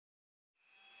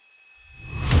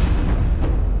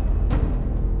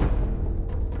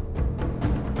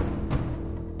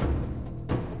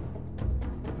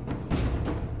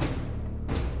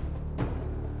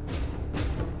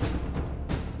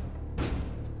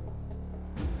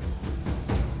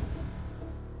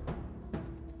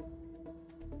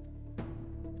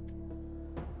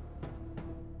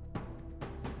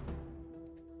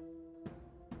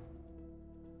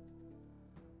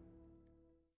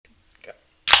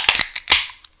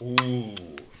Ooh,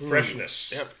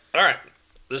 freshness. Yep. All right.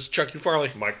 This is Chucky Farley.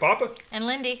 Mike Papa. And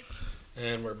Lindy.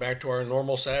 And we're back to our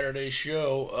normal Saturday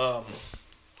show.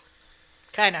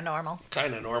 Kind of normal.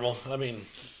 Kind of normal. I mean,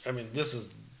 this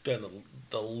has been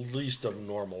the least of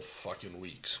normal fucking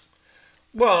weeks.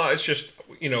 Well, it's just,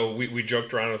 we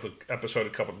joked around with the episode a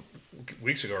couple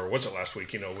weeks ago, or was it last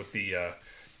week, with the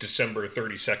December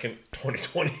 32nd,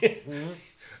 2020. Mm-hmm.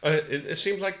 It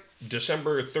seems like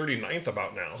December 39th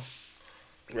about now.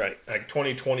 Right. Like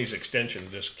 2020's extension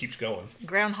just keeps going.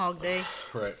 Groundhog Day.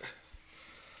 Right.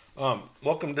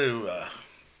 Welcome to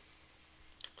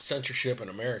censorship in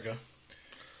America.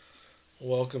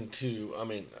 Welcome to,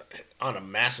 on a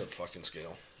massive fucking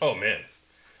scale. Oh, man.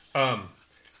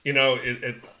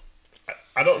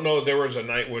 I don't know. There was a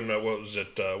night when,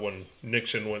 when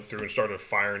Nixon went through and started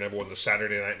firing everyone, the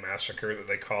Saturday Night Massacre that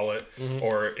they call it, mm-hmm.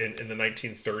 or in the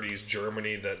 1930s,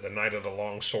 Germany, the Night of the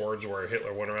Long Swords, where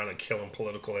Hitler went around and killing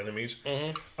political enemies.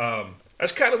 Mm-hmm.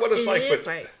 That's kind of what it's like. Is,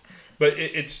 right. But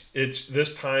it's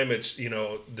this time it's,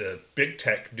 the big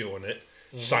tech doing it,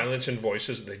 mm-hmm. silencing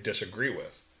voices they disagree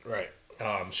with. Right.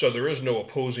 So there is no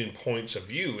opposing points of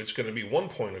view. It's going to be one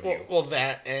point of view. Well,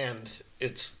 that, and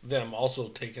it's them also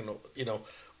taking,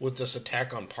 with this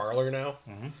attack on Parler now,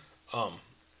 mm-hmm.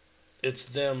 It's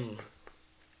them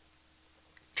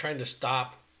trying to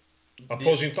stop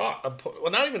opposing thought.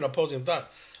 Well, not even opposing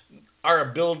thought. Our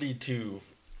ability to,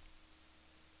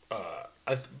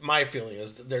 my feeling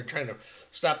is that they're trying to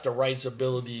stop the right's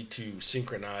ability to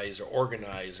synchronize or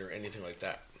organize or anything like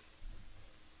that.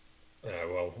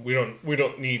 Well, we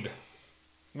don't need.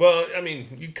 Well,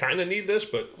 you kind of need this,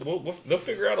 but they'll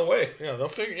figure out a way. Yeah, they'll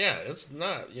figure. Yeah, it's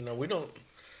not. We don't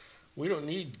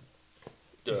need.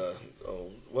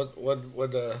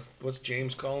 What's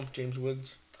James call him? James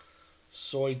Woods,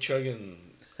 soy chugging,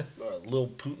 Lil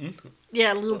Putin.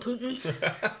 Yeah, Lil Putins.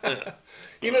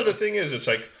 The thing is, it's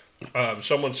like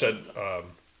someone said.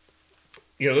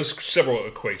 There's several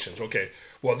equations. Okay,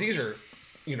 well, these are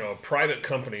private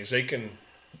companies. They can.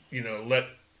 Let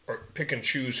or pick and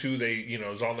choose who they,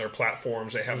 is on their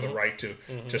platforms. They have mm-hmm. the right to,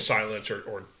 mm-hmm. to silence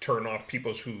or turn off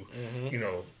people who,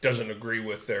 mm-hmm. Doesn't agree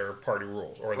with their party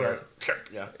rules or their,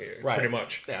 yeah, pretty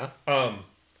much. Yeah. Well,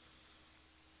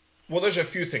 there's a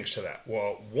few things to that.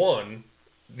 Well, one,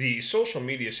 the social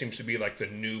media seems to be like the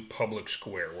new public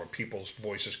square where people's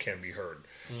voices can be heard.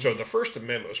 Mm-hmm. So the First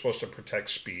Amendment was supposed to protect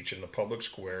speech in the public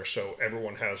square, so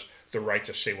everyone has the right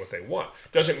to say what they want.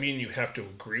 Doesn't mean you have to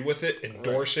agree with it,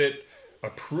 endorse it,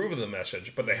 approve of the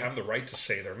message, but they have the right to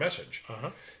say their message.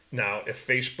 Uh-huh. Now, if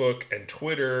Facebook and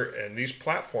Twitter and these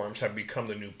platforms have become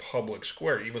the new public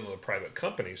square, even though the private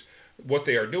companies, what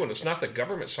they are doing, it's not the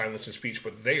government silencing speech,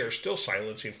 but they are still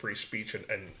silencing free speech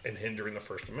and hindering the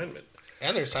First Amendment.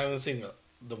 And they're silencing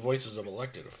the voices of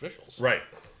elected officials. Right.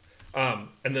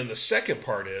 And then the second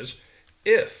part is,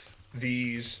 if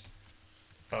these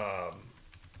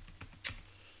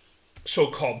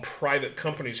so-called private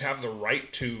companies have the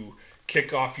right to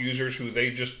kick off users who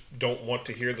they just don't want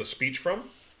to hear the speech from,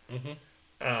 mm-hmm.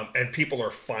 And people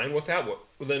are fine with that,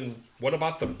 then what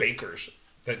about the bakers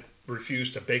that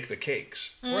refuse to bake the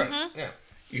cakes? Mm-hmm. Right. Yeah.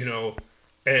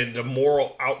 And the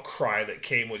moral outcry that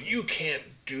came with, you can't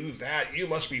do that. You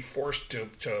must be forced to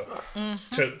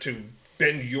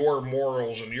bend your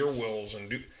morals and your wills and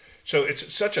do. So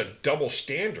it's such a double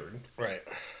standard, right?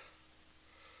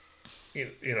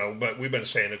 But we've been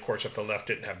saying, of course, if the left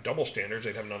didn't have double standards,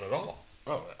 they'd have none at all.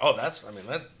 Oh, that's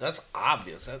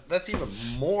obvious. That's even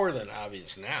more than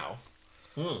obvious now.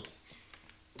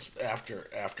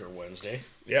 After Wednesday.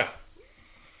 Yeah.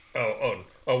 Oh,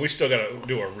 we still got to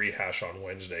do a rehash on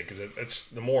Wednesday because it's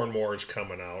the more and more is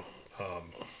coming out.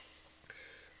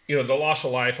 The loss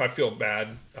of life, I feel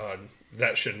bad.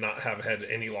 That should not have had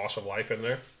any loss of life in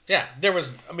there. Yeah, there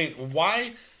was.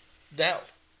 Why that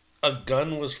a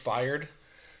gun was fired?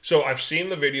 So I've seen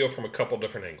the video from a couple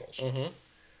different angles.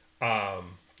 Mm-hmm.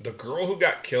 The girl who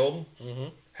got killed mm-hmm.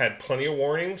 had plenty of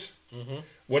warnings. Mm-hmm.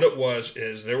 What it was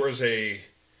is there was a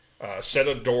set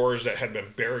of doors that had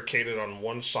been barricaded on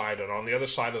one side, and on the other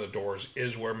side of the doors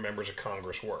is where members of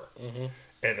Congress were. Mm-hmm.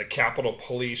 And the Capitol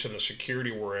Police and the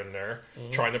security were in there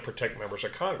mm-hmm. trying to protect members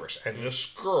of Congress. And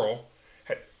this girl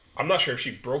I'm not sure if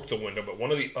she broke the window, but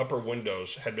one of the upper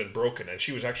windows had been broken, and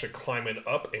she was actually climbing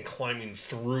up and climbing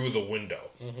through the window.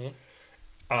 Mm-hmm.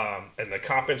 And the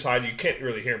cop inside, you can't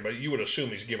really hear him, but you would assume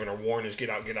he's giving her warnings, get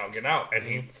out, get out, get out. And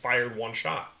he fired one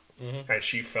shot. Mm-hmm. And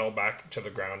she fell back to the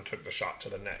ground, took the shot to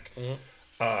the neck.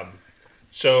 Mm-hmm.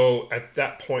 So at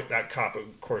that point, that cop,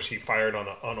 of course, he fired on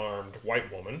an unarmed white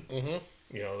woman. Mm-hmm.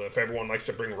 If everyone likes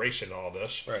to bring race into all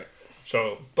this. Right.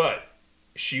 So, but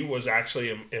she was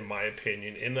actually, in my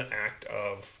opinion, in the act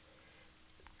of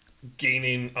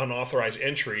gaining unauthorized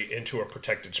entry into a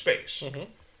protected space.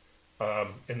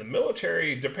 In the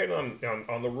military, depending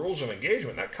on the rules of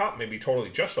engagement, that cop may be totally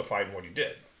justified in what he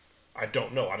did. I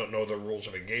don't know. I don't know the rules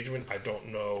of engagement. I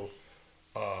don't know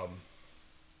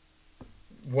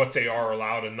what they are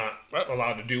allowed and not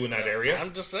allowed to do in that area.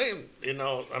 I'm just saying,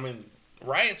 I mean,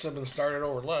 riots have been started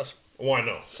over less. Oh, I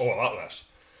know. Oh, a lot less.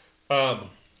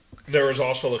 There was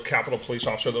also a Capitol police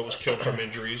officer that was killed from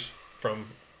injuries from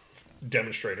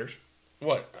demonstrators.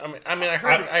 What? I mean, I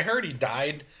heard he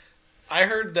died. I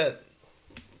heard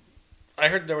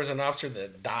there was an officer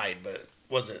that died, but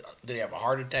did he have a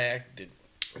heart attack?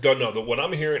 Don't know. What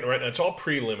I'm hearing right now, it's all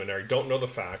preliminary. Don't know the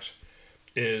facts.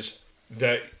 Is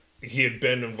that he had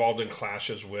been involved in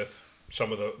clashes with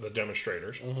some of the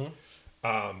demonstrators,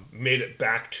 made it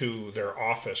back to their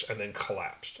office and then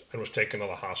collapsed and was taken to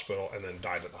the hospital and then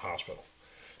died at the hospital.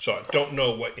 So I don't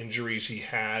know what injuries he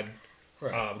had,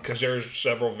 because there's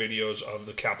several videos of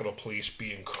the Capitol Police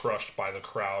being crushed by the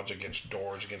crowds against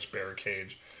doors, against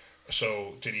barricades.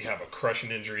 So did he have a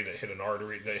crushing injury that hit an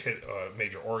artery, that hit a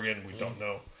major organ? We don't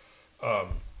know.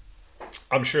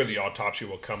 I'm sure the autopsy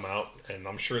will come out, and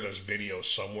I'm sure there's videos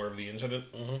somewhere of the incident.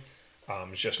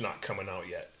 It's just not coming out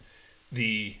yet.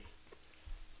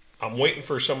 I'm waiting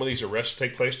for some of these arrests to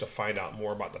take place to find out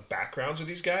more about the backgrounds of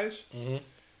these guys.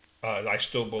 I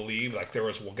still believe, like, there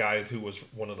was a guy who was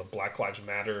one of the Black Lives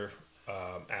Matter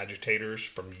agitators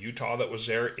from Utah that was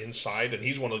there inside, and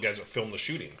he's one of the guys that filmed the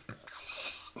shooting.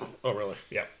 Oh, really?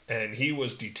 Yeah, and he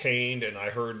was detained, and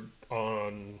I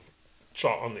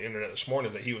saw on the internet this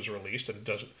morning that he was released and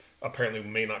apparently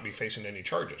may not be facing any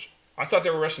charges. I thought they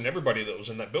were arresting everybody that was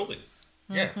in that building.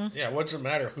 Yeah. What's it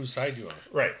matter whose side you on?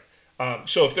 Right.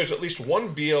 So if there's at least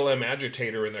one BLM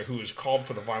agitator in there who has called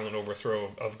for the violent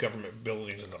overthrow of government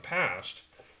buildings in the past,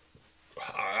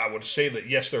 I would say that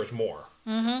yes, there's more.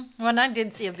 Well, and I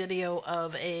did see a video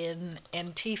of an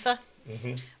Antifa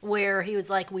where he was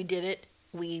like, "We did it.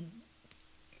 We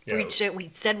reached it. We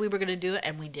said we were going to do it,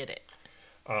 and we did it."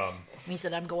 He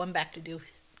said, "I'm going back.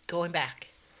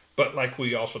 But like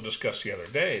we also discussed the other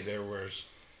day,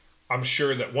 I'm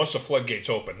sure that once the floodgates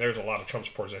open, there's a lot of Trump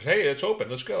supporters that say, "Hey, it's open.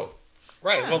 Let's go."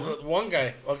 Right. Well, the one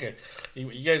guy. Okay,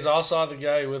 you guys all saw the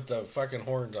guy with the fucking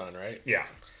horns on, right? Yeah.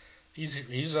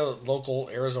 He's a local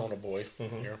Arizona boy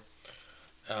here.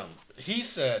 He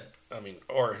said,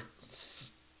 or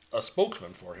a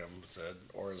spokesman for him said,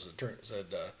 or his attorney said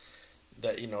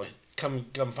that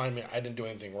come find me. I didn't do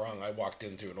anything wrong. I walked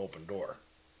in through an open door.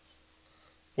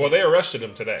 Well, they arrested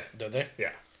him today. Did they?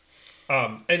 Yeah.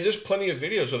 And there's plenty of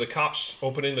videos of the cops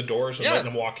opening the doors and letting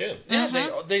them walk in. Yeah,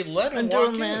 they let him and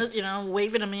walk doing in. the,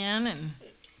 waving him in, and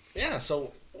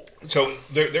So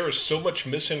there is so much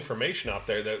misinformation out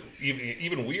there that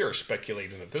even we are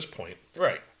speculating at this point.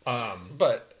 Right.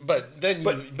 But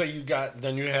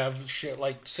then you have shit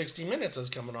like 60 Minutes that's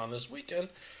coming on this weekend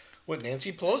with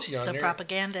Nancy Pelosi on the there.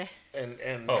 propaganda.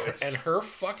 And her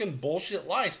fucking bullshit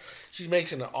lies. She's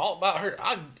making it all about her.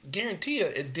 I guarantee you,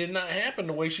 it did not happen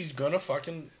the way she's gonna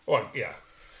fucking. Well, yeah,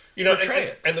 portray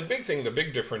it. And the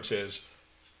big difference is,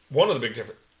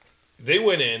 they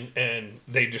went in and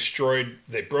they destroyed,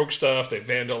 they broke stuff, they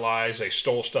vandalized, they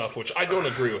stole stuff, which I don't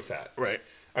agree with that. Right.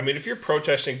 I mean, if you're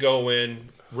protesting, go in,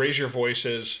 raise your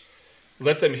voices,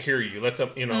 let them hear you, let them,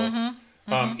 even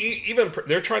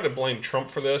they're trying to blame Trump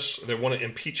for this. They want to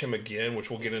impeach him again, which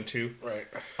we'll get into. Right.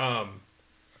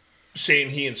 Saying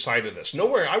he incited this.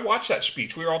 Nowhere. I watched that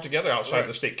speech. We were all together outside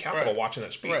the state capitol watching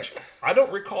that speech. Right. I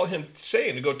don't recall him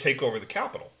saying to go take over the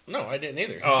Capitol. No, I didn't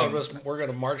either. He said we're going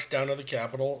to march down to the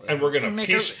Capitol. And we're going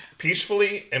to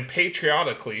peacefully and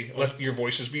patriotically let your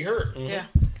voices be heard. Yeah.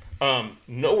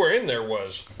 Nowhere in there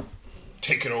was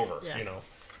take it over,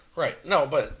 Right. No,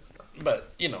 but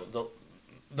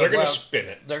they're going to spin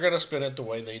it. They're going to spin it the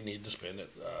way they need to spin it.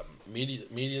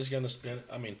 Media's going to spin it.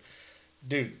 I mean,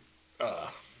 dude,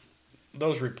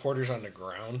 those reporters on the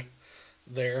ground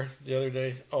there the other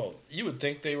day, you would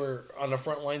think they were on the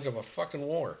front lines of a fucking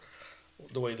war.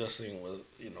 The way this thing was,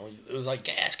 it was like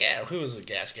gas. Who was the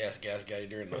gas guy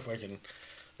during the fucking...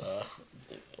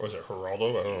 was it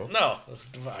Geraldo? I don't know.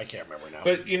 No, I can't remember now.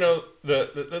 But,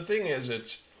 the thing is,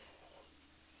 it's...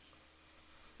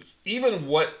 Even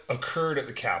what occurred at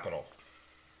the Capitol,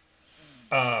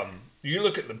 you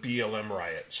look at the BLM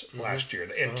riots last year,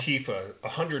 the Antifa,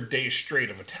 100 days straight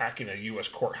of attacking a U.S.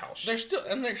 courthouse.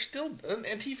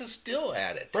 Antifa's still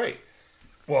at it. Right.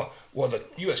 Well, the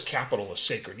U.S. Capitol is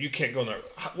sacred. You can't go in there.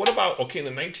 What about, in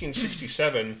the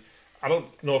 1967, I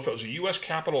don't know if it was a U.S.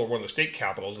 Capitol or one of the state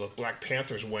capitals, the Black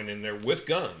Panthers went in there with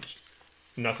guns.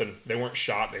 Nothing. They weren't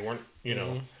shot. They weren't You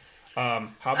know, how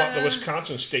about the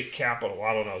Wisconsin State Capitol?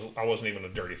 I don't know. I wasn't even a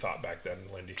dirty thought back then,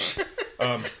 Lindy.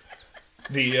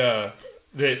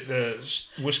 The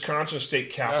Wisconsin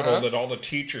State Capitol that all the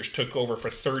teachers took over for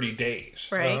 30 days.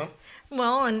 Right.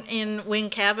 Well, and when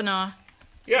Kavanaugh,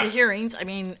 the hearings, I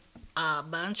mean, a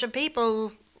bunch of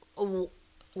people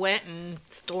went and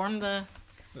stormed the.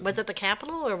 Was it the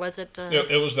Capitol or was it?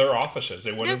 It was their offices.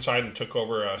 They went inside and took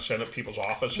over Senate people's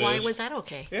offices. Why was that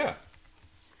okay? Yeah.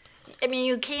 I mean,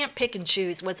 you can't pick and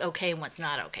choose what's okay and what's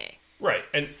not okay. Right,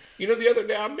 and the other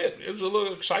day, I admit, it was a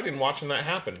little exciting watching that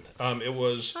happen. It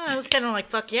was. It was kind of like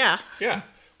fuck yeah. Yeah,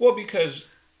 well, because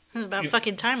it's about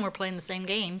fucking time we're playing the same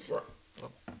games.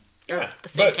 Yeah, the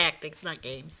same tactics, not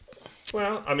games.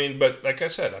 Well, I mean, but like I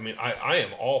said, I mean, I am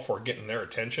all for getting their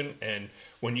attention, and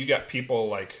when you got people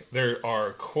like there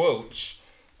are quotes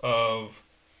of,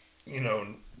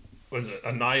 was it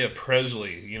Anaya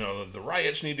Presley? The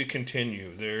riots need to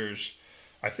continue.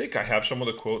 I think I have some of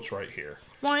the quotes right here.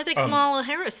 Well, I think Kamala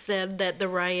Harris said that the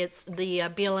riots, the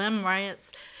BLM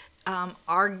riots,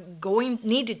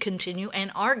 need to continue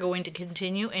and are going to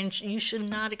continue, and you should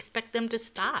not expect them to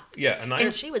stop. Yeah,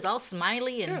 and she was all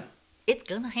smiley, and it's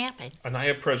gonna happen.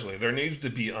 Anaya Presley, there needs to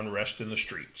be unrest in the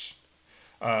streets.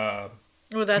 Well,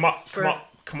 that's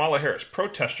Kamala Harris,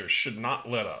 protesters should not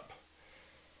let up.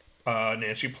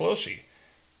 Nancy Pelosi,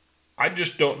 I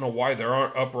just don't know why there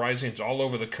aren't uprisings all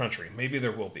over the country. Maybe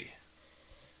there will be.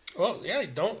 Well, yeah, you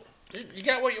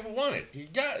got what you wanted. You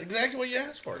got exactly what you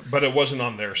asked for. But it wasn't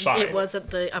on their side. It wasn't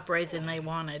the uprising they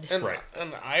wanted.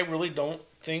 And I really don't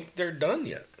think they're done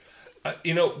yet.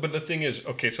 But the thing is,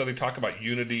 okay, so they talk about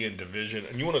unity and division,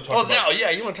 and you want to talk about...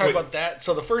 you want to talk about that?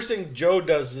 So the first thing Joe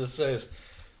does is says,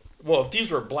 well, if these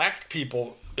were black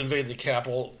people invading the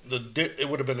Capitol, it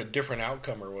would have been a different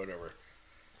outcome or whatever.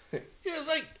 Yeah, it's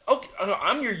like, okay,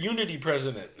 I'm your unity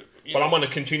president. But I'm going to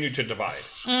continue to divide.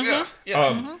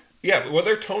 Mm-hmm. Yeah. Well,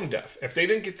 they're tone deaf. If they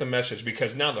didn't get the message,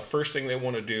 because now the first thing they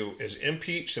want to do is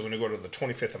impeach. They want to go to the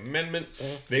 25th Amendment.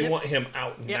 They want him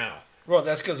out now. Well,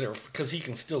 that's because he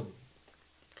can still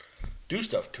do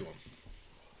stuff to him.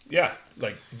 Yeah,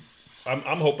 like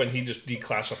I'm hoping he just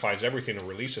declassifies everything and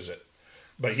releases it.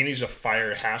 But he needs to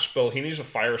fire Haspel. He needs to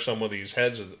fire some of these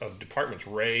heads of departments.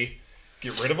 Ray,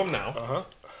 get rid of him now.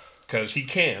 Because he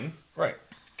can. Right.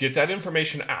 Get that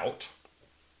information out.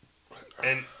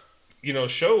 And,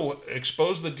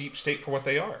 expose the deep state for what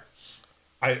they are.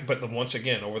 But once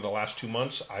again, over the last 2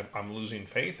 months, I'm losing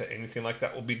faith that anything like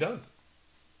that will be done.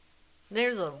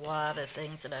 There's a lot of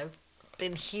things that I've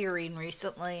been hearing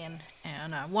recently,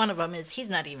 and one of them is he's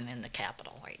not even in the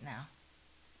Capitol right now.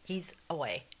 He's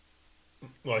away.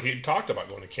 Well, he talked about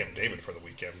going to Camp David for the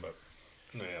weekend, but...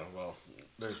 Yeah, well,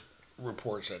 there's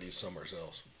reports that he's somewhere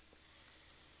else.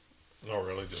 Oh,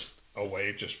 really? Just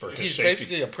away, just for his He's safety?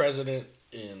 Basically a president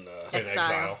in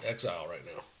exile. Exile right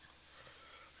now.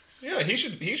 Yeah, he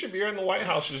should be here in the White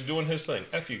House just doing his thing.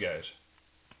 F you guys.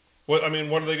 What are they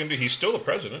going to do? He's still the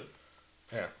president.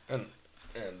 Yeah, and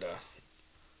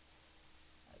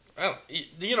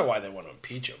you know why they want to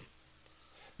impeach him?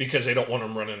 Because they don't want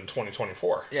him running in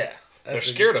 2024. Yeah. They're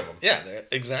scared of him. Yeah,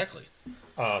 exactly.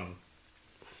 And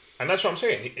that's what I'm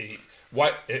saying. He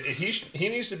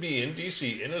needs to be in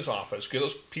D.C. in his office, get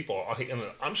those people. And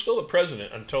I'm still the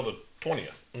president until the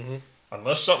 20th. Mm-hmm.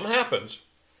 Unless something happens,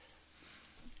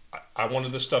 I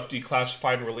wanted this stuff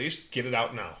declassified and released. Get it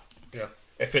out now. Yeah.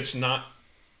 If it's not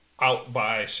out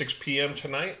by 6 p.m.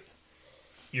 tonight,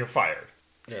 you're fired.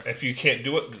 Yeah. If you can't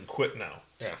do it, then quit now.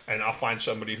 Yeah. And I'll find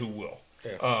somebody who will.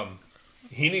 Yeah.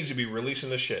 He needs to be releasing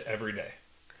this shit every day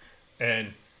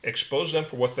and expose them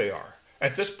for what they are.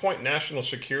 At this point, national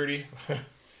security,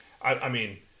 I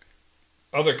mean,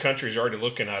 other countries are already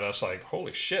looking at us like,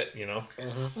 holy shit,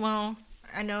 Mm-hmm. Well,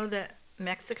 I know that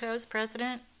Mexico's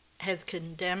president has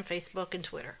condemned Facebook and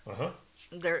Twitter.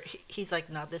 He's like,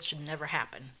 no, this should never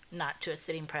happen, not to a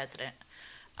sitting president.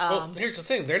 Well, here's the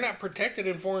thing. They're not protected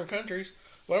in foreign countries.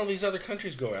 Why don't these other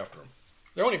countries go after them?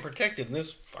 They're only protected in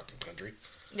this fucking country.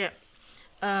 Yeah.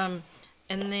 And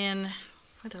then,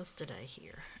 what else did I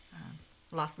hear?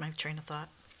 Lost my train of thought.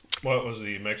 Well, it was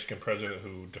the Mexican president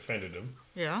who defended him.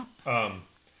 Yeah. Of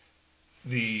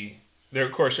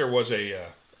course, there was a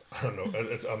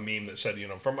meme that said,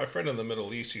 from my friend in the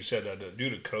Middle East, he said due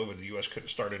to COVID, the U.S. couldn't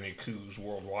start any coups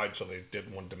worldwide, so they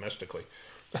did one domestically.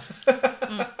 Which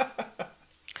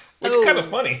is kind of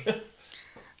funny.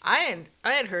 I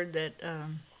had heard that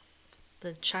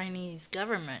the Chinese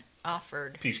government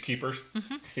offered peacekeepers.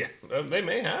 Mm-hmm. Yeah, they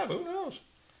may have. Who knows?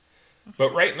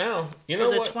 But right now, you know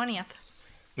what? For the 20th.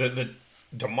 The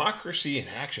democracy in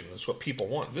action is what people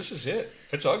want. This is it.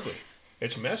 It's ugly.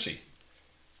 It's messy.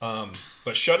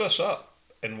 But shut us up.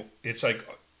 And it's like,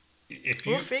 if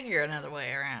you... We'll figure another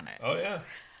way around it. Oh, yeah.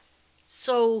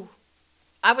 So,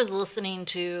 I was listening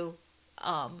to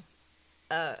a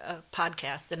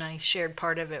podcast, and I shared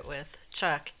part of it with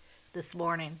Chuck this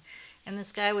morning. And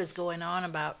this guy was going on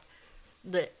about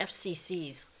the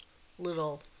FCC's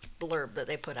little blurb that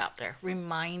they put out there,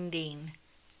 reminding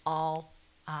all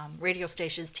radio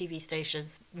stations, TV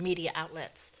stations, media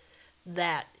outlets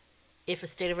that if a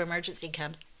state of emergency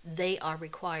comes, they are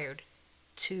required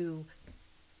to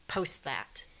post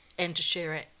that and to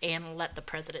share it and let the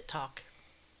president talk.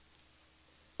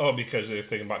 Oh, because they're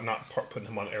thinking about not putting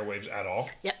him on airwaves at all?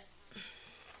 Yep.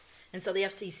 And so the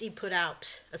FCC put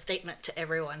out a statement to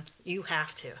everyone, you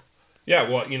have to. Yeah,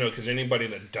 well, because anybody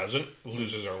that doesn't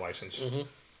loses their license. Mm-hmm.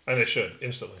 And they should,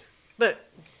 instantly. But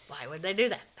why would they do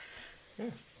that? Yeah.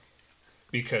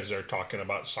 Because they're talking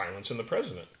about silencing the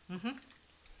president. Mm-hmm.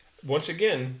 Once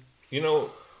again,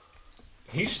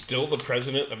 he's still the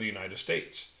president of the United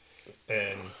States.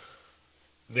 And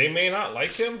they may not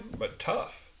like him, but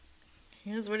tough.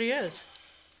 He is what he is.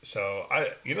 So,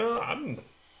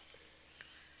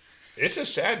 it's a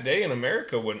sad day in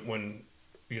America when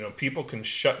people can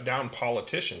shut down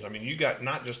politicians. I mean, you got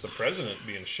not just the president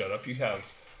being shut up, you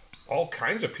have all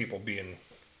kinds of people being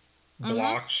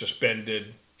blocked,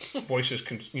 suspended, voices,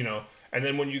 and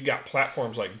then when you got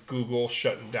platforms like Google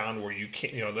shutting down where you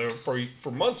can't, they're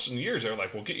for months and years, they're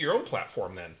like, well, get your own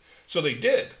platform then. So they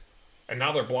did. And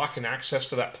now they're blocking access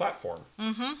to that platform.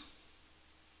 Mm-hmm.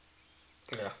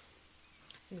 Yeah.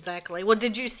 Exactly. Well,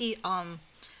 did you see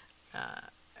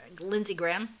Lindsey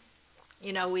Graham?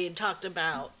 We had talked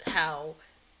about how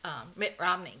Mitt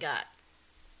Romney got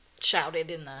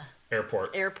shouted in the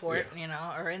airport, yeah.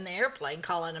 Or in the airplane,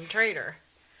 calling him traitor.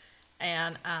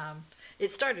 And it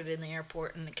started in the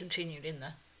airport and it continued in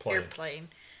the airplane.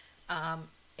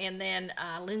 And then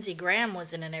Lindsey Graham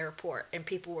was in an airport and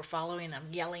people were following him,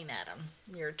 yelling at him,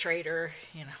 "You're a traitor,"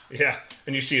 Yeah,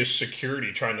 and you see his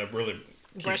security trying to really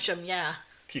brush him, yeah.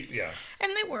 Yeah.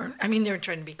 And they weren't. I mean, they were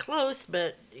trying to be close,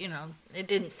 but it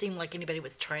didn't seem like anybody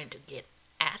was trying to get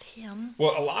at him.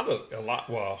 Well, a lot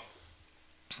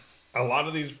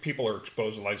of these people are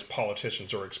exposed. Like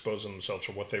politicians are exposing themselves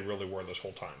for what they really were this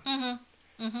whole time.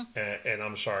 Mm-hmm. Mm-hmm. And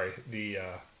I'm sorry, the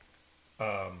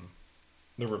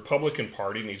Republican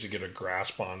Party needs to get a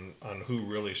grasp on who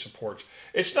really supports.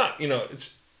 It's not.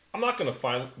 I'm not going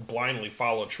to blindly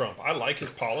follow Trump. I like his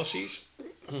policies,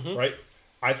 right?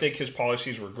 I think his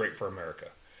policies were great for America.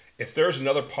 If there's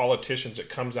another politician that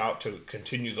comes out to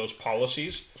continue those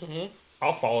policies,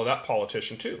 I'll follow that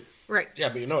politician too. Right. Yeah,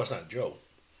 but it's not Joe.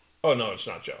 Oh, no, it's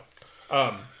not Joe.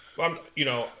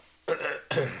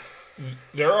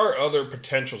 There are other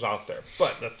potentials out there.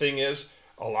 But the thing is,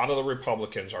 a lot of the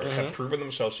Republicans have proven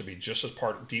themselves to be just as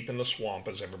deep in the swamp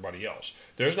as everybody else.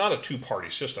 There's not a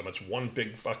two-party system. It's one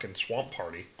big fucking swamp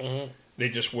party. Mm-hmm. They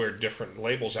just wear different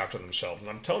labels after themselves. And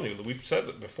I'm telling you, we've said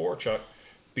it before, Chuck,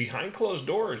 behind closed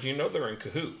doors, they're in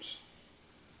cahoots.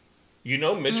 Mitch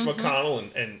McConnell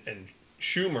and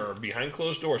Schumer behind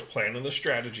closed doors planning the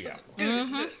strategy out.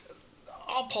 Dude,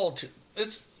 all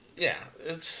politicians,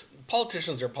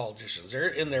 politicians are politicians. They're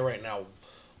in there right now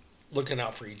looking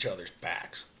out for each other's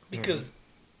backs because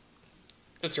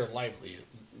it's their livelihood.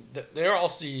 They all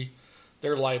see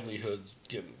their livelihoods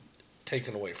getting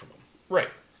taken away from them. Right.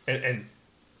 And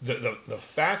the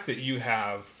fact that you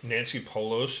have Nancy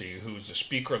Pelosi, who's the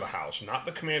Speaker of the House, not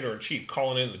the Commander-in-Chief,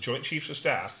 calling in the Joint Chiefs of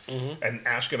Staff and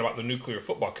asking about the nuclear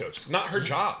football coach. Not her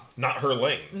job. Not her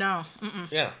lane. No. Mm-mm.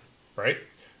 Yeah. Right?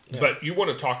 Yeah. But you want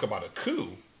to talk about a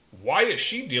coup. Why is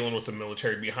she dealing with the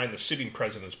military behind the sitting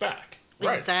president's back?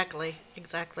 Right. Exactly.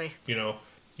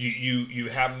 You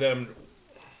have them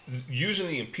using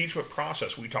the impeachment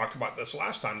process. We talked about this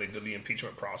last time they did the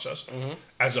impeachment process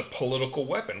as a political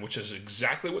weapon, which is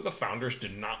exactly what the founders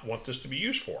did not want this to be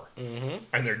used for.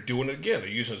 And they're doing it again. They're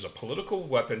using it as a political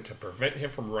weapon to prevent him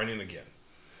from running again.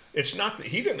 It's not that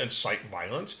he didn't incite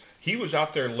violence. He was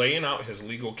out there laying out his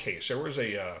legal case. There was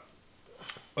a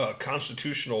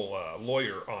constitutional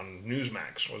lawyer on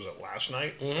Newsmax, was it last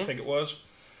night? I think it was.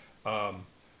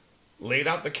 Laid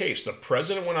out the case. The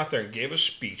president went out there and gave a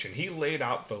speech, and he laid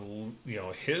out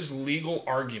his legal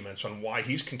arguments on why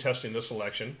he's contesting this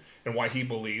election and why he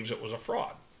believes it was a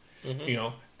fraud.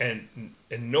 And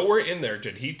nowhere in there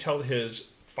did he tell his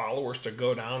followers to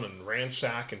go down and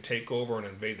ransack and take over and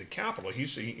invade the Capitol.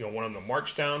 He wanted them to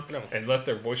march down and let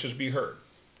their voices be heard.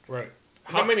 Right.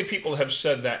 How many people have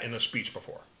said that in a speech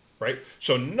before? Right.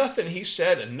 So nothing he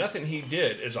said and nothing he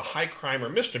did is a high crime or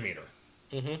misdemeanor.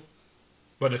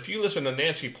 But if you listen to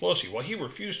Nancy Pelosi, he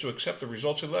refused to accept the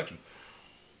results of the election.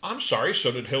 I'm sorry,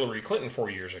 so did Hillary Clinton 4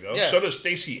 years ago. Yeah. So does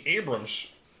Stacey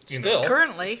Abrams. Still.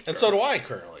 Currently. And so do I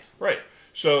currently. Right.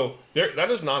 So that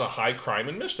is not a high crime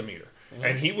and misdemeanor. Mm-hmm.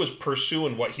 And he was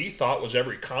pursuing what he thought was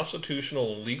every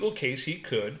constitutional and legal case he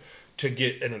could to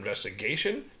get an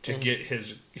investigation, to get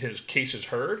his cases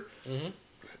heard. Mm-hmm.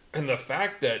 And the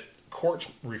fact that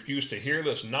courts refuse to hear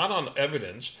this, not on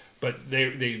evidence, but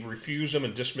they refuse them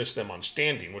and dismiss them on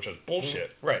standing, which is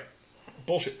bullshit. Mm-hmm. Right.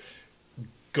 Bullshit.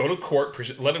 Go to court,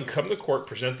 let them come to court,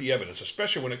 present the evidence,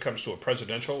 especially when it comes to a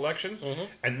presidential election. Mm-hmm.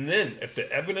 And then if the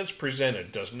evidence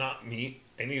presented does not meet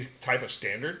any type of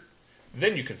standard,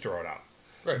 then you can throw it out.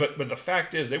 Right. But the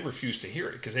fact is they refused to hear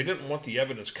it because they didn't want the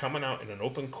evidence coming out in an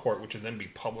open court, which would then be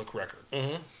public record.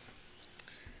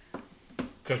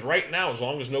 Because right now, as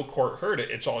long as no court heard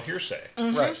it, it's all hearsay.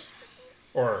 Mm-hmm. Right.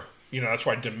 Or, that's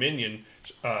why Dominion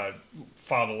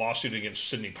filed a lawsuit against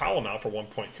Sidney Powell now for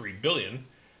 $1.3 billion.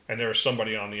 And there was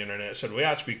somebody on the internet that said, well,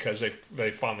 that's because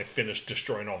they finally finished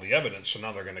destroying all the evidence, so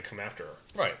now they're going to come after her.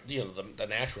 Right. The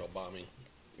Nashville bombing,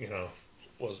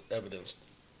 was evidence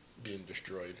being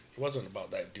destroyed. It wasn't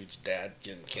about that dude's dad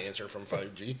getting cancer from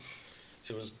 5G.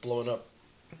 It was blowing up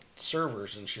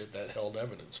servers and shit that held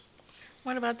evidence.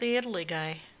 What about the Italy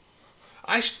guy?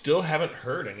 I still haven't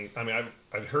heard any. I mean,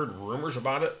 I've heard rumors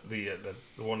about it. The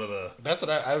one of the. That's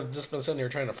what I've just been sitting here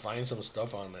trying to find some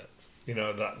stuff on that.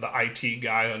 The IT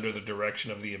guy under the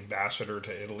direction of the ambassador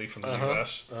to Italy from the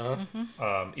U.S.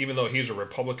 Even though he's a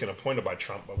Republican appointed by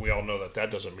Trump, but we all know that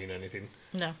doesn't mean anything.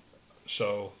 No.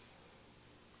 So.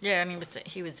 Yeah, and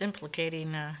he was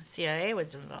implicating CIA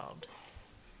was involved.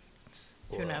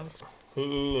 Who knows?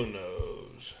 Who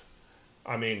knows?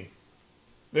 I mean,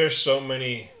 there's so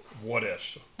many what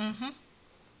ifs. Mm-hmm.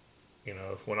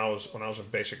 When I was in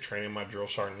basic training, my drill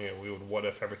sergeant, we would what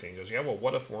if everything. He goes, yeah, well,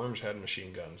 what if worms had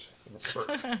machine guns?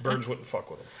 Birds wouldn't fuck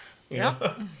with them. Yeah.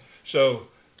 So,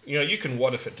 you can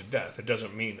what if it to death. It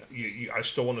doesn't mean I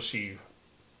still want to see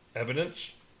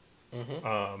evidence.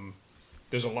 Mm-hmm.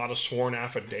 There's a lot of sworn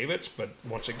affidavits, but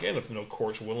once again, if no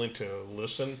court's willing to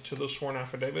listen to those sworn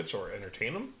affidavits or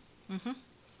entertain them,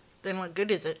 then what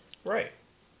good is it? Right.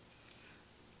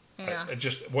 Yeah.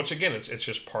 Once again, it's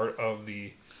just part of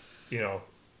the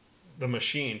the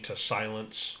machine to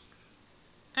silence.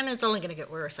 And it's only going to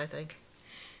get worse, I think.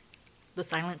 The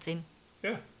silencing.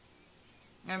 Yeah.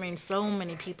 I mean, so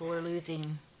many people are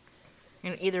losing,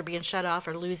 either being shut off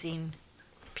or losing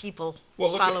people,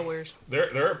 followers.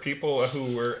 There are people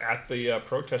who were at the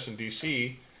protest in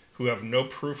D.C. who have no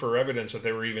proof or evidence that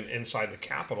they were even inside the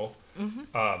Capitol,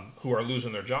 who are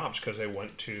losing their jobs because they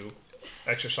went to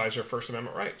exercise their First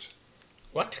Amendment rights.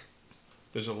 What?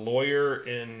 There's a lawyer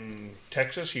in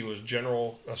Texas. He was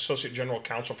associate general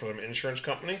counsel for an insurance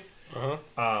company.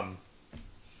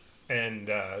 And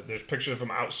there's pictures of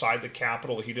him outside the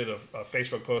Capitol. He did a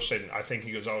Facebook post saying, I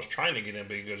was trying to get in,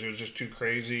 but he goes, it was just too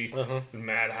crazy,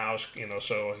 madhouse,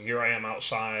 so here I am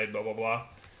outside, blah, blah, blah.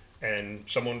 And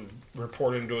someone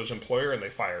reported him to his employer, and they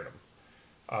fired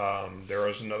him. There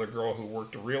was another girl who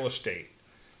worked real estate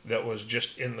that was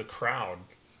just in the crowd.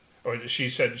 Or she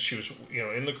said she was,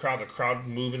 in the crowd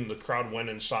moving, the crowd went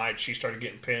inside. She started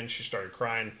getting pinned. She started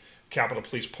crying. Capitol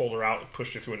Police pulled her out and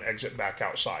pushed her through an exit back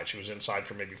outside. She was inside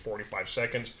for maybe 45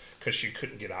 seconds because she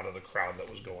couldn't get out of the crowd that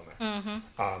was going there.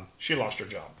 She lost her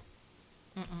job.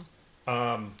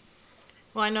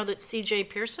 Well, I know that C.J.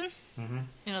 Pearson,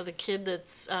 the kid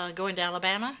that's going to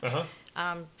Alabama,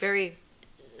 very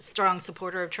strong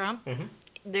supporter of Trump.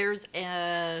 There's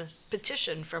a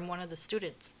petition from one of the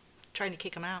students trying to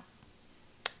kick him out.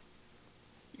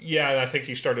 Yeah, and I think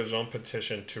he started his own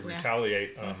petition to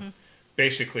retaliate.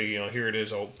 Basically, here it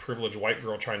is, a privileged white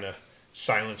girl trying to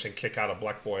silence and kick out a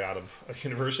black boy out of a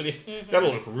university.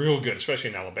 That'll look real good,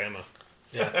 especially in Alabama.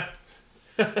 Yeah.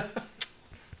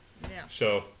 Yeah.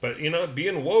 So, but,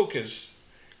 being woke is,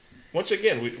 once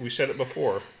again, we said it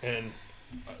before, and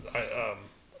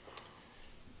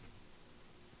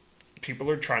people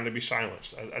are trying to be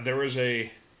silenced.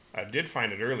 I did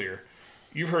find it earlier.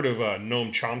 You've heard of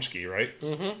Noam Chomsky, right?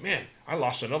 Man, I've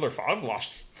lost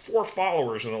 4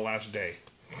 followers in the last day.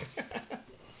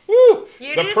 Woo!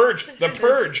 The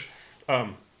Purge.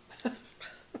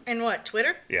 And what,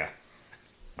 Twitter? Yeah.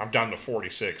 I'm down to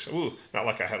 46. Ooh, not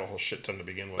like I had a whole shit ton to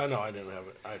begin with. I know, I didn't have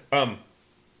it.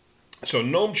 So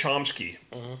Noam Chomsky,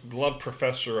 loved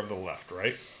professor of the left,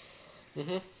 right?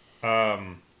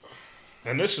 And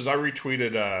this is, I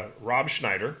retweeted Rob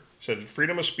Schneider, said,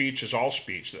 freedom of speech is all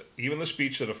speech, even the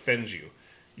speech that offends you.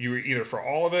 You are either for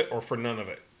all of it or for none of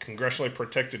it. Congressionally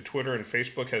protected Twitter and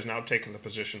Facebook has now taken the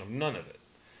position of none of it.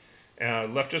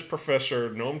 Leftist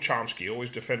professor Noam Chomsky always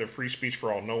defended free speech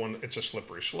for all. It's a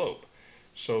slippery slope.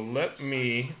 So let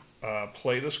me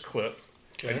play this clip.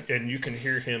 Okay. And you can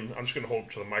hear him. I'm just going to hold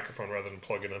it to the microphone rather than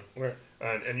plug it in. Right.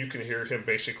 And you can hear him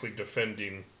basically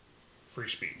defending free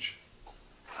speech.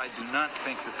 I do not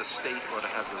think that the state ought to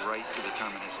have the right to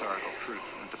determine historical truth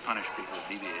and to punish people who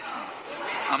deviate from it.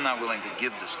 I'm not willing to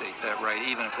give the state that right,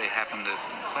 even if they happen to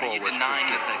But are you denying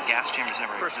that the gas chambers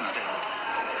ever Of course not. existed?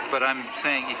 But I'm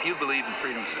saying if you believe in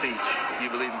freedom of speech,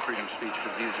 you believe in freedom of speech for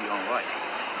views you don't like.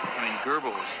 I mean,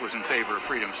 Goebbels was in favor of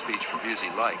freedom of speech for views he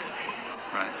liked,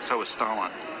 right? So was Stalin.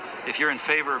 If you're in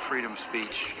favor of freedom of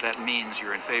speech, that means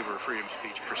you're in favor of freedom of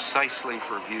speech precisely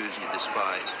for views you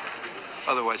despise.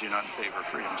 Otherwise, you're not in favor of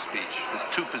freedom of speech. There's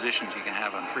two positions you can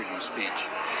have on freedom of speech,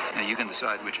 and you can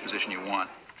decide which position you want.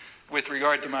 With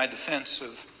regard to my defense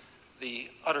of the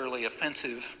utterly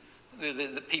offensive,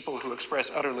 the people who express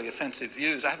utterly offensive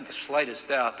views, I haven't the slightest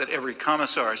doubt that every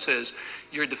commissar says,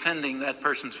 you're defending that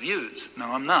person's views. No,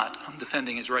 I'm not. I'm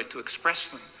defending his right to express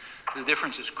them. The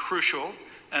difference is crucial,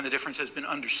 and the difference has been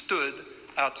understood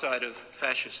outside of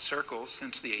fascist circles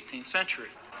since the 18th century.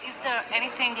 Is there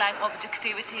anything like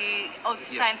objectivity,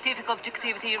 scientific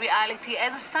objectivity, reality?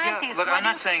 As a scientist, look, where I'm do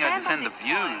not you saying I stand on defend the this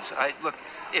views. point? Look,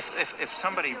 if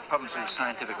somebody publishes a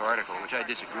scientific article, which I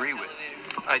disagree with,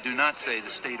 I do not say the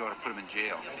state ought to put him in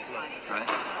jail, right?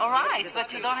 All right,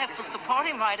 but you don't have to support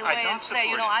him right away and say,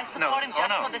 you know, I support him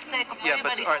just for the sake of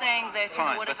everybody saying that, you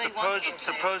know, whatever he wants to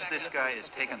say. Suppose this guy is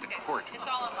taken to court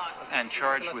and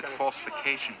charged with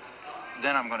falsification.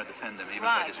 Then I'm going to defend him, even if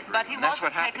I disagree. But he And that's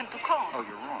wasn't what taken happened. to court. Oh,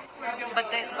 you're wrong.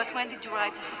 But when did you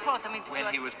write the support? I mean, did When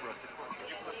you he was brought to court.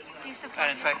 do you support And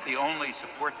in fact, the only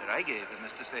support that I gave him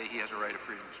is to say he has a right of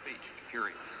freedom of speech,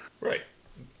 period. Right.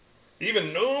 Even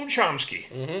Noam Chomsky.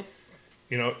 Mm-hmm.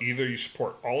 You know, either you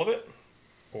support all of it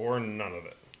or none of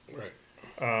it. Right.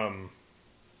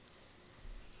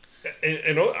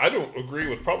 And I don't agree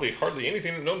with probably hardly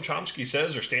anything that Noam Chomsky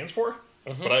says or stands for,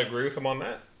 but I agree with him on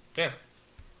that. Yeah.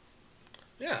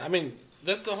 Yeah, I mean,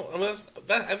 that's the whole, I mean,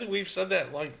 I think we've said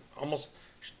that like almost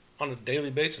on a daily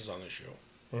basis on this show.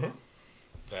 Mhm.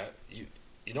 That you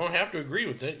don't have to agree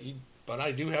with it, but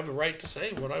I do have the right to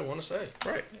say what I want to say.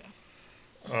 Right.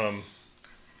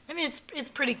 I mean, it's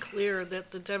pretty clear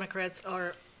that the Democrats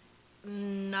are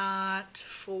not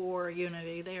for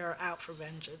unity. They are out for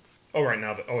vengeance. Oh, right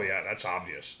now, that's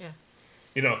obvious. Yeah.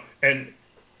 You know, and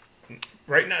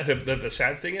right now, the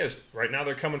sad thing is, right now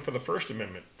they're coming for the First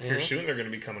Amendment. Here soon they're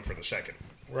going to be coming for the Second.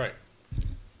 Right.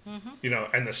 You know,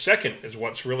 and the Second is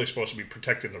what's really supposed to be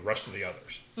protecting the rest of the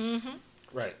others.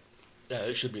 Right. Yeah,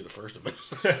 it should be the First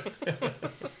Amendment.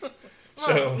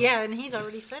 So yeah, and he's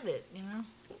already said it. You know.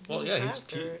 Well, He yeah, was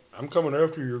after it. I'm coming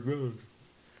after your gun.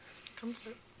 Come for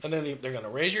it. And then they're going to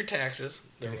raise your taxes.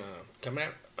 They're going to come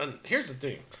out. And here's the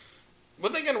thing.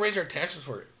 What are they going to raise our taxes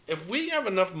for? If we have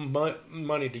enough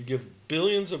money to give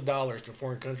billions of dollars to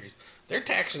foreign countries, they're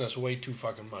taxing us way too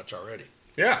fucking much already.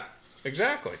 yeah,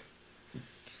 exactly.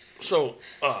 So,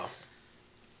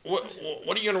 what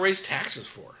are you going to raise taxes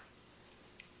for?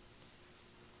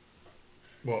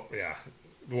 Well, yeah.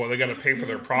 Well, they got to pay for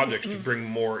their projects to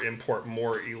bring import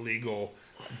more illegal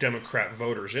Democrat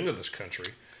voters into this country.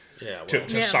 Yeah, well,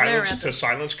 to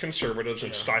silence conservatives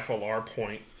and stifle our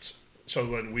points, so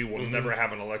that we will never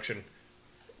have an election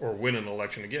or win an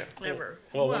election again. Ever.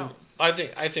 well, I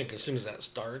think as soon as that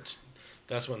starts,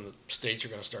 that's when the states are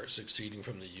going to start seceding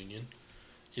from the union.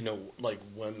 You know, like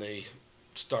when they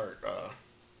start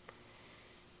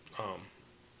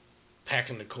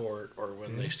packing the court, or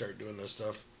when they start doing this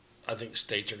stuff, I think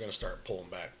states are going to start pulling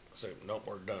back. Say, nope,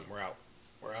 we're done. We're out.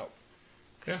 We're out.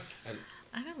 Yeah. And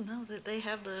I don't know that they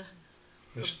have the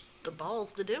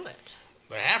balls to do it.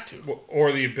 they have to.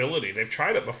 Or the ability. They've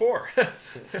tried it before.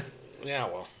 Yeah,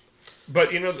 well,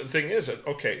 But you know, the thing is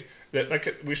that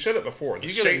like we said it before,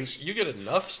 you get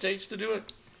enough states to do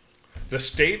it. The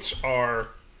states are,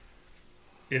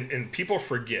 and people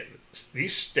forget,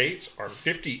 these states are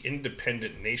 50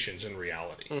 independent nations in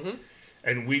reality.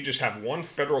 And we just have one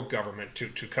federal government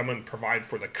to come and provide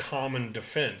for the common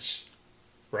defense,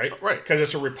 right? Right. Because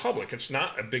it's a republic. It's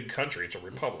not a big country. It's a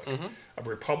republic. A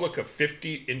republic of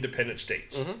 50 independent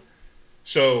states.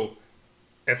 So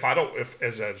if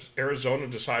as Arizona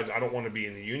decides I don't want to be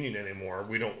in the union anymore,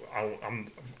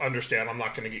 I'm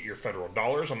not going to get your federal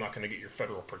dollars. I'm not going to get your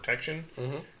federal protection.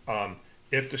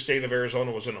 If the state of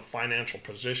Arizona was in a financial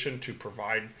position to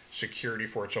provide security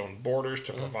for its own borders,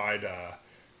 to provide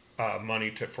money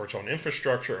for its own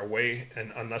infrastructure away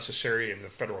and unnecessary of the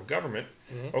federal government,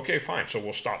 okay, fine. So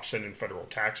we'll stop sending federal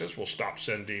taxes. We'll stop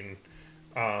sending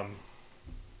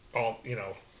all, you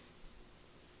know.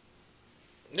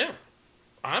 Yeah,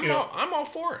 I'm all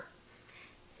for it.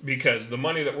 Because the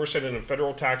money that we're sending in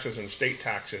federal taxes and state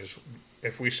taxes,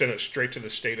 if we send it straight to the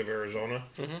state of Arizona,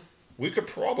 we could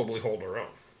probably hold our own.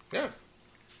 Yeah.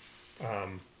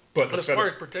 But as far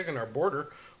as protecting our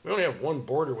border, we only have one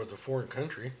border with a foreign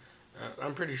country.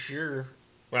 I'm pretty sure.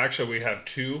 Well, actually, we have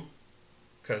two,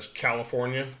 because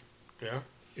California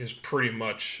is pretty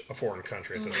much a foreign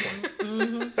country at this point.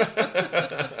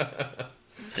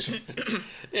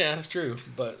 Yeah, that's true.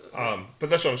 But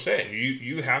that's what I'm saying.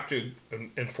 You have to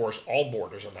enforce all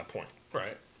borders at that point.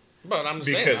 Right. But I'm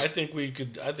saying I think we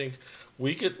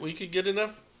could get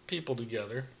enough people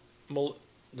together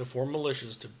to form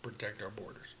militias to protect our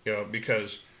borders.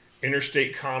 Because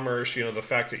interstate commerce, the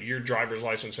fact that your driver's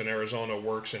license in Arizona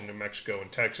works in New Mexico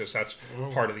and Texas, that's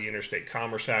part of the Interstate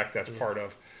Commerce Act. That's part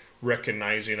of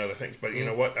recognizing other things. But you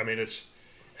know what? I mean, it's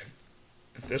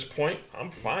at this point, I'm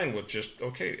fine with just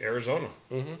Arizona,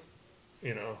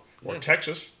 or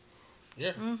Texas.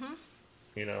 Yeah.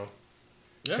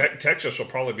 Texas will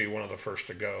probably be one of the first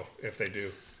to go if they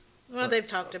do. Well, they've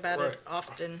talked about it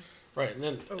often. Right, and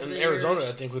then Arizona,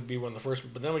 I think, would be one of the first.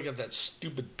 But then we got that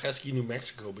stupid, pesky New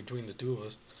Mexico between the two of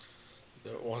us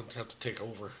that wants to have to take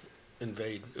over,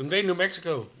 invade New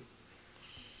Mexico.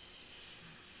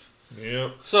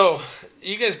 Yep. So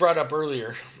you guys brought up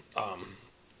earlier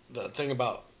the thing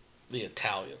about the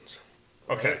Italians.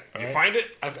 Okay, right? You find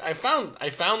it? I found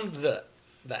the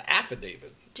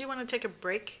affidavit. Do you want to take a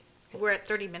break? We're at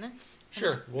 30 minutes.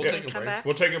 Sure, we'll take a break. Back?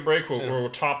 We'll take a break. We'll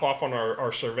top off on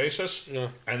our cervezas,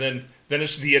 and then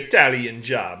it's the Italian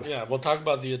job. Yeah, we'll talk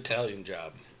about the Italian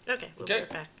job. Okay, we'll be right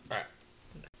back. All right.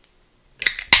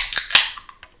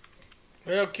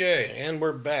 Okay, and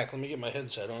we're back. Let me get my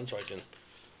headset on so I can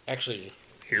actually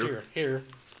hear.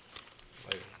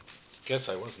 I guess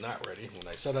I was not ready when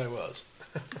I said I was.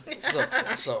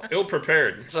 so ill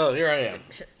prepared. So here I am.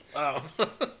 All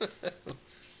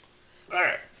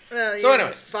right. Well, so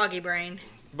anyway, foggy brain.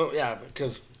 But yeah,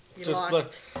 because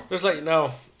just let you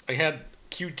know, I had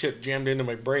Q-tip jammed into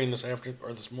my brain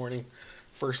this morning.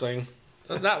 First thing,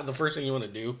 that's not the first thing you want to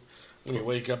do when you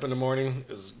wake up in the morning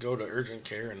is go to urgent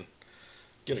care and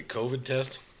get a COVID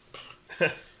test.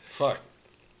 Fuck.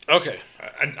 Okay.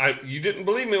 You didn't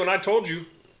believe me when I told you.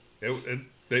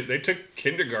 They took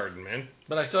kindergarten, man.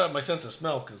 But I still have my sense of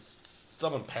smell because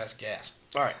someone passed gas.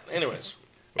 All right. Anyways.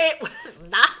 It was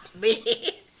not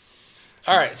me.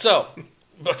 All right, so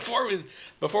before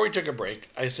we took a break,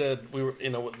 I said we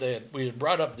had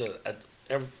brought up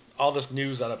all this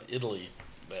news out of Italy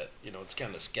that it's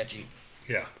kind of sketchy.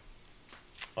 Yeah.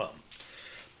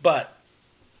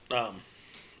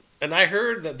 And I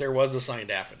heard that there was a signed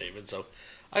affidavit, so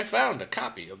I found a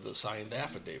copy of the signed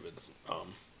affidavit.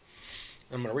 I'm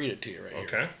going to read it to you right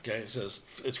here. Okay. It says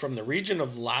it's from the region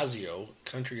of Lazio,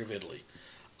 country of Italy.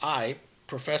 I,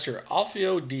 Professor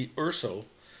Alfio Di Urso,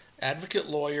 advocate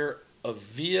lawyer of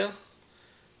Via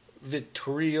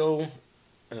Vittorio,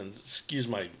 and excuse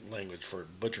my language for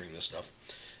butchering this stuff,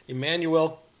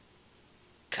 Emanuele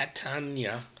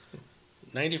Catania,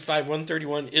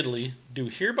 95-131 Italy, do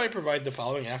hereby provide the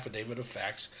following affidavit of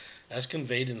facts as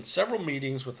conveyed in several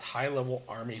meetings with high-level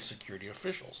Army security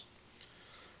officials.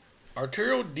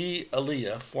 Arturo Di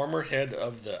Elia, former head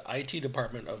of the IT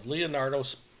department of Leonardo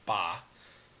Spa,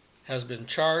 has been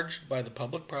charged by the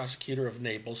public prosecutor of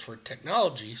Naples for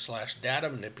technology/data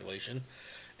manipulation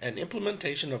and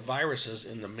implementation of viruses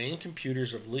in the main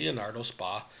computers of Leonardo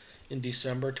Spa in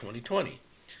December 2020.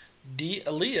 Di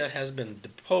Elia has been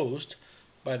deposed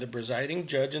by the presiding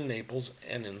judge in Naples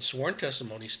and in sworn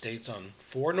testimony states on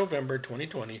 4 November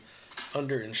 2020,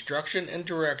 under instruction and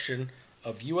direction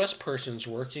of U.S. persons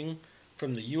working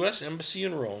from the U.S. Embassy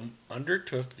in Rome,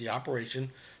 undertook the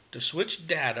operation to switch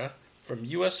data from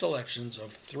U.S. elections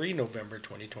of 3 November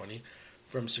 2020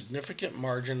 from significant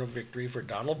margin of victory for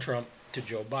Donald Trump to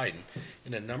Joe Biden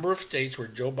in a number of states where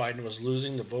Joe Biden was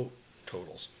losing the vote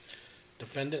totals.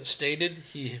 Defendant stated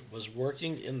he was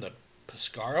working in the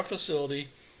Pescara facility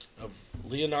of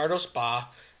Leonardo Spa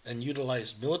and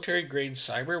utilized military-grade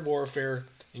cyber warfare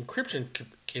encryption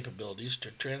capabilities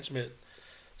to transmit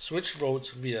switched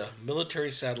votes via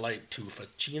military satellite to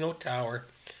Ficino Tower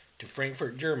to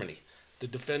Frankfurt, Germany. The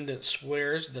defendant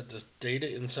swears that the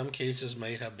data in some cases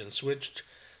may have been switched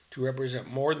to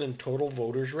represent more than total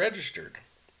voters registered.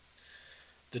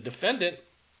 The defendant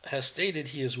has stated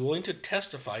he is willing to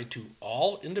testify to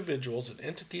all individuals and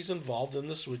entities involved in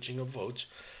the switching of votes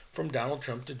from Donald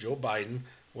Trump to Joe Biden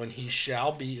when he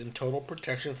shall be in total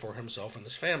protection for himself and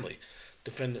his family.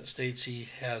 Defendant states he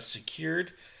has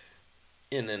secured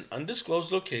in an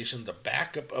undisclosed location the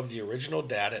backup of the original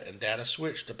data and data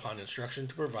switched upon instruction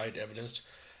to provide evidence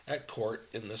at court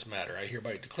in this matter. I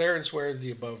hereby declare and swear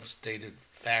the above stated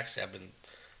facts have been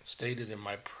stated in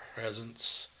my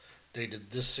presence,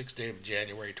 dated this 6th day of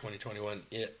January 2021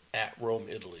 at Rome,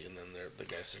 Italy, and then the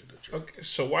guy's signature. Okay,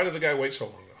 so why did the guy wait so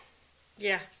long though?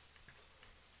 Yeah.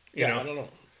 You know? I don't know.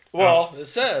 Well, it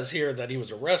says here that he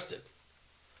was arrested,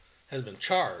 has been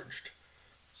charged,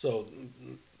 so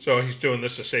he's doing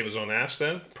this to save his own ass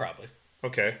then? probably.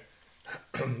 Okay.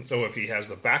 So if he has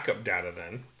the backup data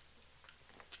then,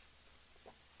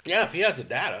 Yeah, if he has the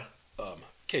data,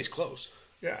 case closed.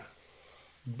 yeah.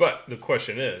 But the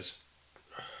question is,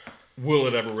 will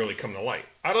it ever really come to light?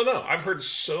 I don't know. I've heard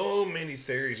so many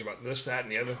theories about this, that,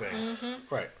 and the other thing.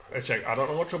 Mm-hmm. Right. It's like, I don't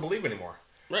know what to believe anymore.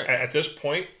 Right. At this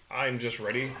point, I'm just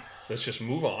ready. Let's just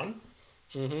move on.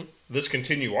 Mm-hmm. Let's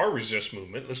continue our resist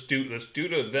movement. Let's do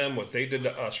to them what they did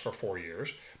to us for 4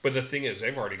 years. But the thing is,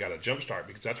 they've already got a jump start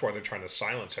because that's why they're trying to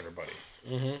silence everybody.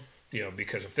 Mm-hmm. You know,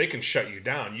 because if they can shut you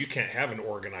down, you can't have an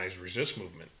organized resist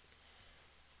movement.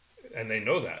 And they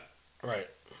know that. Right.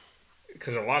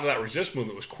 Because a lot of that resist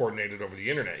movement was coordinated over the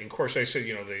internet. And of course, they say,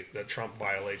 you know, that Trump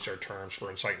violates our terms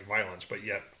for inciting violence, but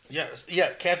yet...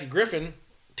 Yeah, Kathy Griffin,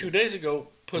 2 days ago,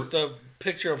 put the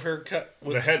picture of her cut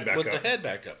with the head back with up. the head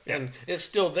back up. Yeah. And it's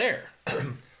still there.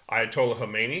 Ayatollah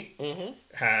Khomeini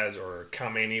Mm-hmm. or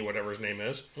Khamenei, whatever his name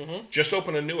is, Mm-hmm. just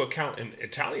opened a new account in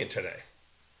Italian today.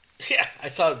 Yeah, I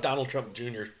saw Donald Trump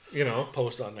Jr. You know,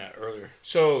 post on that earlier.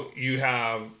 so you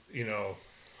have, you know,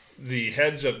 the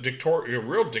heads of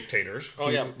real dictators. Oh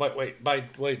yeah, but wait, by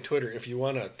way Twitter, if you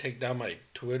want to take down my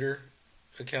Twitter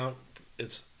account,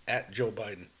 it's at Joe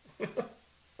Biden.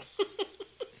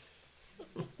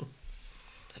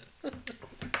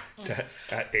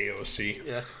 At AOC.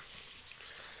 Yeah.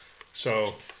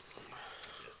 So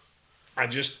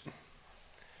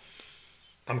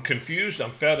I'm confused.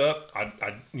 I'm fed up.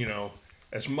 You know,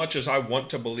 as much as I want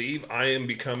to believe, I am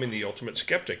becoming the ultimate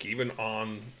skeptic, even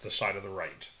on the side of the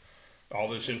right. All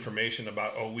this information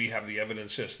about, oh, we have the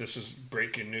evidence. This is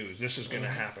breaking news. This is going to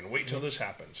happen. Wait till this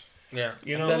happens. Yeah.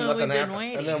 You and know, then Well, nothing we've been happens.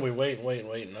 waiting. And then we wait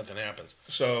and nothing happens.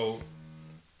 So,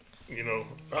 you know,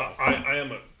 I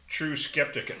am a true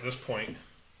skeptic at this point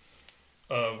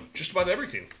of just about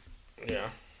everything. Yeah.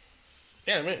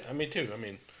 Yeah, me too. I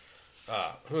mean,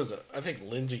 who is it? I think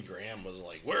Lindsey Graham was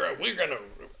like,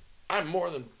 I'm more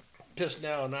than pissed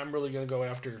now, and I'm really gonna go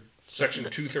after Section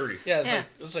 230. Yeah, Yeah.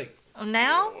 it's like Oh,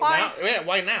 now? Why?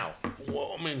 why now?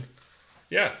 Well, I mean,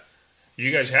 Yeah,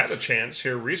 you guys had a chance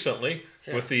here recently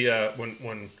Yeah. with the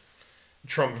when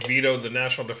Trump vetoed the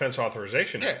National Defense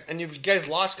Authorization yeah, Act. and if you guys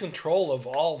lost control of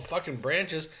all fucking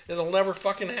branches, it'll never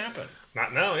fucking happen.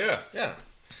 Not now, yeah. Yeah.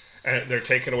 And they're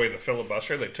taking away the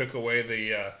filibuster. They took away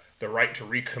the right to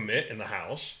recommit in the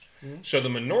House. Mm-hmm. So the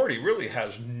minority really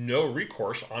has no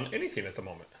recourse on anything at the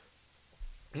moment.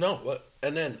 No, but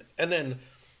and then,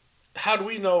 how do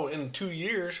we know in 2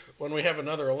 years when we have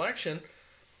another election?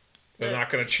 They're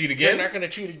not going to cheat again. They're not going to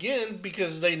cheat again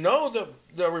because they know that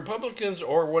the Republicans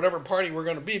or whatever party we're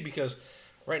going to be. Because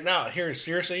right now, here,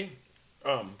 seriously,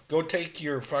 go take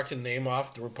your fucking name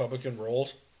off the Republican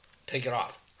rolls. Take it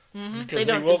off. Mm-hmm. Because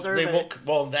They don't deserve they it. will.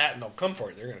 Well, that and they'll come for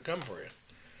you. They're going to come for you.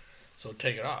 So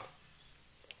take it off.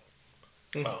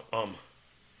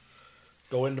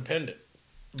 Go independent.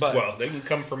 But Well, they can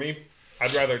come for me.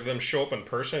 I'd rather them show up in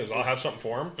person because I'll have something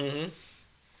for them.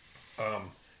 Mm-hmm.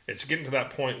 It's getting to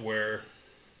that point where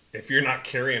if you're not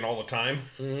carrying all the time,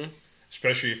 Mm-hmm.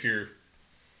 especially if you're,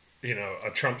 you know, a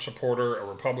Trump supporter, a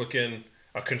Republican,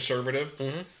 a conservative,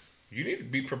 Mm-hmm. you need to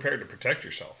be prepared to protect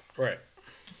yourself. Right.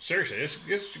 Seriously,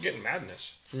 it's getting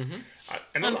madness. Mm-hmm. And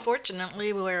I'm not-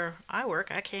 Unfortunately, where I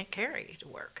work, I can't carry to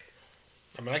work.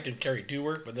 I mean, I can carry do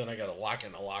work, but then I got to lock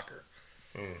in a locker.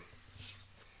 Mm.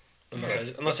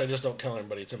 Unless I just don't tell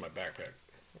anybody it's in my backpack.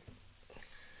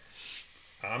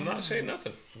 I'm not saying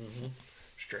nothing. Mm-hmm.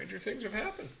 Stranger things have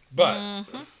happened. But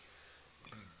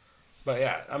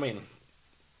yeah, I mean,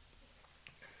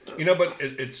 You know, but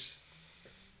it's.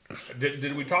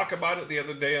 Did we talk about it the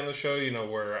other day on the show? You know,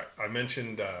 where I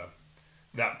mentioned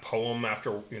that poem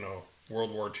after, you know,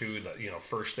 World War II. That, you know,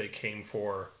 first they came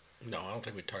for. no, I don't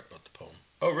think we talked about the poem.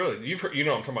 Oh, really? You've heard, you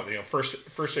know what I'm talking about. You know,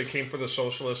 first they came for the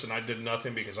socialists, and I did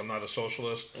nothing because I'm not a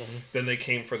socialist. Mm-hmm. Then they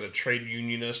came for the trade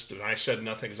unionists, and I said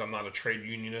nothing because I'm not a trade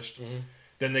unionist. Mm-hmm.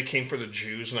 Then they came for the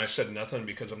Jews, and I said nothing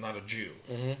because I'm not a Jew.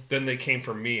 Mm-hmm. Then they came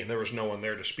for me, and there was no one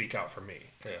there to speak out for me.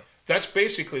 Yeah. That's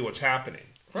basically what's happening.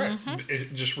 Right.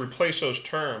 Just replace those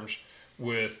terms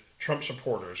with Trump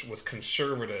supporters, with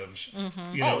conservatives.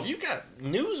 Mm-hmm. You know, You got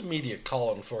news media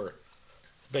calling for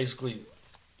basically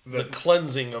the The-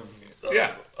 cleansing of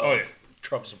Yeah. Oh, of yeah.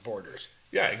 Trump supporters.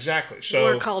 yeah, exactly. So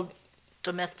We're called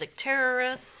domestic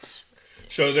terrorists.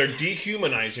 So they're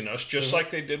dehumanizing us, just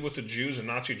like they did with the Jews in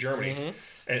Nazi Germany.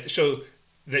 And so,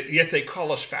 yet they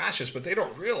call us fascists, but they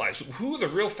don't realize who are the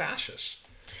real fascists.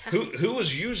 Who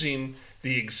is using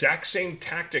the exact same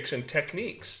tactics and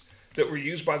techniques that were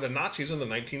used by the Nazis in the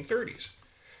 1930s.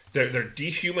 They're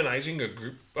dehumanizing a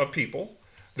group of people.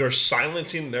 They're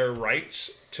silencing their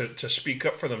rights to speak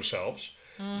up for themselves.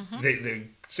 They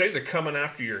say they're coming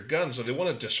after your guns, or they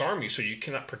want to disarm you so you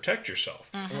cannot protect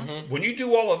yourself. When you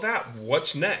do all of that,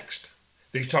 what's next?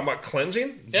 They talk about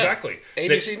cleansing? Yeah. Exactly.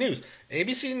 ABC News.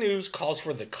 ABC News calls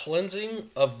for the cleansing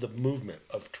of the movement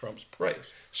of Trump's praise.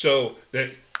 Right. So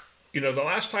that... the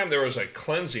last time there was a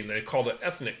cleansing, they called it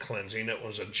ethnic cleansing. It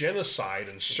was a genocide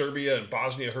in Serbia and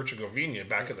Bosnia-Herzegovina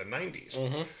back in the 90s.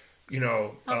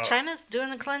 China's doing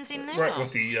the cleansing now. Right,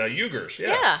 with the Uyghurs.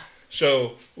 Yeah.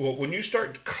 So when you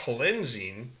start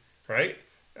cleansing, right,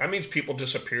 that means people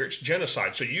disappear. It's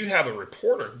genocide. So you have a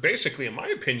reporter, basically, in my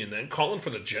opinion, then, calling for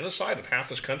the genocide of half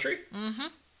this country?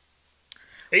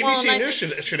 ABC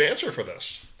News should answer for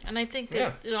this. And I think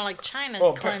that, like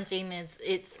China's cleansing,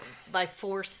 it's by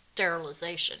forced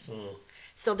sterilization.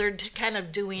 So they're kind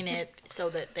of doing it so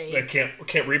that they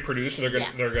can't reproduce, and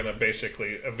they're gonna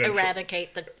basically eventually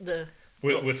eradicate the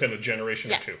within a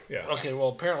generation or two. Yeah. Okay. Well,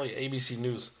 apparently ABC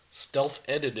News stealth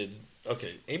edited.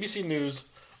 Okay, ABC News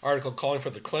article calling for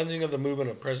the cleansing of the movement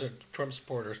of President Trump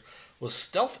supporters was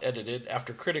stealth edited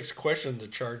after critics questioned the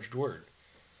charged word.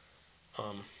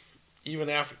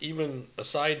 Even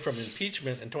aside from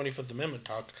impeachment and 25th Amendment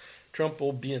talk, Trump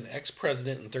will be an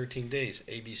ex-president in 13 days.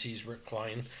 ABC's Rick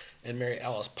Klein and Mary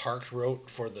Alice Parks wrote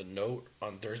for The Note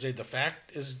on Thursday. The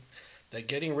fact is that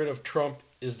getting rid of Trump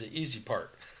is the easy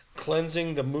part.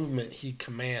 Cleansing the movement he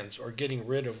commands, or getting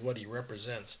rid of what he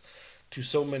represents, to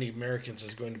so many Americans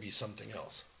is going to be something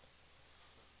else.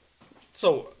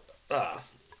 So, yeah,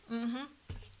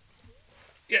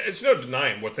 it's no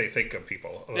denying what they think of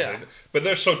people. Yeah. But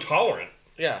they're so tolerant.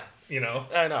 Yeah.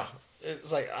 I know.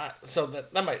 It's like, I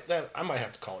might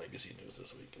have to call ABC News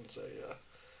this week and say,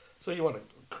 so you want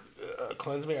to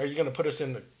cleanse me? Are you going to put us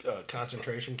in the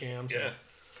concentration camps? Yeah.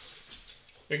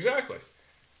 Exactly.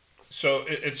 So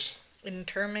it's...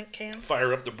 internment camp?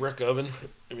 Fire up the brick oven,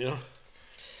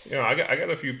 I got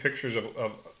a few pictures of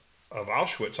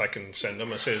Auschwitz I can send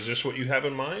them. I say, is this what you have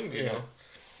in mind? You know?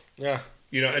 Yeah.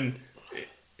 And...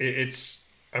 It's,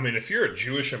 if you're a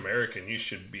Jewish American, you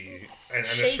should be, and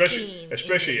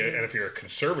especially, and if you're a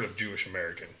conservative Jewish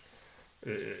American,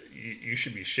 you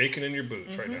should be shaking in your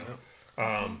boots right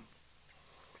now.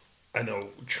 I know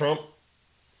Trump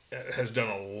has done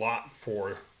a lot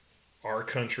for our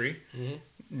country,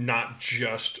 not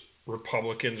just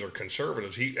Republicans or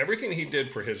conservatives. Everything he did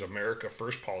for his America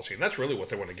First policy, and that's really what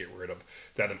they want to get rid of.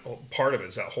 That part of it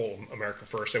is that whole America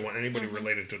First. They want anybody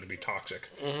related to it to be toxic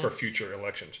for future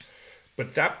elections.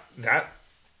 But that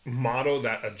motto,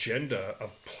 that agenda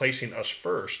of placing us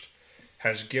first,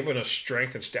 has given us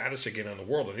strength and status again in the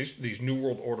world. And these New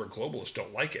World Order globalists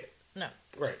don't like it. No.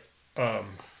 Right.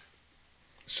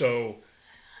 So.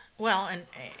 Well,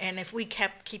 and if we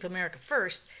keep America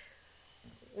first,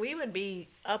 we would be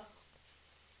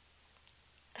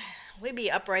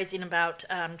uprising about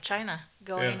China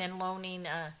going and loaning,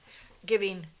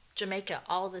 giving Jamaica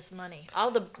all this money,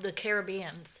 all the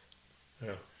Caribbeans.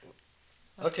 Yeah.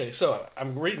 Okay, so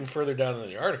I'm reading further down in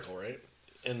the article, right?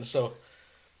 And so,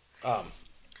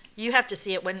 you have to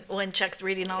see it when Chuck's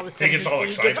reading all the stuff. He gets all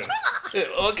excited.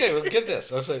 Okay, well, get this.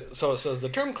 So it says the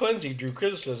term cleansing drew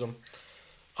criticism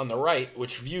on the right,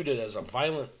 which viewed it as a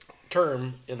violent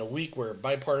term in a week where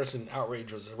bipartisan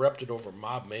outrage was erupted over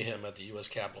mob mayhem at the U.S.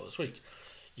 Capitol this week.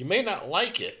 You may not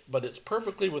like it, but it's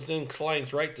perfectly within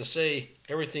Klein's right to say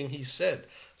everything he said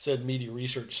Media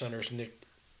Research Center's Nick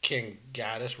King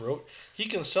Gaddis wrote. He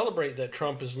can celebrate that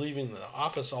Trump is leaving the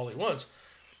office all he wants,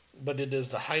 but it is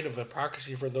the height of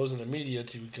hypocrisy for those in the media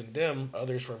to condemn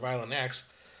others for violent acts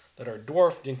that are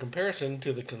dwarfed in comparison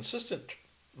to the consistent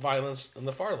violence in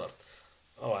the far left.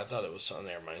 Oh, I thought it was on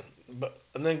there, man.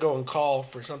 And then go and call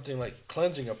for something like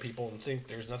cleansing of people and think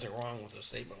there's nothing wrong with a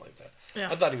statement like that. Yeah.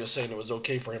 I thought he was saying it was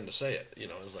okay for him to say it. It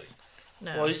was like,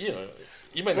 no. Well,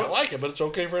 you may not like it, but it's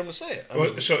okay for him to say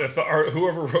it. So if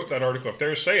whoever wrote that article, if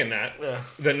they're saying that,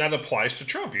 then that applies to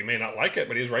Trump. You may not like it,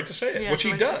 but he's right to say it, which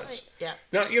he does. Yeah.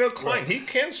 Now, Klein, he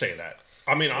can say that.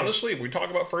 Honestly, if we talk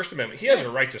about First Amendment, he has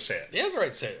a right to say it. He has a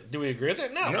right to say it. Do we agree with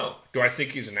it? No. No. Do I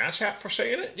think he's an asshat for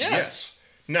saying it? Yes.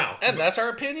 Now, and that's our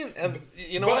opinion. And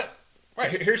you know what? Right.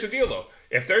 Here's the deal, though.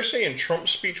 If they're saying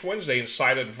Trump's speech Wednesday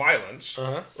incited violence,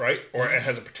 right, or it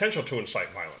has a potential to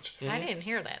incite violence. I didn't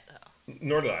hear that, though.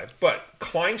 Nor did I. But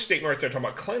Klein's statement right there talking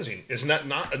about cleansing, isn't that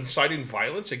not inciting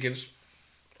violence against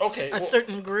Okay. a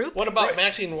certain group. What about Right.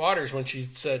 Maxine Waters when she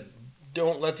said,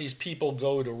 "Don't let these people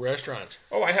go to restaurants"?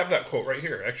 Oh, I have that quote right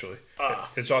here. Actually,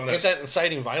 it's on that. Is that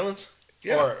inciting violence?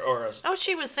 Yeah. Oh,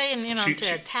 she was saying,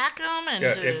 to attack them and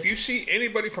Yeah, to... if you see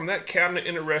anybody from that cabinet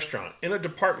in a restaurant, in a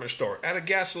department store, at a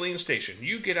gasoline station,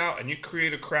 you get out and you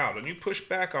create a crowd and you push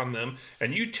back on them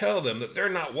and you tell them that they're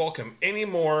not welcome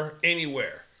anymore,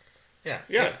 anywhere. Yeah.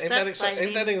 Yeah. Ain't That's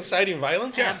that inciting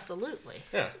violence? Yeah. Absolutely.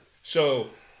 Yeah.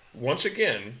 So, once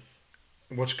again,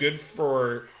 what's good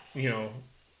for,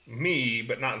 me,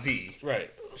 but not thee.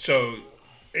 Right. So,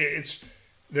 it's,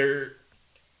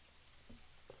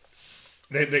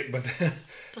 but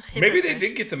maybe they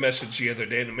did get the message the other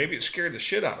day, and maybe it scared the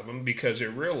shit out of them because they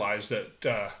realized that,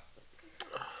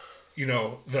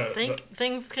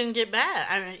 things can get bad.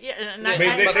 I mean, yeah, and I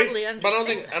totally understand. But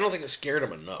I don't think it scared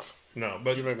them enough. No,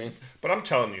 but You know what I mean? But I'm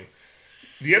telling you,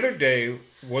 the other day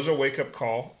was a wake up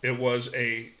call. It was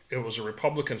a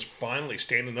Republicans finally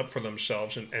standing up for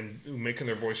themselves and making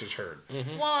their voices heard.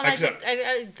 Well, and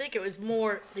I think it was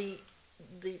more the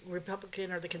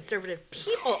Republican or the conservative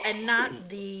people and not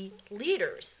the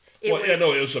leaders. It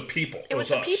was the people. It was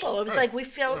the us. people. It was like we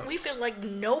feel like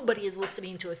nobody is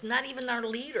listening to us, not even our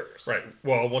leaders. Right.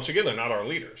 Well, once again, they're not our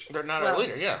leaders. They're not our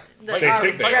leader, yeah. They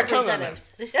think they are.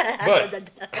 Representatives.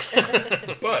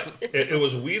 But it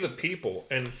was we the people,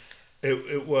 and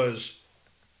it was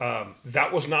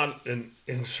that was not an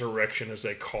insurrection as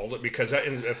they called it, because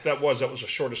if that was the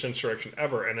shortest insurrection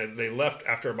ever, and they left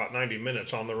after about 90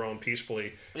 minutes on their own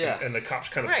peacefully, and the cops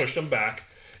kind of pushed them back.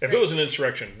 If it was an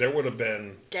insurrection, there would have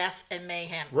been death and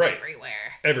mayhem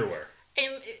everywhere.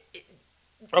 And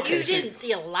you didn't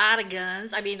see a lot of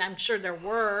guns. I mean, I'm sure there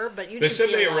were, but you didn't see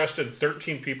They said they a lot. arrested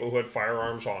 13 people who had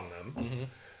firearms on them. Mm-hmm.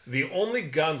 The only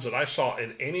guns that I saw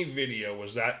in any video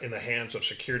was that in the hands of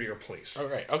security or police.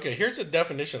 Okay, here's a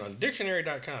definition on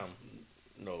dictionary.com,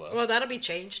 no less. Well, that'll be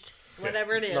changed,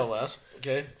 whatever it is. No less,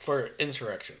 okay, for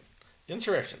insurrection.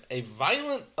 Insurrection, a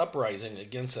violent uprising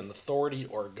against an authority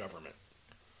or government.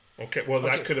 Okay, well,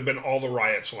 that could have been all the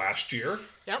riots last year.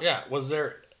 Yep. Yeah, was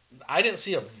there... I didn't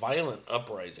see a violent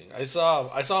uprising. I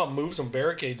saw him move some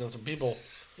barricades and some people...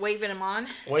 Waving them on?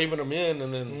 Waving them in,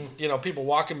 and then, people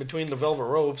walking between the velvet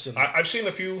ropes. And I've seen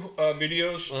a few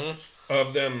videos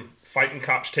of them fighting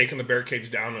cops, taking the barricades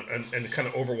down and kind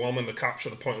of overwhelming the cops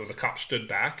to the point where the cops stood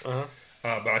back.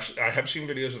 But I have seen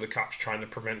videos of the cops trying to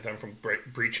prevent them from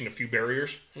breaching a few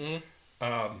barriers.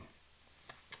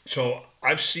 So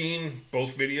I've seen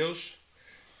both videos,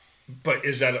 but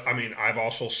I've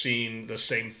also seen the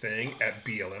same thing at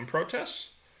BLM protests.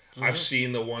 I've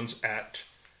seen the ones at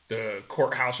the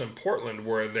courthouse in Portland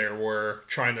where they were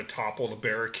trying to topple the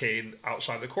barricade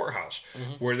outside the courthouse,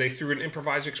 where they threw an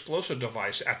improvised explosive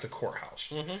device at the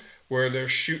courthouse, where they're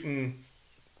shooting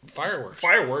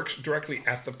fireworks directly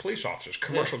at the police officers,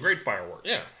 commercial grade fireworks.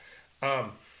 Yeah.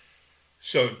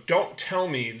 So don't tell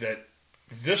me that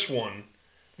this one,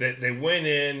 that they went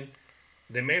in,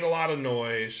 they made a lot of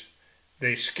noise,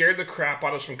 they scared the crap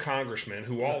out of some congressmen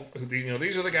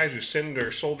these are the guys who send their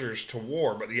soldiers to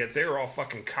war, but yet they're all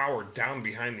fucking cowered down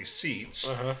behind these seats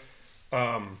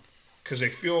because they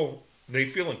feel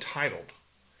entitled.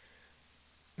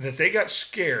 That they got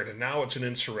scared and now it's an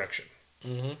insurrection.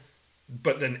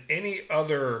 But then any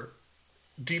other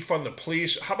defund the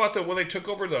police. How about when they took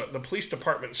over the police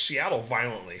department in Seattle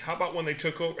violently? How about when they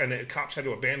took over and the cops had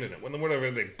to abandon it? Whatever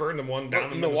they burned the one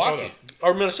down in Milwaukee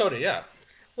or Minnesota, yeah.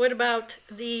 What about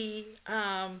the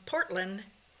Portland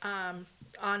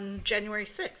on January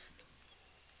 6th?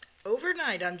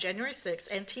 Overnight on January 6th,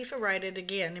 Antifa rioted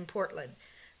again in Portland.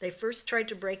 They first tried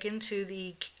to break into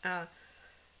the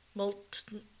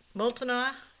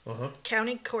Multnomah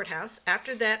County Courthouse.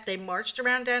 After that, they marched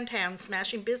around downtown,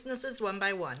 smashing businesses one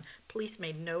by one. Police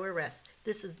made no arrests.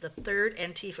 This is the third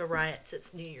Antifa riot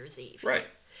since New Year's Eve. Right.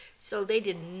 So they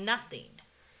did nothing.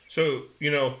 So,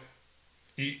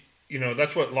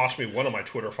 that's what lost me one of my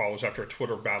Twitter followers after a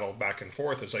Twitter battle back and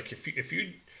forth. Is like, if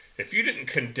you didn't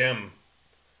condemn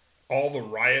all the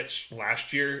riots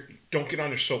last year, don't get on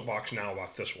your soapbox now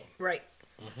about this one. Right.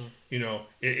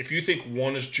 If you think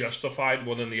one is justified,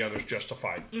 well, then the other's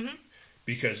justified.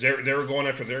 Because they were going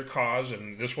after their cause,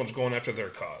 and this one's going after their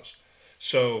cause.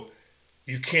 So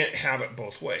you can't have it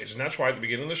both ways. And that's why at the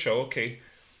beginning of the show,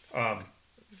 the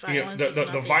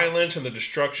violence and the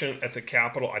destruction at the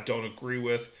Capitol, I don't agree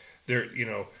with.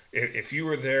 If you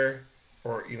were there,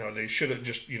 or they should have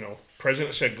just,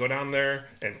 President said go down there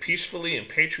and peacefully and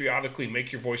patriotically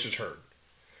make your voices heard.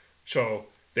 So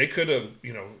they could have,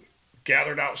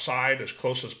 gathered outside as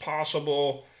close as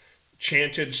possible,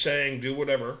 chanted, sang, do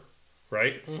whatever.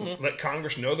 right? Let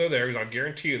Congress know they're there, because I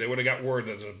guarantee you they would have got word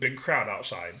that there's a big crowd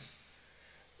outside.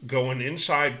 Going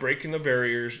inside, breaking the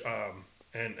barriers,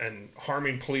 and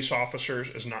harming police officers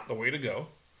is not the way to go.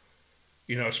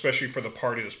 You know, especially for the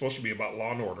party that's supposed to be about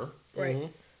law and order. Right.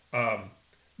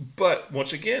 But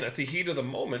once again, at the heat of the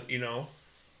moment, you know,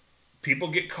 people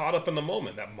get caught up in the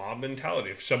moment, that mob mentality.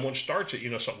 If someone starts it, you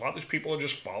know, so a lot of these people are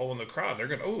just following the crowd. They're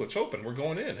going, oh, it's open. We're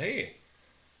going in. Hey.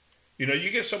 You know, you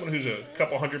get someone who's a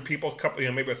couple hundred people,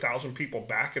 maybe 1,000 people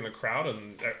back in the crowd,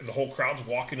 and the whole crowd's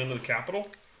walking into the Capitol.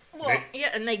 Well,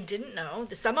 and they didn't know.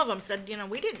 Some of them said, you know,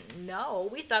 we didn't know.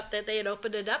 We thought that they had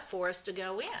opened it up for us to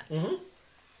go in. Mm-hmm.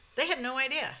 They have no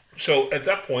idea. So at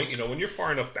that point, you know, when you're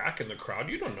far enough back in the crowd,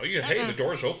 you don't know. Hey, the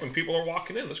door's open. People are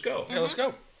walking in. Let's go. Yeah, let's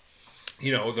go.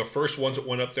 You know, the first ones that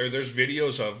went up there's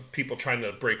videos of people trying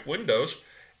to break windows,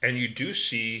 and you do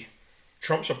see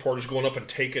Trump supporters going up and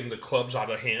taking the clubs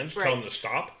out of hands, telling them to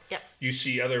stop. Yep. You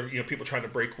see other, you know, people trying to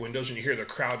break windows, and you hear the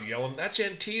crowd yelling, "That's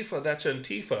Antifa! That's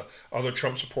Antifa!" Other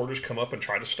Trump supporters come up and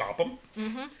try to stop them.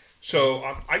 Mm-hmm. So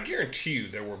I guarantee you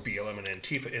there were BLM and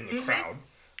Antifa in the crowd.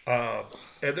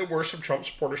 And there were some Trump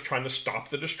supporters trying to stop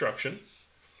the destruction.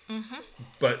 Mm-hmm.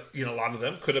 But, you know, a lot of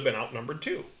them could have been outnumbered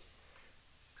too.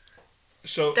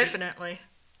 So Definitely.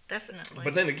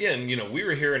 But then again, you know, we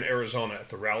were here in Arizona at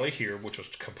the rally here, which was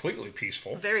completely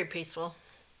peaceful. Very peaceful.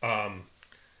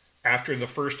 After the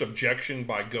first objection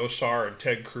by Gosar and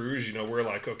Ted Cruz, you know, we're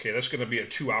like, okay, that's going to be a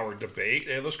 2-hour debate.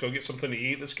 Hey, let's go get something to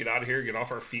eat. Let's get out of here, get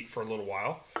off our feet for a little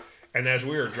while. And as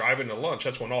we were driving to lunch,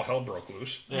 that's when all hell broke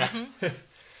loose. Yeah.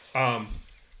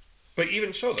 But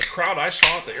even so, the crowd I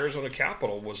saw at the Arizona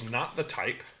Capitol was not the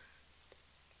type.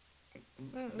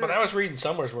 But I was reading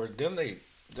somewhere where didn't they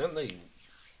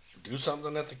do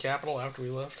something at the Capitol after we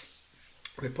left?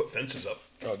 They put fences up.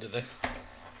 Oh, did they?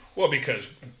 Well, because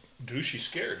Douchey's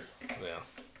scared. Yeah.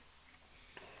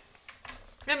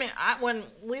 I mean, when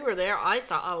we were there, I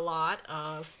saw a lot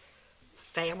of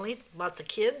families, lots of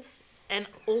kids, and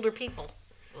older people.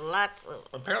 Lots of.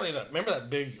 Apparently, remember that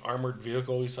big armored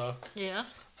vehicle we saw? Yeah.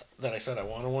 That I said I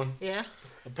wanted one? Yeah.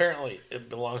 Apparently, it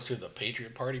belongs to the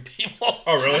Patriot Party people.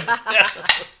 Oh, really? Yeah.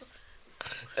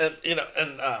 And, you know,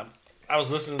 I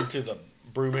was listening to the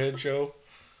Broomhead show.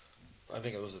 I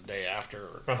think it was the day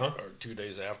after or 2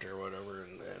 days after or whatever,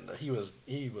 and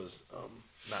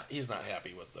he's not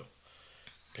happy with the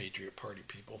Patriot Party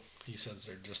people. He says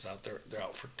they're just out there, they're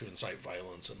out to incite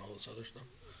violence and all this other stuff.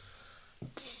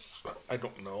 I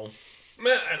don't know.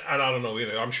 Man, and I don't know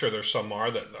either. I'm sure there's some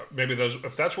that maybe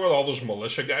if that's where all those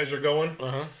militia guys are going,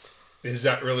 is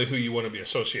that really who you want to be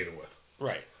associated with?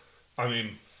 Right. I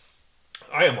mean,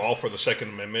 I am all for the Second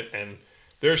Amendment, and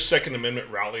there's Second Amendment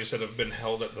rallies that have been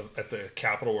held at the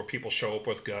Capitol where people show up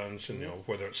with guns, and you know,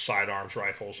 whether it's sidearms,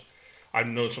 rifles. I've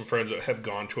known some friends that have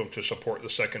gone to them to support the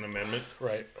Second Amendment.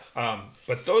 Right.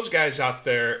 But those guys out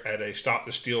there at a Stop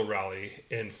the Steal rally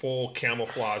in full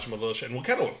camouflage militia, and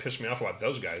what pissed me off about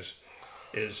those guys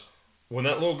is when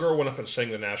that little girl went up and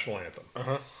sang the national anthem.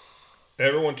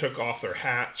 Everyone took off their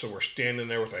hats and were standing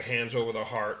there with their hands over their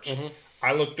hearts.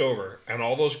 I looked over, and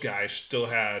all those guys still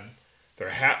had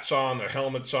their hats on, their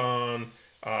helmets on,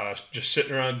 just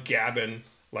sitting around gabbing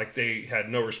like they had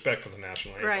no respect for the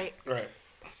national anthem. Right. Right.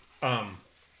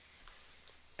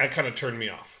 That kind of turned me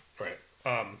off. Right.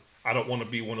 I don't want to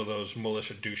be one of those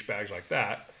militia douchebags like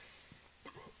that.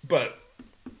 But,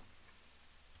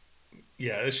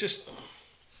 yeah, it's just...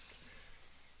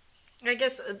 I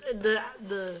guess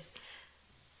the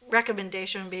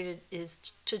recommendation would be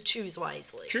is to choose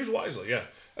wisely. Choose wisely, yeah.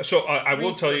 So I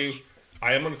will tell you,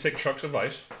 I am going to take Chuck's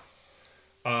advice,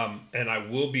 and I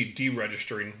will be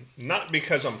deregistering, not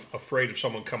because I'm afraid of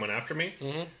someone coming after me,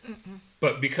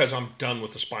 but because I'm done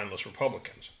with the spineless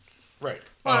Republicans. Right.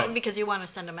 Well, because you want to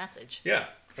send a message. Yeah.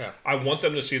 Yeah. I want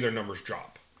them to see their numbers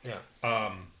drop. Yeah.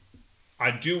 I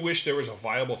do wish there was a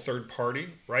viable third party.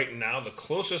 Right now, the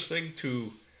closest thing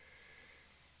to,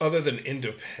 other than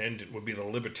independent, would be the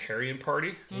Libertarian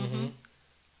Party,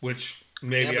 which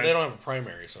maybe... Yeah, but they don't have a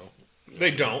primary, so...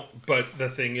 They don't, but the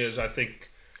thing is, I think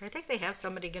they have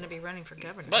somebody going to be running for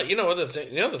governor. But the other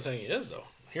thing is, though,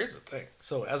 here's the thing.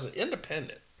 So, as an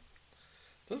independent,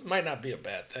 this might not be a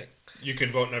bad thing. You can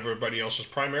vote in everybody else's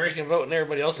primary? You can vote in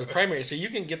everybody else's primary, so you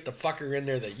can get the fucker in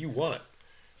there that you want.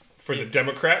 For the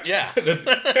Democrats? Yeah.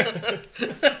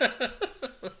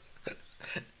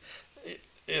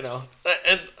 You know,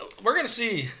 and we're going to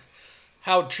see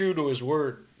how true to his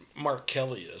word Mark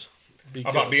Kelly is.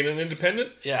 About being an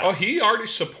independent? Yeah. Oh, he already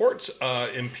supports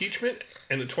impeachment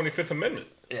and the 25th Amendment.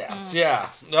 Yeah. Yeah.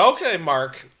 Okay,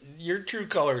 Mark, your true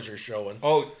colors are showing.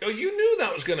 Oh, you knew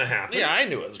that was going to happen. Yeah, I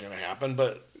knew it was going to happen,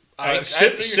 but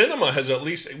Cinema has at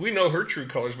least, we know her true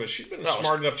colors, but she's been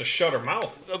smart enough to shut her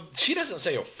mouth. She doesn't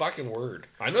say a fucking word.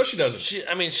 I know she doesn't.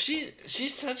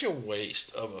 She's such a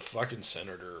waste of a fucking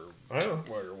senator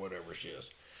or whatever she is.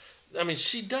 I mean,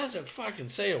 she doesn't fucking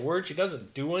say a word. She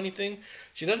doesn't do anything.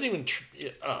 She doesn't even.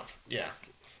 Yeah.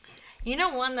 You know,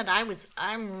 one that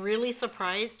I'm really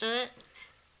surprised at.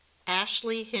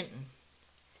 Ashley Hinton.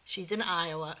 She's in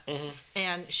Iowa,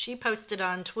 and she posted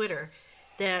on Twitter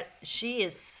that she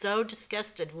is so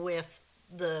disgusted with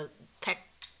the tech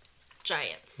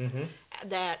giants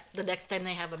that the next time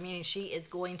they have a meeting, she is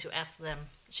going to ask them.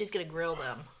 She's going to grill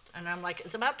them. And I'm like,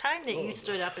 it's about time that you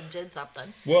stood up and did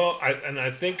something. Well, I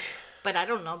think... But I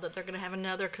don't know that they're going to have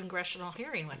another congressional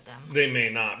hearing with them. They may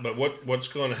not. But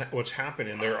what's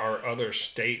happening, there are other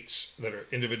states that are,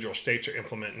 individual states are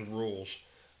implementing rules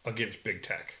against big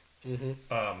tech. And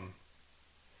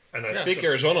I think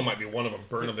Arizona might be one of them.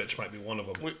 Brnovich might be one of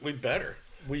them. We better.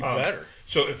 We better.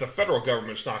 So if the federal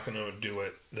government's not going to do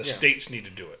it, the states need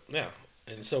to do it. Yeah.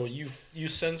 And so you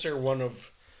censor one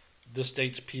of the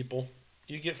state's people,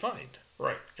 you get fined.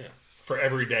 Right. Yeah. For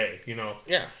every day, you know.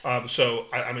 Yeah. So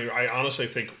I honestly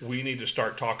think we need to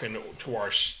start talking to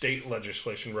our state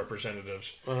legislation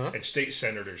representatives and state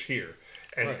senators here,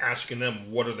 and asking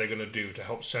them what are they going to do to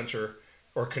help censor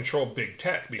or control big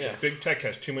tech, because big tech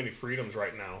has too many freedoms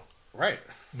right now. Right.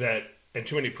 And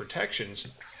too many protections.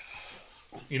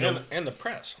 You know. And the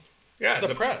press. Yeah.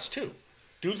 The press too.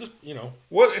 Do the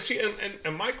Well, see,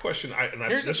 and my question,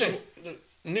 here's the thing: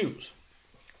 news.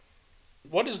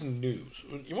 What is news?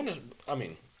 You want to? I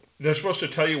mean, they're supposed to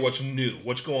tell you what's new,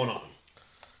 what's going on.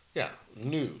 Yeah,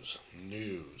 news.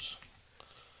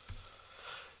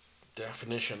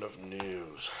 Definition of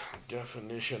news.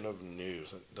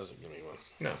 It doesn't give me one.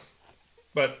 No,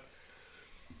 but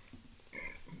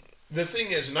the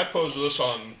thing is, and I posed this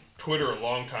on Twitter a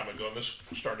long time ago, and this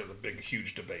started a big,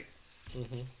 huge debate.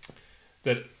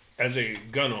 That as a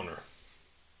gun owner,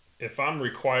 if I'm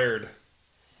required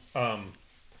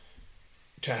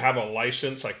to have a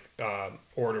license, like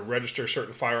or to register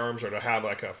certain firearms, or to have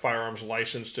like a firearms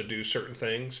license to do certain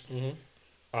things,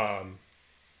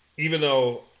 even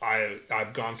though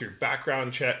I've gone through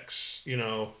background checks, you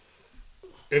know,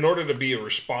 in order to be a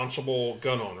responsible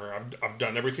gun owner, I've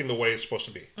done everything the way it's supposed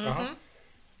to be.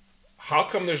 How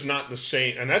come there's not the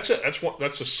same? And that's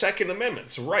the Second Amendment.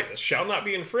 It's right. It shall not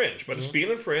be infringed, but it's being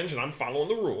infringed, and I'm following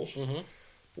the rules.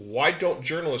 Why don't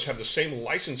journalists have the same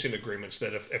licensing agreements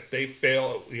that if they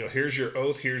fail, you know, here's your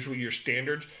oath, here's what your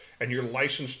standards, and you're a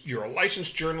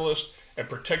licensed journalist and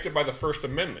protected by the First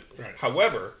Amendment. Right.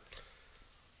 However,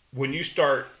 when you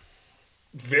start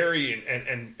varying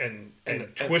and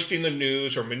twisting the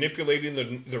news or manipulating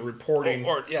the reporting,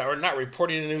 or not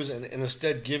reporting the news and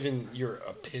instead giving your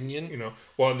opinion, you know,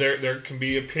 well, there can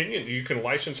be opinion. You can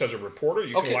license as a reporter.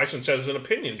 You can license as an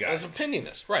opinion guy, as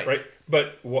opinionist, right? Right.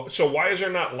 But so why is there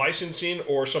not licensing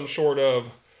or some sort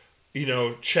of, you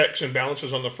know, checks and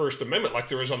balances on the First Amendment like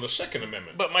there is on the Second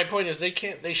Amendment? But my point is they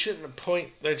shouldn't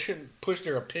push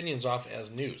their opinions off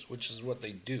as news, which is what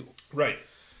they do. Right.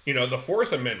 You know, the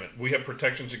Fourth Amendment, we have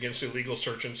protections against illegal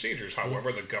search and seizures.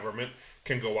 However, the government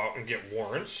can go out and get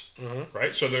warrants,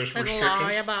 right? So there's restrictions.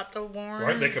 Lie about the warrants.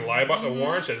 Right? They can lie about the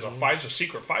warrants. There's a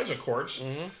secret FISA courts.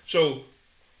 So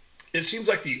it seems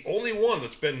like the only one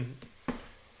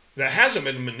that hasn't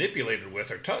been manipulated with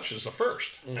or touched is the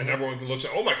First. And everyone looks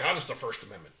at, oh my God, it's the First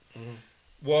Amendment.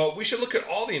 Well, we should look at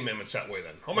all the amendments that way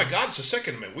then. Oh my God, it's the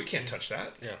Second Amendment. We can't touch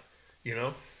that. Yeah. You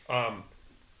know?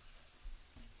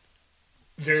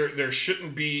 There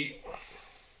shouldn't be.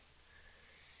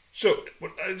 So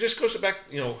it just goes back,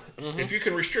 you know, if you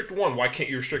can restrict one, why can't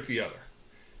you restrict the other?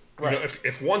 Right. You know,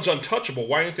 if one's untouchable,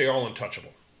 why aren't they all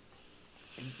untouchable?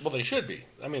 Well, they should be.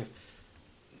 I mean,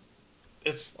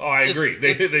 I agree.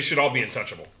 They should all be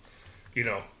untouchable. You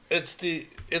know. It's the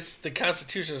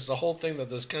Constitution. It's the whole thing that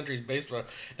this country is based on.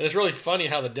 And it's really funny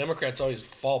how the Democrats always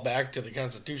fall back to the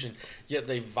Constitution, yet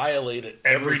they violate it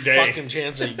every day. Fucking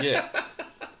chance they get.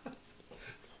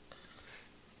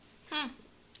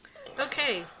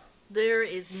 Okay, there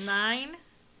is 9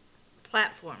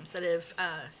 platforms that have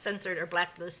censored or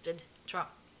blacklisted Trump.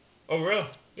 Oh, really?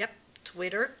 Yep.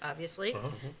 Twitter, obviously.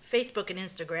 Facebook and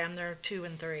Instagram, they're 2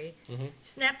 and 3.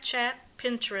 Snapchat,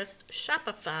 Pinterest,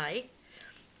 Shopify,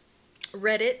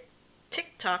 Reddit,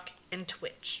 TikTok, and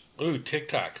Twitch. Ooh,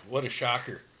 TikTok. What a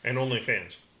shocker. And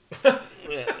OnlyFans.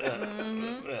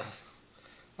 Yeah.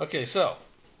 Okay, so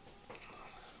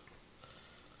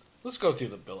let's go through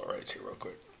the Bill of Rights here real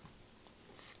quick.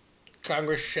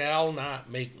 Congress shall not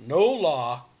make no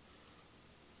law.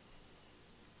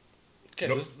 Okay,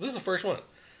 this is the first one.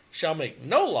 Shall make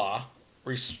no law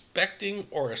respecting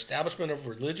or establishment of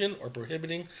religion or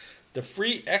prohibiting the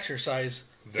free exercise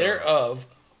thereof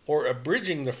or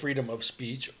abridging the freedom of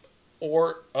speech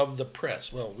or of the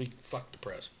press. Well, we fuck the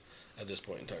press at this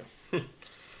point in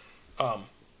time.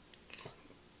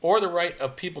 Or the right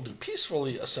of people to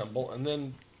peacefully assemble and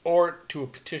then or to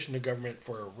petition the government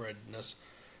for a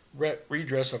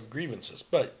redress of grievances.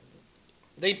 But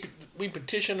we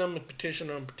petition them.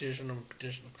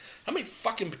 How many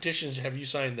fucking petitions have you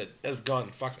signed that have gone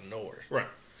fucking nowhere? Right.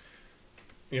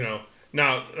 You know,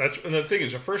 now and the thing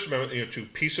is, the First Amendment, you know, to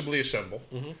peaceably assemble.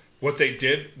 Mm-hmm. What they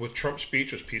did with Trump's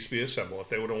speech was peaceably assemble. If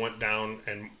they would have went down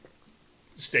and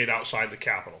stayed outside the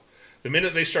Capitol, the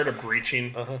minute they started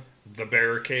breaching the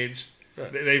barricades,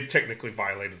 right, they've technically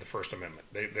violated the First Amendment.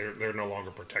 They're no longer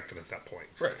protected at that point.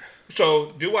 Right.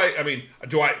 So do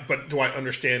I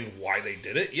understand why they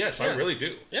did it? Yes, I really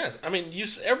do. Yes. I mean,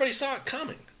 everybody saw it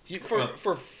coming.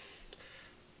 For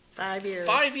 5 years.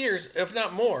 5 years, if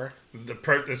not more.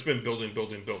 It's been building.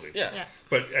 Yeah.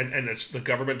 But and it's the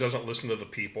government doesn't listen to the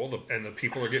people, and the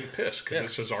people are getting pissed because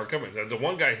this is our government. The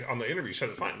one guy on the interview said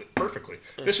it fine, perfectly.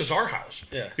 This is our house.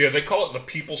 Yeah. Yeah. They call it the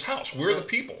people's house. We're the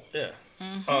people. Yeah.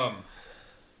 Mm-hmm.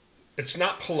 It's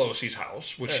not Pelosi's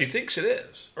house, which she thinks it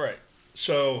is. Right.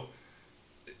 So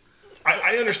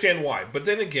I understand why, but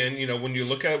then again, you know, when you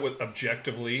look at it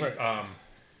objectively. Right.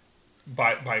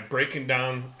 By breaking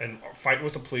down and fighting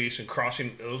with the police and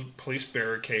crossing those police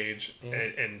barricades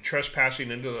and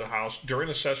trespassing into the house during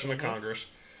a session of Congress,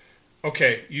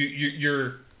 okay,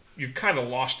 you've kind of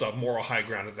lost the moral high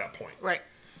ground at that point. Right.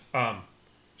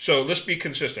 So let's be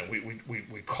consistent.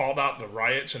 We called out the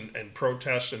riots and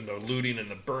protests and the looting and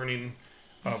the burning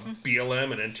of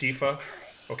BLM and Antifa.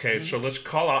 Okay, so let's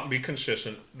call out and be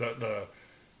consistent.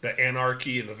 The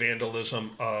anarchy and the vandalism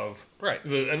of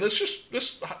and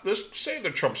let's say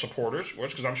the Trump supporters,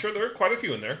 because I'm sure there are quite a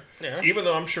few in there. Yeah. Even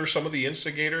though I'm sure some of the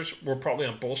instigators were probably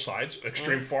on both sides,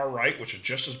 extreme far right, which is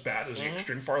just as bad as the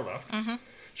extreme far left. Mm-hmm.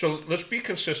 So let's be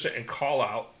consistent and call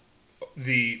out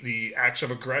the acts of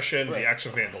aggression, the acts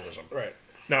of vandalism. Right.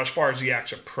 Now, as far as the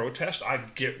acts of protest, I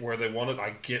get where they want it.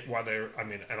 I get why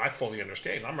and I fully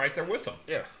understand. I'm right there with them.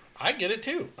 Yeah, I get it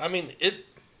too. I mean,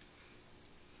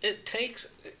 it takes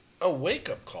a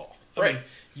wake-up call. I mean,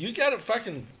 you got to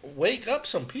fucking wake up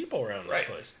some people around this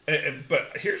place.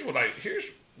 But here's what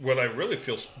I really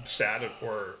feel sad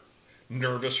or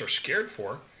nervous or scared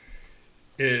for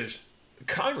is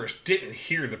Congress didn't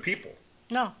hear the people.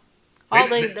 No.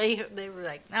 They were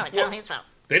like, no, it's all his fault.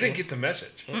 They didn't get the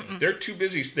message. Mm-mm. They're too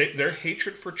busy. Their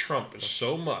hatred for Trump is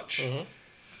so much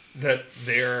that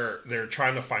they're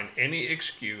trying to find any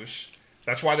excuse.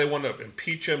 That's why they want to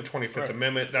impeach him, 25th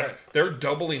Amendment. They're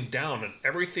doubling down on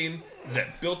everything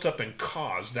that built up and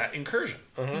caused that incursion.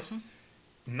 Mm-hmm.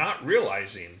 Not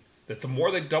realizing that the more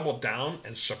they double down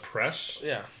and suppress,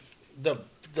 it's going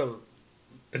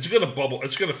to bubble.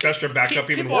 It's going to fester back up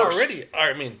even worse.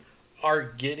 People are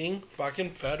getting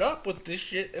fucking fed up with this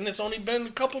shit, and it's only been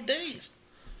a couple days.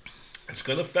 It's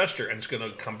going to fester, and it's going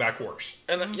to come back worse.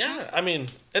 And and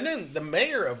then the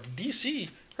mayor of D.C.,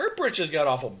 her britches got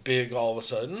awful big all of a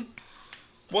sudden.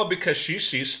 Well, because she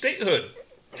sees statehood.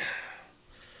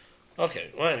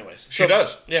 Okay, well, anyways. She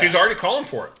does. Yeah. She's already calling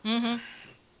for it. Mm-hmm.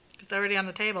 It's already on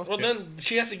the table. Well, then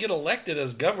she has to get elected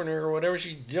as governor or whatever.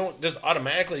 She don't just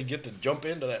automatically get to jump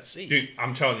into that seat. Dude,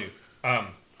 I'm telling you.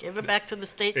 Give it back to the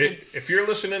states. If you're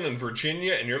listening in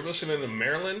Virginia and you're listening in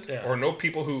Maryland or know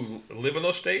people who live in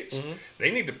those states,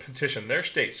 they need to petition their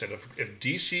states that if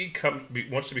D.C.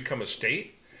 wants to become a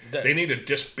state, they need to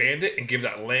disband it and give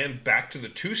that land back to the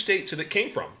two states that it came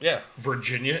from. Yeah.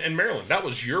 Virginia and Maryland. That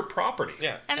was your property.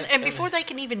 Yeah. And before they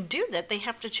can even do that, they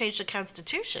have to change the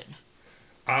Constitution.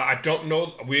 I don't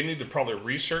know. We need to probably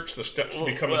research the steps to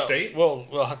become a state. Well,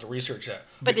 we'll have to research that.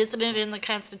 But isn't it in the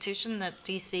Constitution that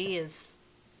D.C. is...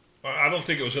 I don't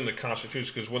think it was in the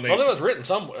Constitution because when they... Well, it was written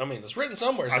somewhere. I mean, it's written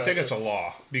somewhere. I think it's a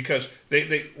law because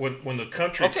when the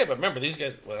country... Okay, but remember, these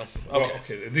guys... Well,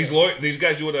 okay. These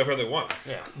guys do whatever they want.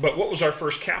 Yeah. But what was our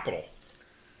first capital?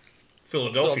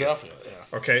 Philadelphia,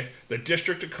 yeah. Okay? The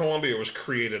District of Columbia was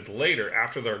created later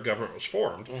after their government was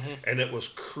formed, and it was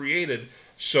created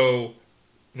so...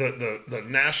 The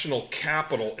national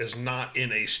capital is not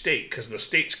in a state because the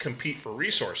states compete for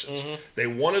resources. They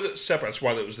wanted it separate. That's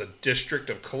why it was the District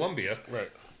of Columbia,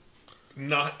 right?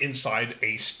 Not inside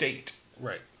a state,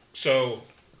 right? So,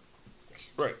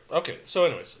 right. Okay. So,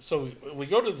 anyways, so we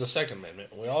go to the Second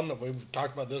Amendment. We all know we've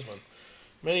talked about this one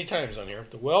many times on here.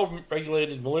 The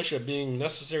well-regulated militia being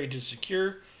necessary to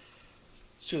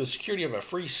the security of a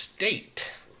free state.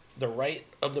 The right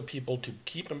of the people to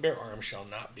keep and bear arms shall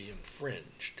not be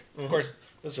infringed. Of course,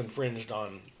 this is infringed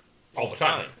on all the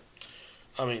time.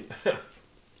 I mean,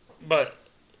 but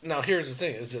now here's the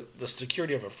thing: is it the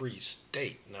security of a free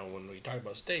state? Now, when we talk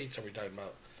about states, are we talking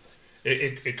about?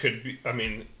 It could be. I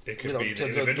mean, it could be the do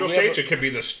individual we have states. It could be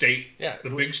the state, Yeah,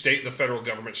 the big state, the federal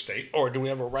government state. Or do we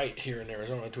have a right here in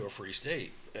Arizona to a free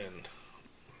state? And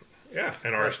Yeah,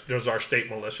 and does our state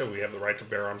militia? We have the right to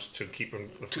bear arms to keep them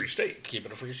the free state. keep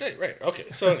it a free state, right? Okay,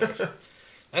 so anyways,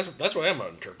 that's what I'm gonna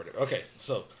interpret it. Okay,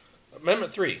 so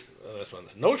Amendment 3. That's one.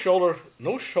 No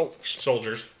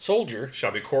Soldiers soldier.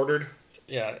 shall be quartered.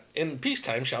 Yeah, in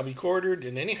peacetime shall be quartered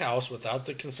in any house without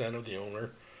the consent of the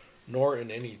owner, nor in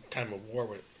any time of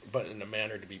war, but in a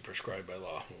manner to be prescribed by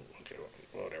law. Okay,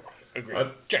 whatever. Agreed.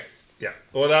 Check. Yeah.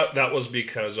 Well, that was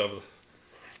because of,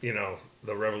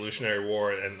 the Revolutionary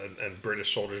War and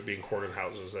British soldiers being quartered in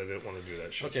houses. They didn't want to do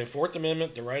that shit. Okay, Fourth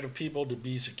Amendment, the right of people to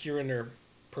be secure in their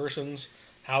persons,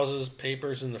 houses,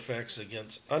 papers, and effects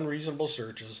against unreasonable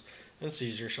searches and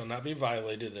seizures shall not be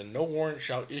violated, and no warrant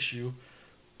shall issue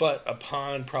but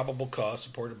upon probable cause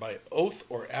supported by oath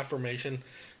or affirmation,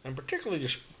 and particularly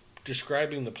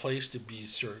describing the place to be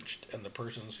searched and the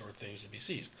persons or things to be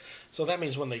seized. So that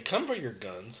means when they come for your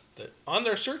guns, that on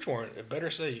their search warrant, it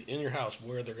better say in your house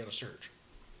where they're going to search.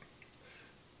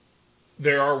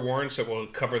 There are warrants that will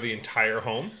cover the entire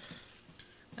home.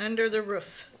 Under the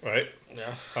roof. Right.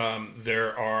 Yeah.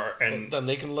 There are, and But then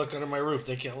they can look under my roof.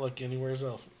 They can't look anywhere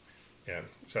else. yeah.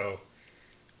 So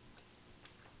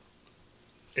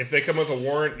if they come with a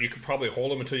warrant, you could probably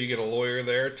hold them until you get a lawyer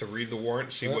there to read the warrant,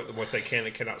 and see what they can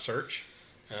and cannot search.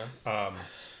 Yeah.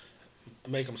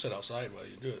 Make them sit outside while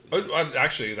you do it.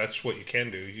 Actually, that's what you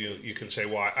can do. You can say,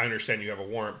 "Well, I understand you have a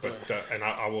warrant, but and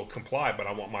I will comply, but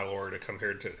I want my lawyer to come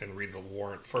here and read the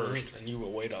warrant first." And you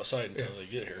will wait outside until they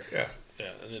get here. Yeah.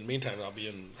 Yeah. And in the meantime, I'll be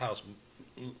in the house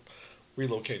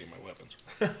relocating my weapons.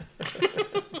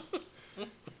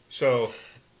 So.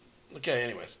 Okay.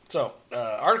 Anyways, so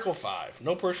Article 5: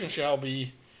 No person shall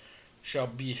be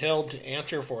held to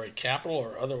answer for a capital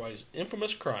or otherwise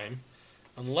infamous crime,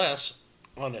 unless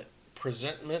on a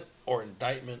presentment or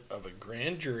indictment of a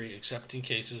grand jury, except in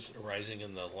cases arising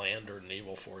in the land or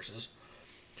naval forces,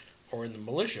 or in the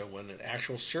militia when in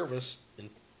actual service in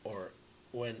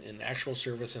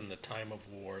the time of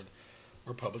war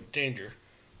or public danger.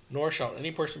 Nor shall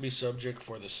any person be subject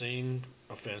for the same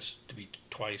offense to be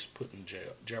twice put in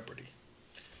jeopardy.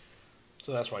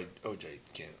 So that's why OJ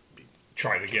can't be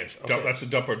Tried again. Okay. That's the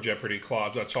double jeopardy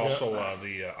clause. That's also I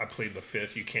plead the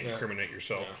fifth. You can't incriminate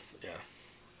yourself. Yeah.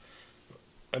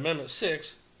 Amendment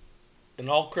 6: In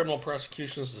all criminal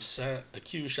prosecutions, the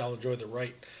accused shall enjoy the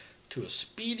right to a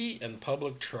speedy and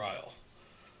public trial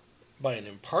by an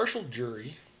impartial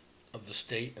jury of the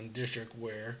state and district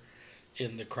wherein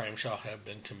the crime shall have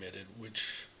been committed,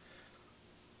 which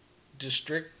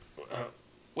district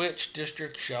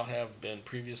shall have been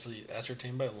previously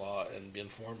ascertained by law and be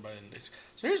informed by.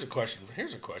 So here's a question.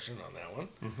 Here's a question on that one.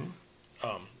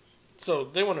 Mm-hmm. So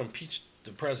they want to impeach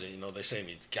the president. They're saying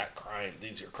he's got crime.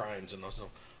 These are crimes, and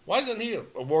also, why isn't he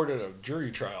awarded a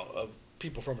jury trial of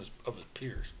people of his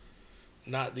peers,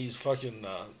 not these fucking?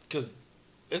 Because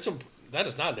that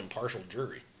is not an impartial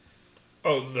jury.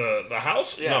 Oh, the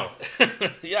House? Yeah. No.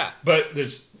 Yeah. But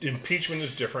there's impeachment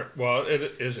is different. Well,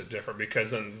 it isn't different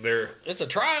because then it's a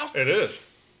trial. It is.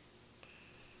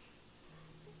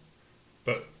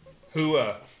 But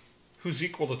who's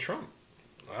equal to Trump?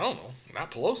 I don't know.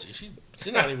 Not Pelosi.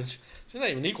 She's not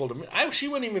even equal to me. She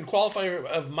wouldn't even qualify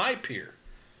of my peer.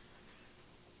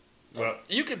 Well,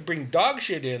 you could bring dog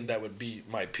shit in that would be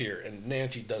my peer, and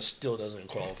Nancy still doesn't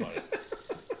qualify.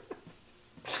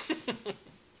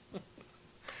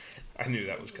 I knew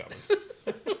that was coming.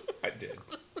 I did.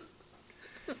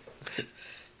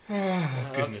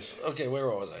 Oh, goodness. Okay, where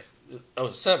was I? I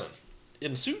was 7.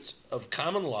 In suits of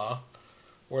common law,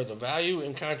 where the value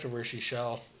in controversy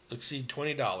shall exceed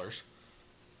 $20,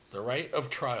 the right of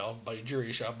trial by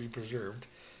jury shall be preserved.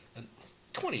 And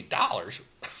 $20?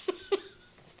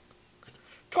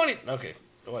 20. Okay,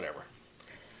 whatever.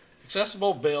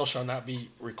 Accessible bail shall not be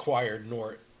required,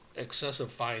 nor excessive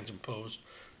fines imposed,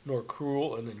 nor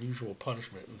cruel and unusual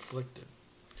punishment inflicted.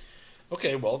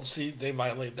 Okay, well, see, they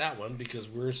violate that one because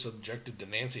we're subjected to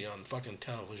Nancy on fucking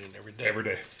television every day. Every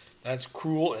day. That's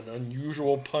cruel and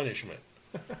unusual punishment.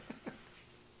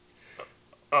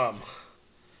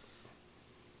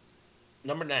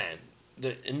 Number 9.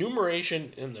 The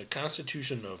enumeration in the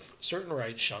Constitution of certain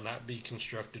rights shall not be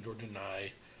constructed or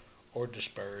deny or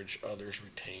disparage others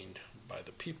retained by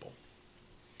the people.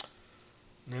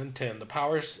 And 10. The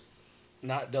powers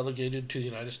not delegated to the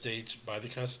United States by the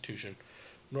Constitution,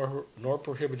 nor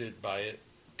prohibited by it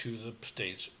to the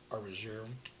states, are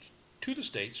reserved to the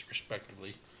states,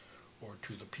 respectively, or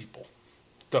to the people?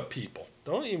 The people.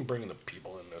 Don't even bring the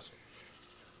people in this.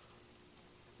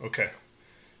 Okay.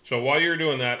 So while you're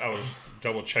doing that, I was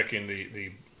double checking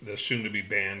the soon to be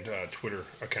banned Twitter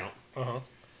account.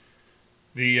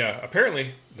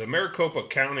 Apparently the Maricopa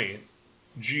County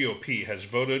GOP has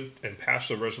voted and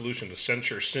passed a resolution to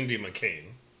censure Cindy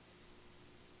McCain.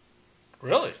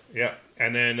 Really? Yeah.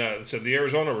 And then so the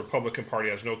Arizona Republican Party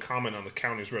has no comment on the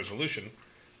county's resolution.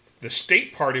 The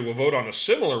state party will vote on a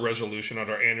similar resolution at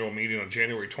our annual meeting on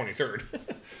January 23rd.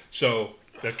 So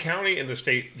the county and the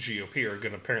state GOP are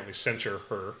going to apparently censor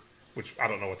her, which I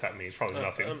don't know what that means. Probably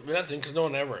nothing. Nothing, because no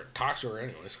one ever talks to her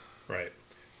anyways. Right.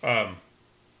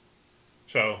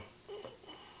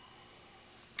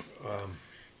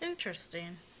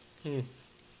 Interesting.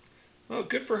 Well,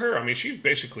 good for her. I mean, she's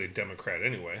basically a Democrat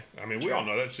anyway. I mean, we all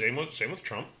know that. Same with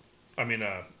Trump. I mean,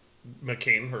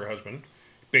 McCain, her husband,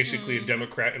 basically a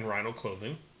Democrat in rhino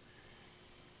clothing.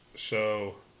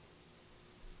 So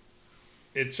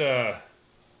it's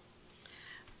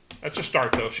that's a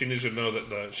start, though. She needs to know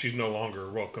that she's no longer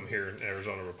welcome here in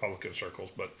Arizona Republican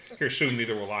circles. But here soon,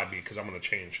 neither will I be, because I'm going to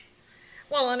change.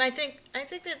 Well, and I think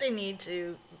that they need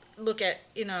to look at,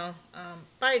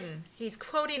 Biden. He's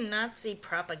quoting Nazi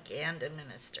propaganda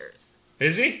ministers.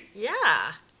 Is he?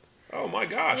 Yeah. Oh my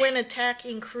gosh. When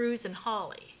attacking Cruz and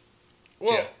Hawley.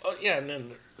 Well, yeah, and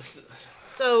then.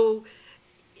 So,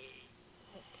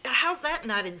 how's that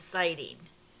not inciting?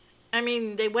 I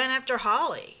mean, they went after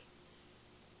Hawley.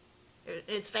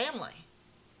 His family,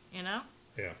 Yeah.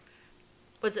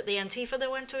 Was it the Antifa that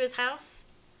went to his house?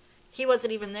 He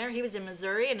wasn't even there. He was in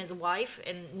Missouri, and his wife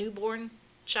and newborn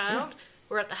child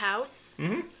were at the house.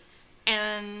 Mm-hmm.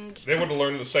 And they would have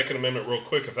learned the Second Amendment real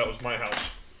quick if that was my house.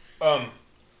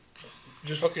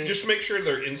 Just to make sure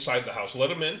they're inside the house. Let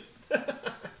them in.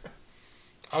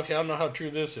 Okay, I don't know how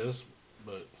true this is,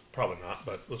 but probably not.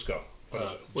 But let's go.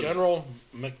 General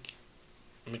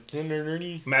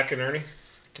McInerney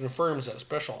confirms that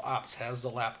Special Ops has the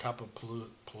laptop of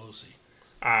Pelosi.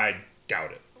 I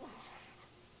doubt it.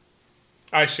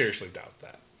 I seriously doubt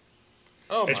that.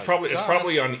 Oh, it's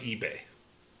probably on eBay.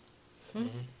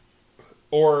 Mm-hmm.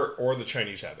 Or the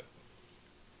Chinese have it.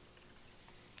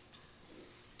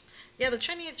 Yeah, the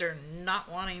Chinese are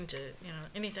not wanting to,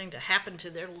 anything to happen to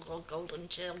their little golden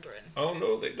children. Oh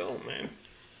no, they don't, man.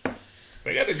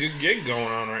 They got a good gig going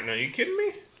on right now. You kidding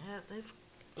me? Yeah, they've.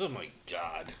 Oh my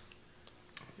God!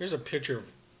 Here's a picture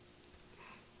of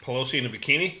Pelosi in a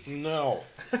bikini. No.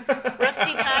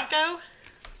 Rusty Taco.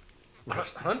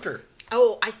 Hunter.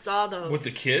 Oh, I saw those. With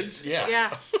the kids? Yes.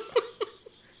 Yeah.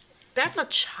 That's a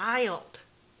child.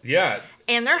 Yeah.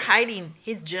 And they're hiding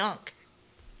his junk.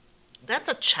 That's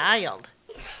a child.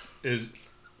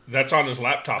 That's on his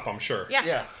laptop, I'm sure. Yeah.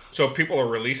 Yeah. So people are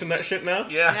releasing that shit now?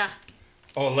 Yeah.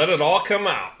 Oh, let it all come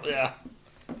out. Yeah.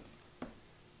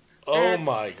 Oh That's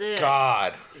my sick.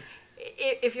 God.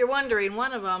 If you're wondering,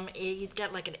 one of them, he's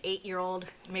got like an 8-year-old,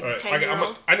 maybe Right,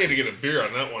 10-year-old. I need to get a beer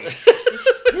on that one.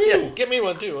 Yeah, get me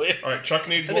one too. All right, Chuck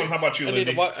needs one. How about you,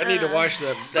 Lindy? I need to wash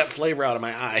that flavor out of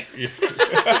my eye.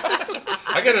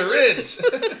 I got a rinse.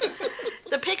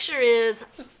 The picture is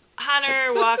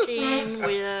Hunter walking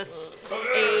with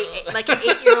an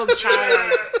 8-year-old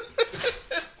child.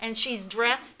 And she's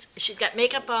dressed, she's got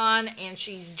makeup on, and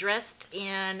she's dressed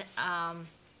in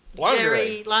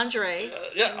Lingerie. Lingerie.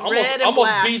 Yeah, red and almost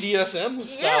black. BDSM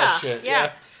style shit.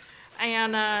 Yeah.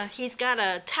 And he's got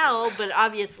a towel, but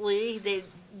obviously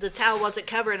the towel wasn't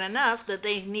covering enough that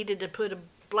they needed to put a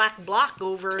black block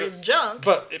over his junk.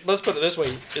 But let's put it this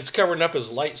way, it's covering up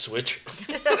his light switch.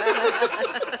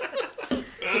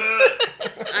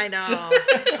 I know.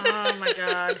 Oh my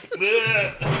God.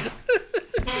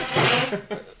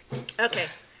 Okay.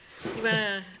 You want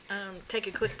to take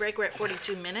a quick break? We're at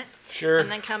 42 minutes. Sure.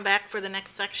 And then come back for the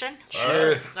next section?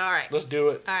 Sure. All right. Let's do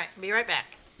it. All right. Be right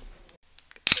back.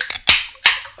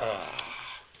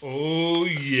 Oh,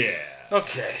 yeah.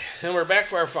 Okay. And we're back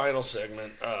for our final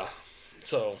segment.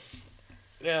 So,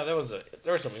 yeah, there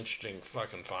were some interesting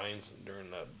fucking finds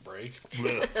during that break.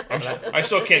 I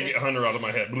still can't get Hunter out of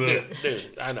my head.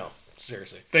 Dude, I know.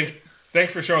 Seriously.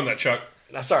 Thanks for showing that, Chuck.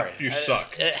 Sorry. You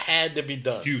suck. It had to be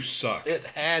done. You suck. It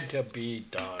had to be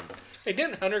done. Hey,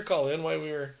 didn't Hunter call in while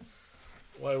we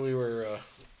were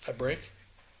at break?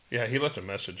 Yeah, he left a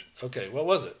message. Okay, what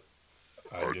was it?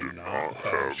 I did not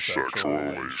have sexual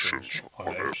relations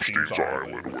on Epstein's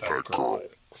Island with that girl.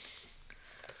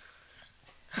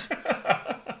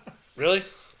 Really?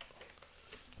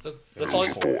 That's all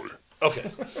he said? Boy.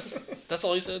 Okay. That's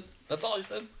all he said? That's all he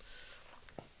said?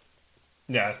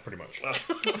 Yeah, pretty much.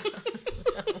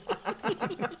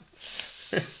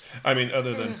 I mean,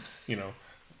 other than,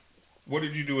 What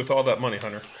did you do with all that money,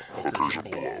 Hunter? Hookers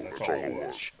and blow. That's all it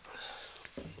was.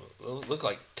 Well, it looked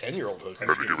like 10-year-old hookers.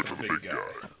 Had to give it to the big guy.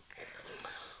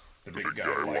 The big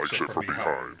guy likes it from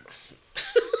behind.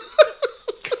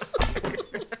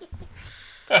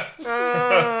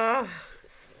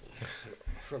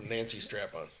 From Nancy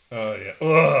Strap-on. Oh, yeah.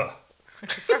 Ugh.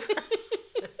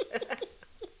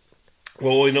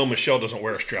 Well, we know Michelle doesn't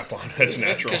wear a strap-on. That's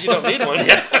natural. Because you don't need one.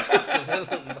 Yeah.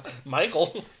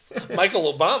 Michael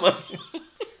Obama.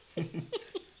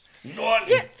 Not.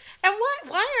 Yeah, and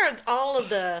why are all of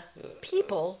the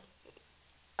people,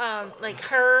 like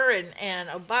her and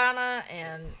Obama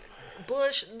and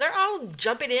Bush, they're all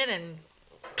jumping in and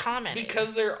commenting?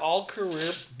 Because they're all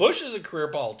career. Bush is a career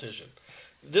politician.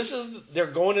 They're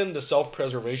going into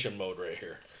self-preservation mode right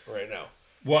here, right now.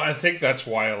 Well, I think that's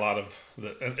why a lot of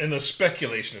the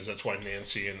speculation is that's why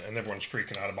Nancy and everyone's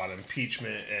freaking out about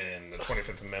impeachment and the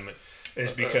 25th Amendment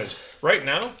is because right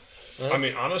now, I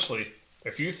mean, honestly,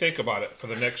 if you think about it, for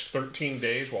the next 13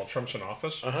 days while Trump's in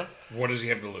office, what does he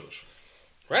have to lose?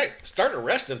 Right. Start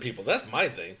arresting people. That's my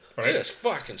thing. Right. Just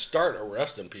fucking start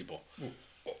arresting people.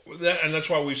 And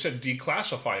that's why we said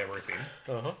declassify everything.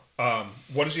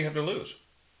 What does he have to lose?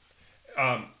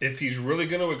 If he's really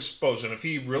going to expose, and if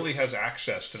he really has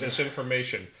access to this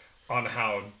information on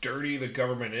how dirty the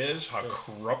government is, how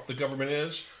corrupt the government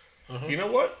is, you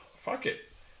know what? Fuck it.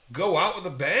 Go out with a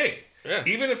bang. Yeah.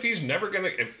 Even if he's never going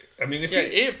to...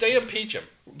 If they impeach him,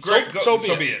 great, so be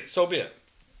it. So be it.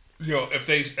 You know, if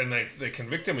they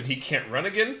convict him and he can't run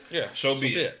again, so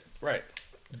be it. Right.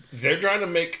 They're trying to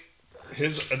make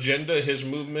his agenda, his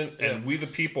movement, and we the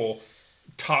people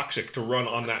toxic to run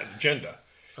on that agenda.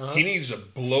 He needs to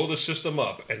blow the system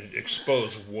up and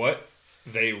expose what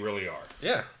they really are.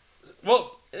 Yeah.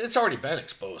 Well, it's already been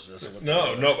exposed.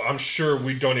 No, I'm sure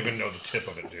we don't even know the tip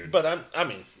of it, dude. But I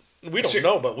mean, we don't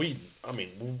know, but we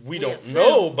don't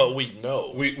know, but we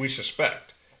know. We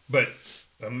suspect. But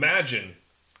imagine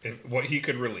what he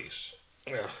could release.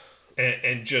 Yeah.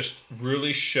 And just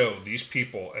really show these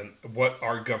people and what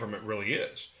our government really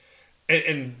is.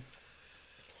 And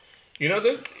you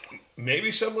know,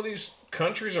 maybe some of these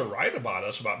countries are right about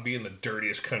us about being the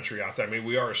dirtiest country out there. I mean,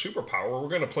 we are a superpower. We're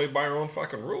going to play by our own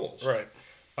fucking rules. Right.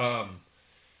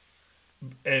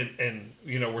 And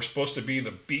you know, we're supposed to be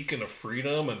the beacon of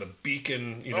freedom and the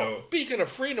beacon, beacon of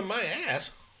freedom, my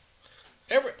ass.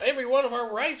 Every one of our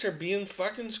rights are being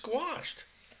fucking squashed.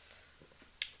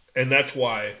 And that's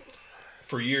why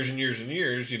for years and years and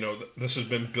years, you know, this has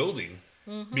been building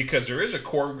because there is a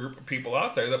core group of people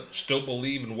out there that still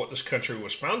believe in what this country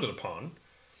was founded upon.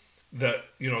 That,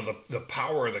 you know, the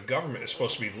power of the government is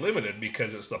supposed to be limited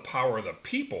because it's the power of the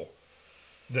people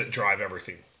that drive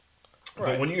everything.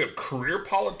 Right. But when you have career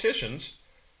politicians,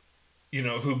 you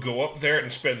know, who go up there and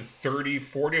spend 30,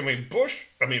 40,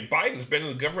 Biden's been in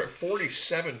the government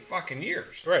 47 fucking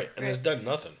years. Right, and has done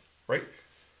nothing. Right?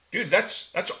 Dude,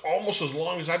 that's almost as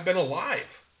long as I've been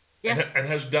alive. Yeah. And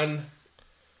has done,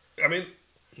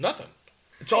 nothing.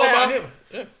 It's all about him.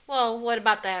 Yeah. Well, what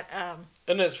about that?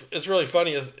 And it's really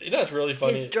funny. It's really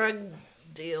funny. His drug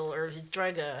deal or his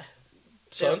drug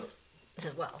son.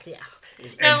 Well, yeah.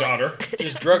 And daughter.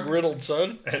 His drug-riddled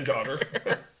son and daughter.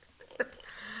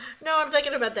 No, I'm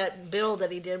thinking about that bill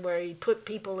that he did where he put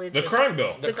people into... The crime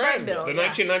bill. The crime bill, The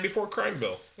 1994 crime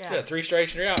bill. Yeah, 3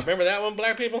 strikes and you're out. Remember that one,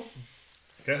 black people?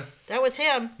 Yeah. That was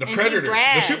him. The Predators.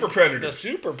 The Super Predators. The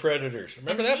Super Predators.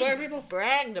 Remember that, black people?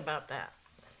 Bragged about that.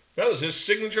 That was his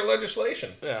signature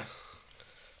legislation. Yeah.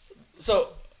 So,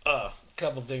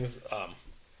 couple things.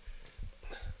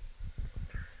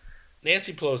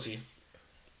 Nancy Pelosi,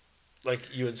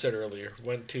 like you had said earlier,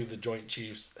 went to the Joint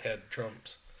Chiefs, had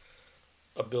Trump's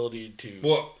ability to.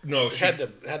 Well, no, she had the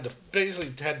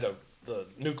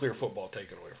nuclear football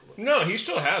taken away from him. No, he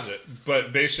still has it,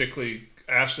 but basically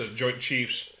asked the Joint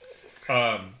Chiefs,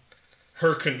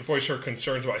 voice her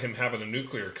concerns about him having the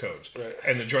nuclear codes, right.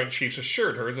 And the Joint Chiefs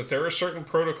assured her that there are certain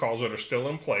protocols that are still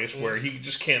in place where he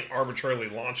just can't arbitrarily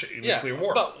launch a nuclear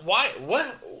war. But why?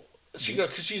 What?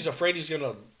 Because she's afraid he's going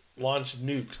to launch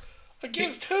nukes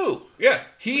against who? Yeah,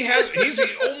 he's the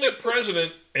only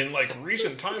president in like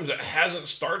recent times that hasn't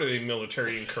started a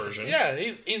military incursion. Yeah,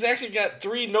 he's actually got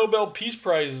 3 Nobel Peace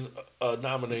Prize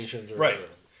nominations. Right,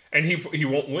 and he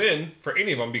won't win for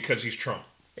any of them because he's Trump.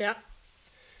 Yeah.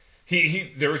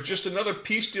 There was just another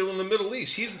peace deal in the Middle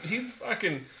East. He's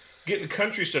fucking getting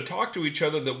countries to talk to each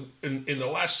other that in the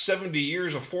last 70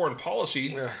 years of foreign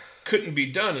policy couldn't be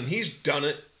done, and he's done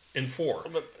it in 4.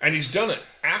 And he's done it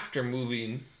after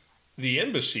moving the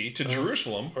embassy to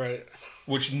Jerusalem, right?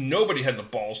 Which nobody had the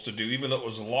balls to do, even though it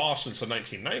was a law since the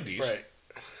 1990s. Right.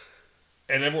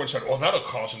 and everyone said, "Oh, that'll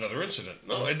cause another incident."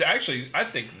 No, it actually, I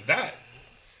think that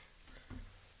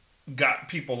got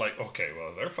people like, okay,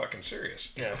 well, they're fucking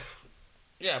serious. Yeah,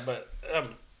 yeah, but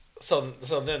so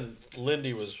then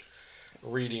Lindy was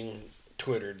reading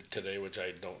Twitter today, which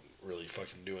I don't really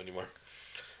fucking do anymore.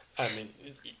 I mean,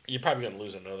 you're probably gonna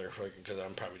lose another fucking because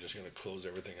I'm probably just gonna close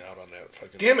everything out on that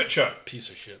fucking. Damn it, Chuck! Piece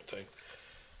of shit thing.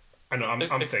 I know. I'm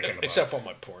thinking about. Except for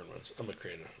my porn ones, I'm gonna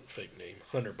create a fake name,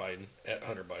 Hunter Biden at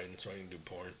Hunter Biden, so I can do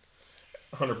porn.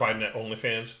 Hunter Biden at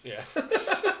OnlyFans. Yeah.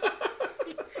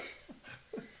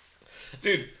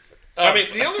 Dude, I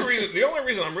mean the only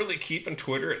reason I'm really keeping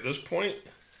Twitter at this point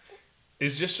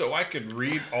is just so I could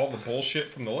read all the bullshit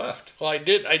from the left. Well, I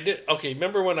did. Okay,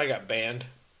 remember when I got banned?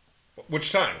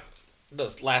 Which time?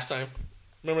 The last time.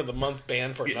 Remember the month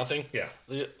banned for nothing? Yeah.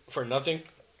 For nothing?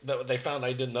 That they found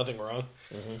I did nothing wrong.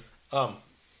 Mm-hmm.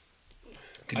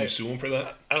 Can you sue them for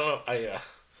that? I don't know.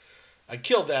 I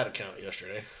killed that account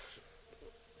yesterday.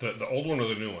 The old one or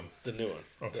the new one? The new one.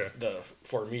 Okay. The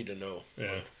for me to know.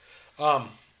 Yeah.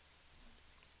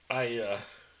 I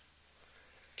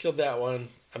killed that one.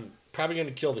 I'm probably going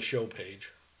to kill the show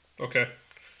page. Okay.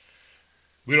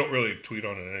 We don't really tweet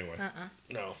on it anyway.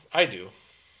 No, I do.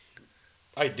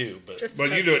 But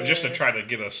you do it just to try to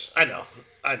get us. I know.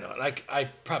 And I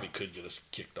probably could get us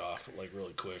kicked off like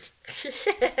really quick.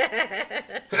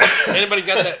 Anybody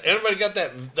got that? Anybody got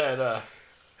that?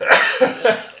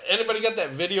 Anybody got that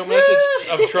video message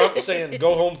of Trump saying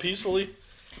 "Go home peacefully"?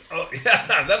 Oh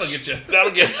yeah, that'll get you.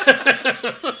 That'll get.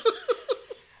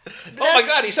 Oh my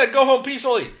God! He said, "Go home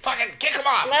peacefully." Fucking kick him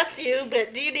off. Bless you,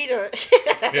 but do you need a?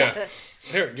 Yeah.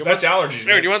 Here, that's allergies.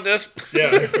 Here, do you want this? Yeah.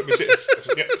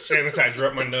 Sanitizer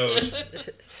up my nose.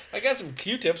 I got some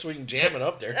Q-tips. We can jam it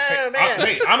up there. Oh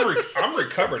man. I'm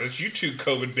recovered. It's you two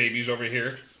COVID babies over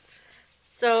here.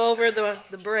 So over the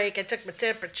break, I took my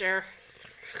temperature.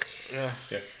 Yeah.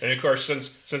 And of course,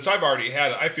 since I've already had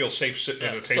it, I feel safe sitting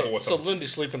at a table with them. So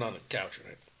Lindy's sleeping on the couch,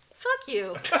 right? Fuck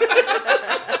you.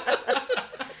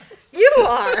 You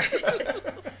are.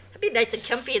 I'd be nice and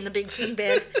comfy in the big king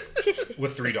bed.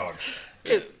 With 3 dogs.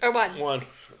 2 or 1. 1.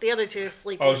 The other 2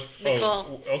 sleeping.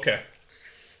 Oh, okay.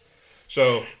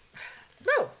 So.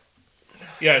 No.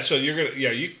 Yeah. So you're gonna.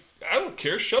 Yeah. You. I don't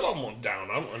care. Shut them down.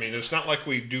 I mean, it's not like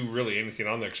we do really anything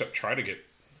on there except try to get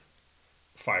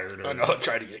fired. I know.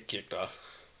 Try to get kicked off.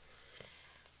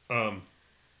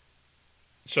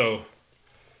 So.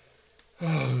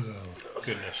 Oh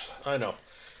goodness. I know.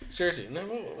 Seriously,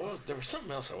 no. There was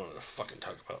something else I wanted to fucking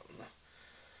talk about.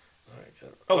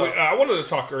 All right. I wanted to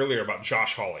talk earlier about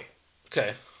Josh Hawley.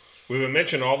 Okay. We've been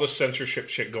mentioning all this censorship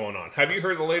shit going on. Have you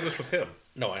heard the latest with him?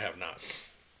 No, I have not.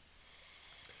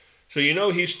 So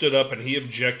he stood up and he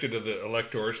objected to the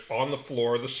electors on the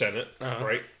floor of the Senate,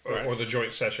 right? Or the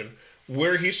joint session,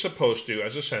 where he's supposed to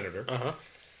as a senator.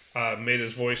 Made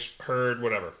his voice heard,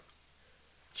 whatever.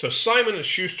 So Simon &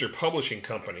 Schuster Publishing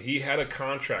Company, he had a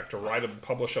contract to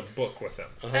publish a book with them.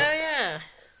 Oh, yeah.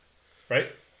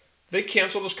 Right? They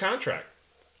canceled his contract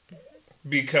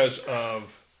because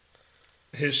of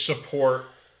his support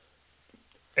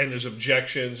and his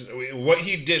objections. What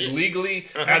he did legally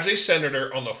as a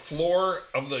senator on the floor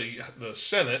of the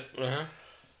Senate,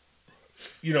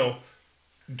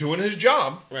 doing his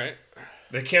job. Right.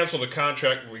 They canceled the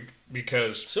contract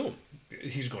because soon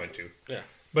he's going to. Yeah.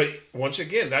 But once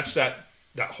again, that's that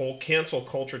whole cancel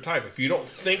culture type. If you don't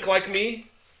think like me,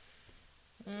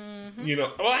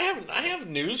 Well, I have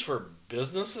news for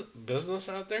business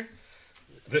out there.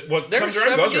 What comes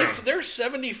around goes around. There's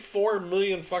 74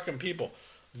 million fucking people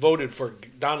voted for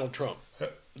Donald Trump.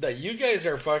 That you guys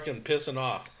are fucking pissing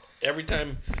off every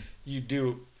time you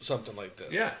do something like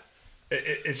this. Yeah,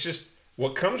 it's just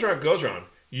what comes around goes around.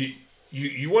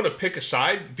 You want to pick a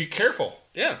side? Be careful.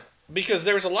 Yeah. Because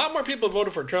there's a lot more people who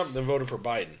voted for Trump than voted for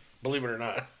Biden. Believe it or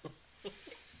not.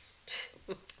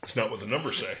 It's not what the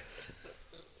numbers say.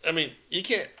 I mean, you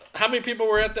can't... How many people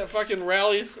were at that fucking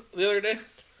rally the other day?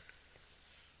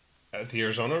 At the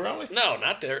Arizona rally? No,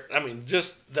 not there. I mean,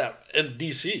 just that in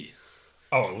D.C.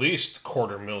 Oh, at least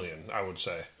 250,000, I would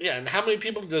say. Yeah, and how many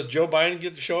people does Joe Biden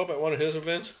get to show up at one of his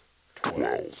events?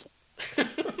 12.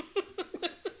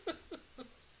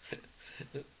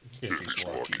 If he's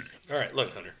lucky. All right,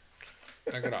 look, Hunter.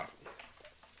 Knock it off.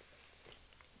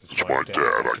 It's my dad.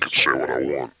 I can say what I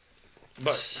want.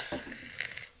 But,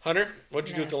 Hunter, what'd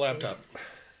you do with the laptop?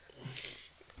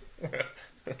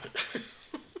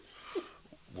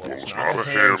 Well, it's not a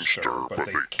hamster, but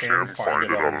they can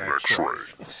find it on an X-ray.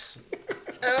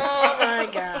 Oh my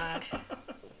God.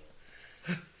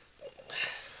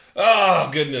 Oh,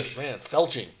 goodness. Man,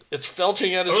 felching. It's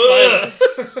felching at its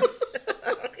finest.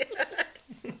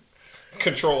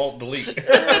 Control-Alt-Delete. It's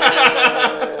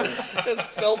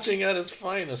felching at its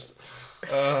finest.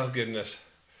 Oh, goodness.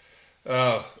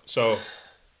 So...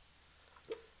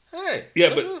 Hey.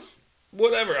 Yeah, but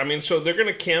whatever. I mean, so they're going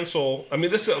to cancel... I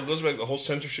mean, this goes back to the whole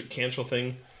censorship cancel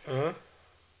thing. Uh-huh.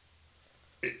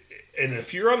 And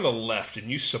if you're on the left and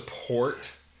you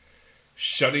support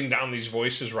shutting down these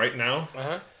voices right now,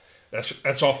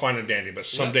 that's all fine and dandy. But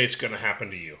someday it's going to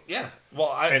happen to you. Yeah.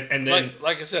 Well, and then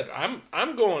like I said, I'm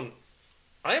going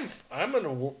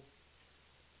to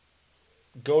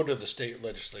go to the state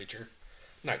legislature,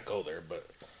 not go there, but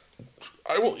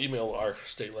I will email our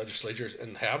state legislatures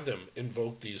and have them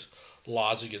invoke these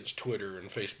laws against Twitter and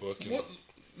Facebook. And, well,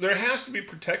 there has to be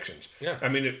protections. Yeah. I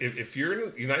mean, if you're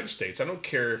in the United States, I don't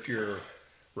care if you're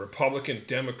Republican,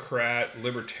 Democrat,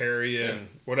 Libertarian,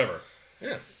 whatever.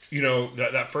 Yeah. You know,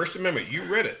 that First Amendment, you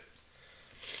read it.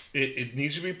 It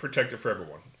needs to be protected for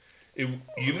everyone.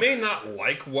 You may not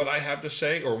like what I have to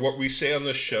say or what we say on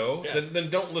this show,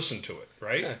 then don't listen to it,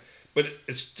 right? Yeah. But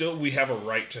it's still, we have a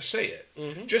right to say it.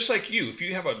 Mm-hmm. Just like you, if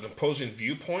you have an opposing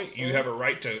viewpoint, you have a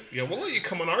right to, we'll let you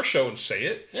come on our show and say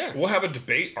it. Yeah. We'll have a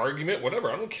debate, argument, whatever.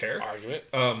 I don't care. Argument.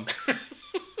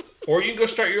 Or you can go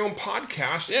start your own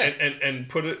podcast and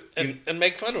put it... And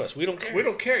make fun of us. We don't care. We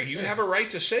don't care. You have a right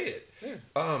to say it. Yeah.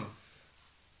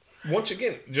 Once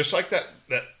again, just like that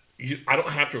I don't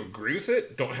have to agree with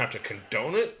it, don't have to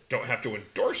condone it, don't have to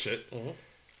endorse it,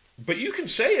 but you can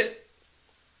say it.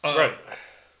 Right.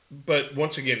 But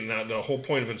once again, now the whole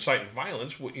point of inciting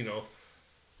violence,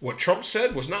 what Trump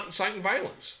said was not inciting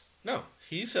violence. No,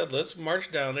 he said let's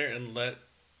march down there and let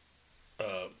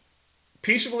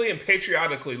peaceably and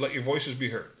patriotically let your voices be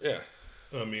heard. Yeah,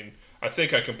 I mean, I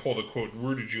think I can pull the quote.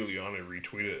 Rudy Giuliani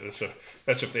retweeted it.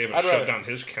 That's if they haven't shut down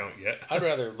his account yet. I'd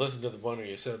rather listen to the one where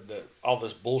you said that all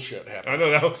this bullshit happened. I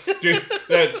know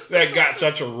that got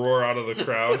such a roar out of the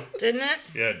crowd. Didn't it?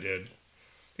 Yeah, it did.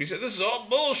 He said, "This is all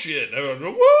bullshit." And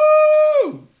everyone,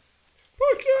 woo!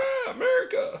 Fuck yeah,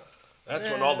 America! That's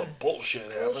when all the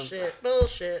bullshit happened.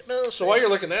 Bullshit. So while you're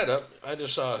looking that up, I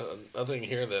just saw a thing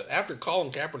here that after Colin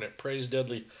Kaepernick praised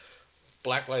deadly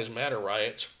Black Lives Matter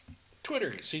riots, Twitter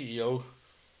CEO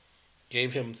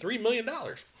gave him $3 million.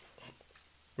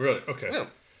 Really? Okay. Yeah.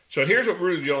 So here's what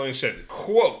Rudy Giuliani said,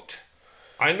 quote,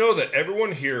 "I know that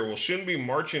everyone here will soon be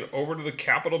marching over to the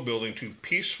Capitol building to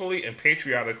peacefully and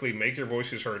patriotically make their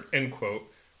voices heard," end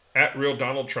quote, at Real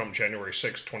Donald Trump, January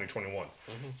 6, 2021.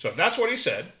 So if that's what he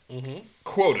said,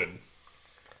 quoted,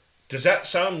 does that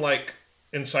sound like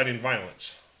inciting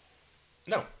violence?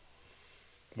 No.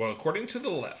 Well, according to the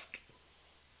left,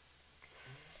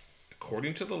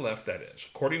 that is.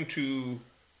 According to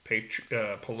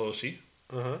Pelosi.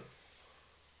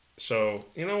 So,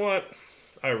 you know what?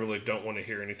 I really don't want to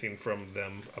hear anything from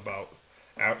them about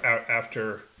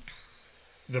after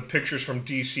the pictures from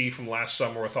D.C. from last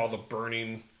summer with all the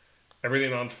burning,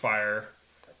 everything on fire.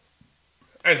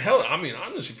 And hell, I mean,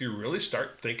 honestly, if you really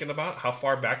start thinking about how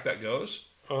far back that goes,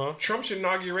 Trump's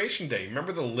inauguration day.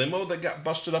 Remember the limo that got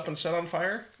busted up and set on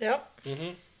fire? Yep.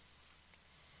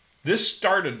 This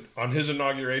started on his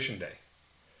inauguration day.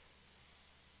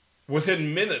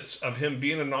 Within minutes of him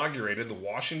being inaugurated,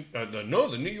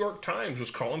 the New York Times was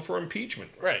calling for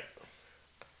impeachment. Right.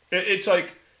 It's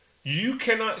like, you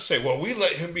cannot say, well, we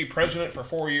let him be president for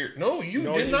 4 years. No,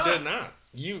 you did not.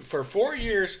 For 4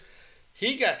 years,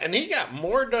 he got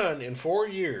more done in 4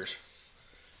 years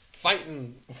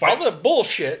fighting all the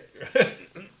bullshit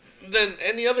than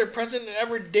any other president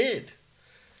ever did.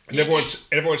 And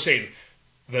everyone's saying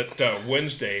that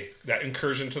Wednesday, that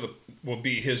incursion will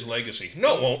be his legacy.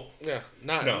 No, it won't. Yeah,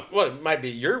 no. Well, it might be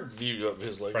your view of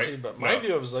his legacy, right? But my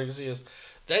view of his legacy is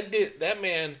that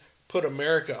man put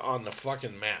America on the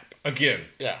fucking map again.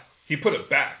 Yeah, he put it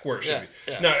back where it should be.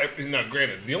 Yeah. Now,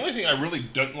 granted, the only thing I really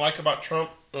don't like about Trump,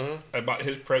 about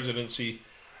his presidency,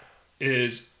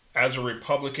 is as a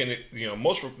Republican,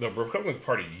 the Republican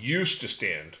Party used to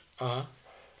stand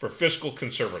for fiscal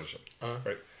conservatism,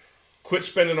 right? Quit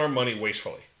spending our money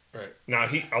wastefully. Right. Now,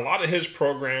 a lot of his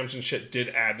programs and shit did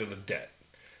add to the debt.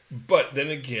 But then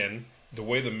again, the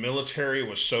way the military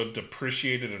was so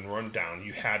depreciated and run down,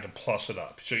 you had to plus it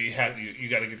up. So you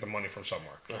got to get the money from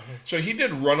somewhere. So he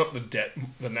did run up the debt,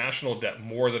 the national debt,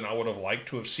 more than I would have liked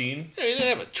to have seen. Yeah, he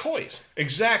didn't have a choice.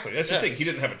 Exactly. That's the thing. He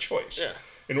didn't have a choice. Yeah.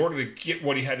 In order to get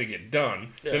what he had to get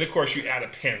done, then, of course, you add a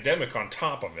pandemic on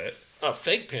top of it. A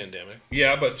fake pandemic.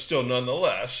 Yeah, but still,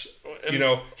 nonetheless,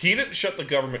 he didn't shut the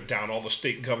government down. All the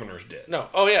state governors did. No.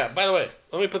 Oh, yeah. By the way,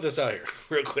 let me put this out here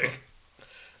real quick.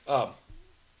 If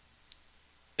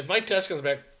my test comes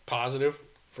back positive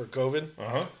for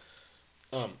COVID,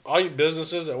 all you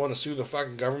businesses that want to sue the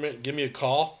fucking government, give me a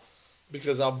call.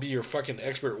 Because I'll be your fucking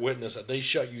expert witness that they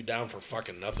shut you down for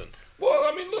fucking nothing. Well,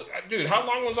 I mean, look, dude, how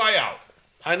long was I out?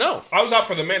 I know. I was out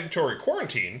for the mandatory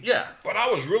quarantine. Yeah. But I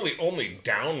was really only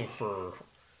down for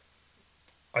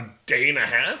a day and a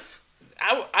half.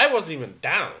 I wasn't even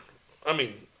down. I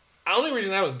mean, the only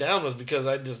reason I was down was because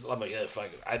I'm like, yeah, fuck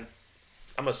it. I'm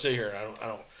gonna sit here.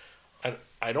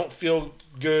 I don't feel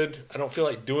good. I don't feel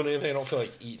like doing anything. I don't feel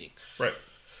like eating. Right.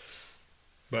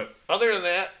 But other than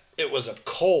that, it was a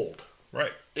cold.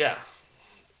 Right. Yeah.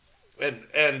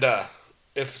 And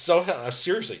if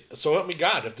seriously, so help me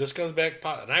God, if this comes back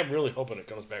positive, and I'm really hoping it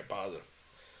comes back positive.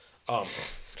 I'm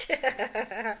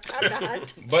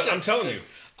not. But I'm telling you,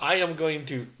 I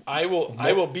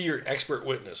will be your expert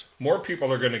witness. More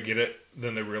people are going to get it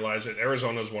than they realize it.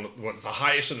 Arizona is one of the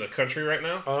highest in the country right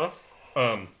now.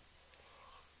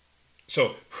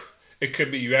 So it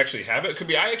could be you actually have it. It could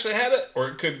be I actually had it, or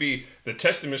it could be the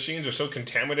testing machines are so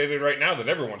contaminated right now that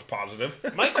everyone's positive.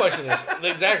 My question is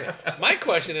My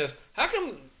question is, how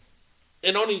come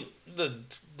it only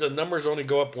the numbers only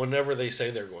go up whenever they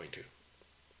say they're going to?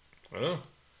 I know.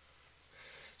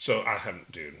 So I don't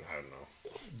know.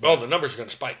 But, the numbers are going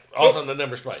to spike. All of a sudden, the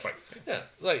numbers spike. Yeah,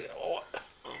 like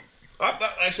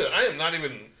I said I am not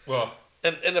even well.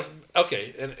 And if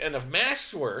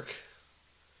masks work,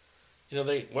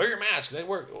 they wear your mask. They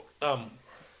work.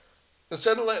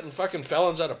 Instead of letting fucking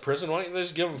felons out of prison, why don't they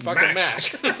just give them fucking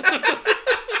masks?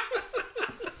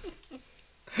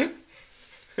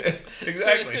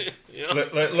 Exactly.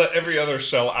 Let every other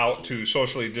cell out to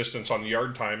socially distance on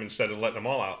yard time instead of letting them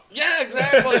all out. Yeah,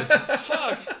 exactly.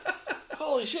 Fuck.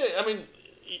 Holy shit! I mean,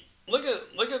 look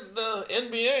at the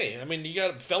NBA. I mean, you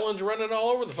got felons running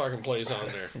all over the fucking place on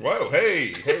there. Whoa!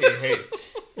 Hey!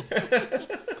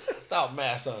 Without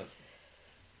masks on.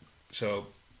 So,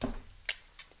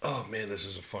 oh man, this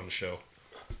is a fun show.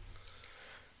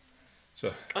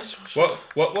 So,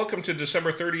 welcome to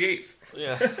December 38th.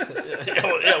 Yeah.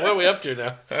 What are we up to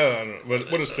now? I don't know.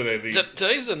 What is today?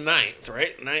 Today's the 9th,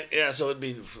 right? 9th. Yeah, so it'd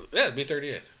be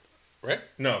 38th, right?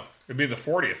 No, it'd be the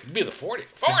 40th. It'd be the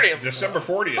 40th. 40th. December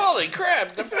 40th. Holy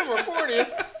crap! December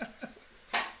 40th.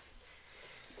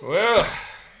 Well,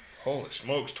 holy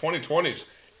smokes, 2020's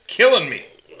killing me.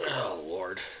 Oh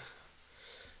Lord.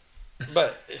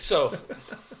 But so,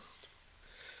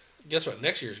 guess what?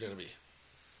 Next year's going to be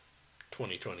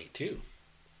 2022.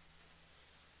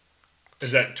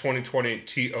 Is that 2020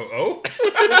 TOO?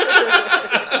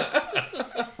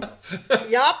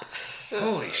 Yup.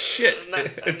 Holy shit.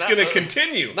 It's going to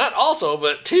continue. Not also,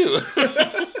 but two.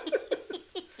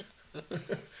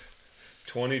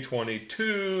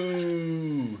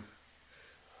 2022.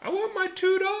 I want my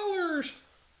 $2.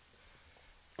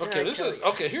 Okay,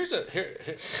 here's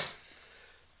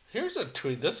a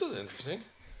tweet. This is interesting.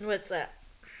 What's that?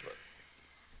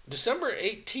 December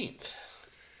 18th.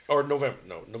 Or November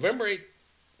 8th.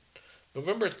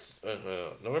 November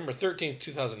 13th,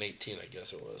 2018, I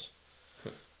guess it was.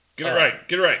 Get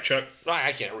it right, Chuck.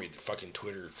 I can't read the fucking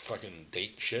Twitter fucking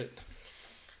date shit.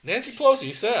 Nancy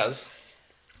Pelosi says,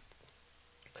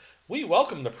 "We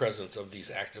welcome the presence of these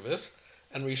activists,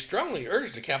 and we strongly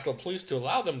urge the Capitol Police to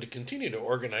allow them to continue to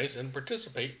organize and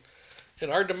participate in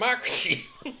our democracy."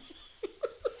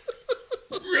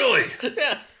 Really?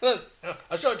 Yeah.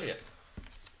 I'll show it to you.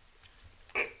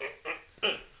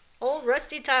 Old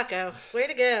Rusty Taco. Way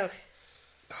to go.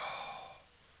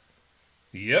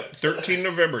 Yep, 13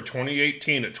 November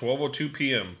 2018 at 12:02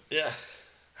 p.m. Yeah.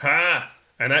 Ha!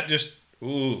 And that just,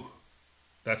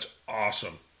 that's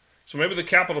awesome. So maybe the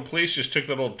Capitol Police just took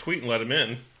that old tweet and let him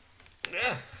in.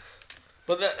 Yeah.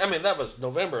 But that was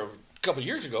November a couple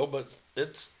years ago, but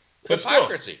it's But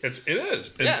hypocrisy. Still, it is.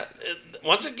 Yeah.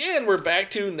 Once again, we're back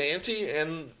to Nancy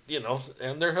and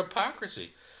their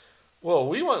hypocrisy. Well,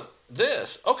 we want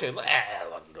this. Okay, let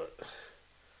them do it.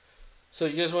 So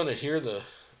you guys want to hear the...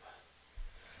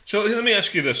 So let me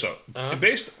ask you this, though. Uh-huh.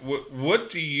 What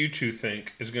do you two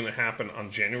think is going to happen on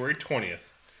January 20th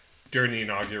during the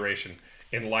inauguration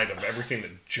in light of everything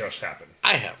that just happened?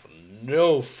 I have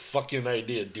no fucking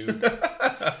idea, dude.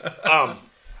 I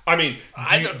mean,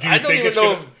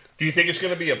 do you think it's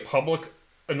going to be a public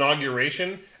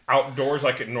inauguration outdoors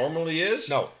like it normally is?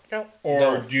 No.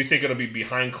 Or do you think it'll be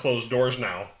behind closed doors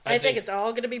now? I think it's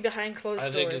all going to be behind closed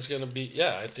doors. I think it's going to be,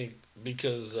 I think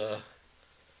because...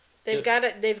 They've got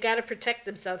to protect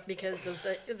themselves because of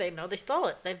they know they stole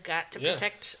it. They've got to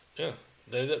protect. Yeah.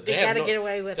 They got to get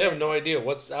away with it. They have no idea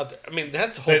what's out there. I mean,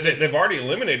 that's the whole thing. They've already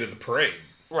eliminated the parade.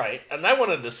 Right. And I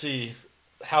wanted to see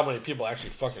how many people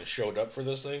actually fucking showed up for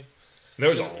this thing.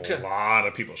 There was a lot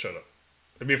of people showed up.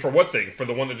 I mean, for what thing? For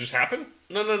the one that just happened?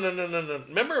 No.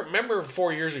 Remember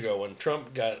 4 years ago when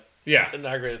Trump got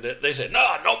inaugurated it. They said,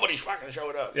 no, nobody's fucking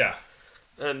showed up. Yeah.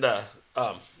 And I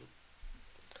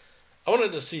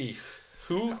wanted to see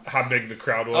how big the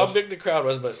crowd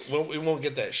was. But we won't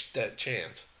get that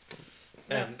chance.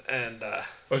 Yeah. And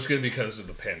it's good because of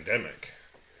the pandemic.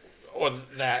 Or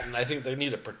that, and I think they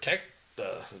need to protect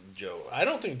Joe. I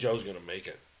don't think Joe's going to make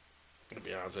it, to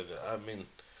be honest with you. I mean,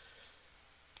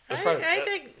 I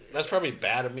think that's probably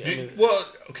bad of me.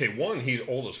 One, he's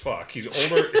old as fuck. He's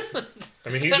older. I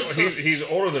mean, he's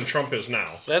older than Trump is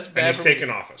now. That's bad. And he's taken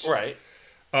office, right?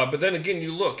 But then again,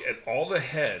 you look at all the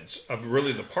heads of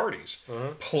really the parties.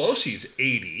 Pelosi's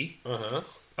 80.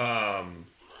 And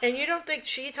you don't think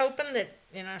she's hoping that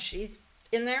she's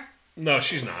in there? No,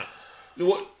 she's not.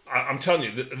 What I'm telling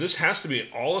you, this has to be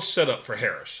all a setup for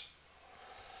Harris.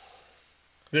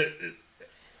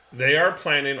 They are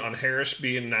planning on Harris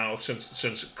being now,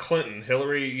 since Clinton,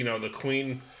 Hillary, the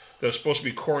queen that was supposed to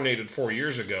be coronated 4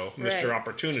 years ago, Mr. Right.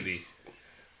 Opportunity,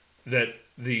 that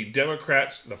the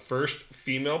Democrats, the first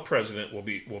female president will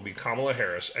be Kamala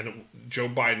Harris, and Joe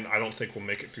Biden, I don't think will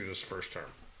make it through this first term.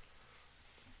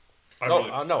 I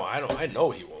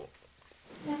know he won't.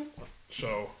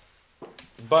 So,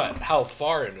 but how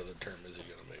far into the term is he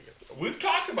going to make it? We've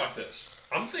talked about this.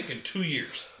 I'm thinking 2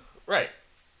 years. Right.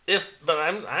 But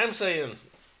I'm saying,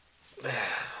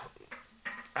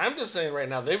 I'm just saying right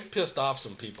now they've pissed off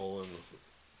some people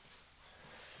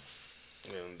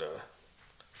and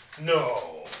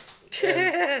no.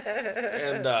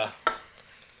 And I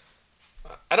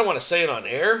don't want to say it on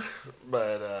air,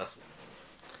 but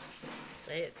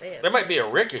say it. There might be a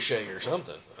ricochet or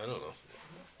something. I don't know.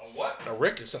 A what? A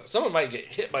ricochet. Someone might get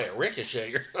hit by a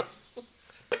ricochet.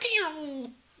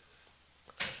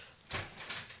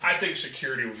 I think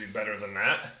security would be better than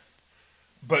that,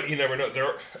 but you never know.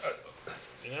 There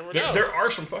are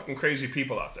some fucking crazy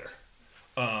people out there.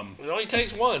 It only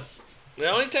takes one.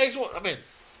 I mean,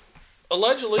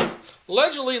 allegedly,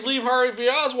 Lee Harvey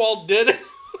Oswald did it.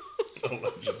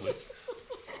 Allegedly.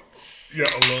 Yeah,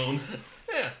 alone.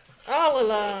 Yeah. All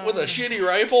alone. With a shitty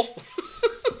rifle.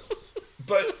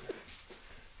 But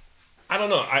I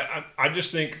don't know. I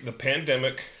just think the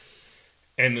pandemic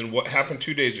and then what happened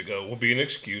 2 days ago will be an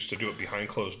excuse to do it behind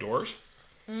closed doors.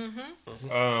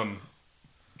 Trump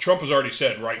has already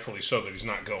said, rightfully so, that he's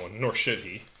not going, nor should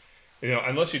he.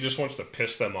 Unless he just wants to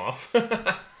piss them off.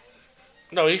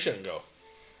 No, he shouldn't go.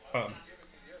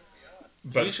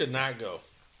 But he should not go.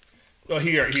 Well,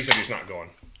 he said he's not going.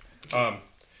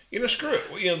 Screw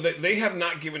it. They have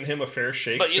not given him a fair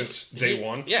shake since day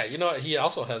one. Yeah, he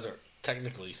also hasn't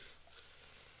technically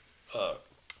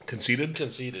conceded.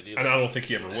 And I don't think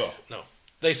he ever will. No.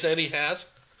 They said he has?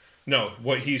 No.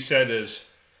 What he said is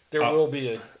there will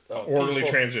be a orderly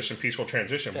peaceful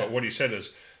transition. Yeah. But what he said is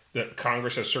that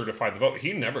Congress has certified the vote.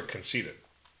 He never conceded.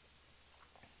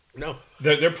 No.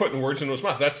 They're putting words into his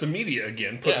mouth. That's the media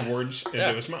again, putting words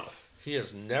into his mouth. He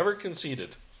has never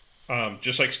conceded.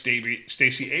 Just like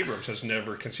Stacey Abrams has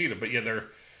never conceded. But yeah, they're,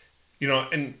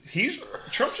 and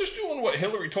Trump's just doing what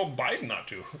Hillary told Biden not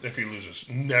to if he loses.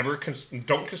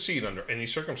 Don't concede under any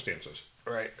circumstances.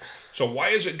 Right. So why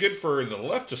is it good for the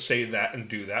left to say that and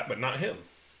do that, but not him?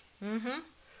 Mm-hmm.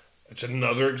 It's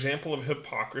another example of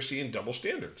hypocrisy and double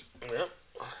standards. Yep.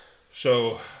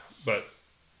 So, but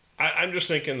I'm just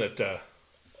thinking that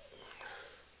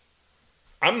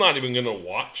I'm not even going to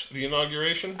watch the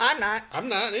inauguration. I'm not. I'm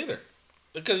not either.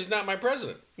 Because he's not my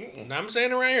president. And I'm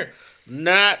saying it right here.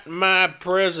 Not my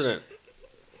president.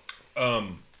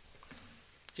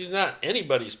 He's not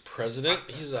anybody's president.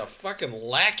 He's a fucking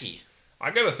lackey.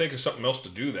 I got to think of something else to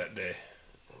do that day.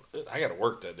 I got to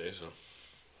work that day, so.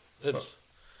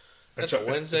 That's a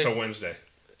Wednesday? It's a Wednesday.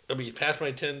 It'll be past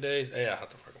my 10 days. Yeah, I have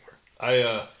to fucking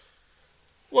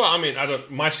work.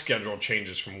 My schedule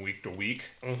changes from week to week.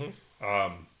 Mm-hmm.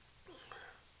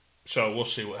 So we'll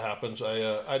see what happens.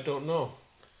 I don't know.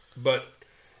 But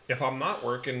if I'm not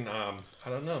working, I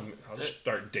don't know. I'll just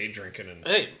start day drinking.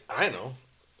 Hey, I know.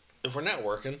 If we're not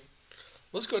working,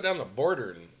 let's go down the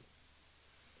border and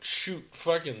shoot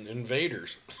fucking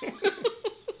invaders.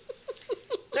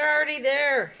 They're already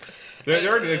there.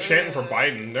 They're chanting for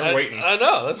Biden. They're waiting. I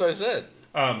know. That's what I said.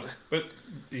 But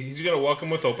he's going to welcome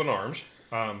with open arms.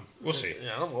 We'll see.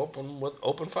 Yeah, I'm open with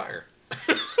open fire.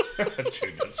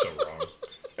 Dude, that's so wrong.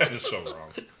 That is so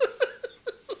wrong.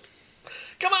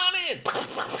 Come on in.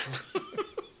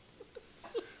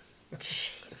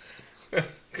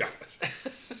 God.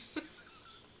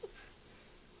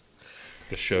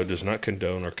 The show does not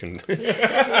condone or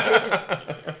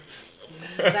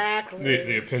Exactly.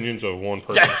 the opinions of one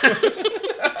person.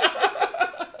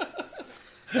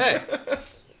 Hey.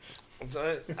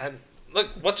 Look,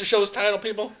 what's the show's title,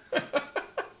 people?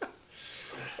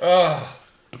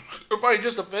 If I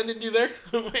just offended you there,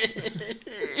 I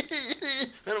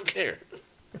don't care.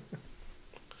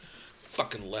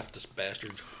 Fucking leftist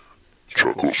bastards.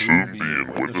 Chuck will soon be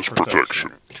in witness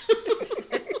protection.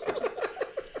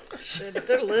 Shit, if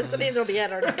they're listening, they'll be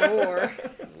at our door.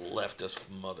 Leftist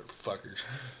motherfuckers.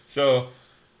 So,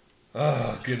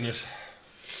 oh, goodness.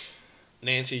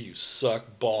 Nancy, you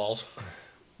suck balls.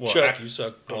 Well, Chuck, you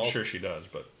suck balls. I'm sure she does,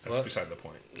 but that's beside the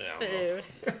point. Yeah,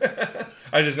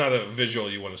 I just not a visual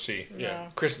you want to see. yeah.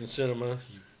 Kristen Cinema,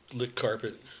 you lick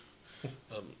carpet.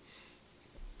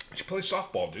 She plays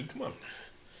softball, dude. Come on.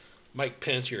 Mike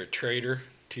Pence, you're a traitor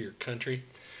to your country.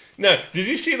 No, did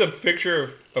you see the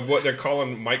picture of what they're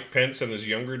calling Mike Pence in his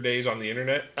younger days on the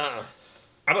internet? I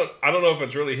don't know if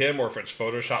it's really him or if it's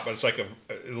Photoshop, but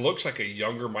it looks like a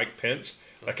younger Mike Pence,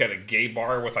 like at a gay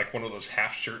bar with like one of those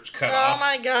half shirts cut off. Oh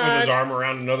my God. With his arm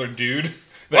around another dude.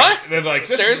 What? They're like,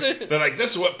 Seriously? They're like,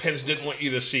 this is what Pence didn't want you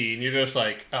to see, and you're just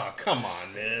like, oh, come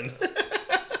on, man.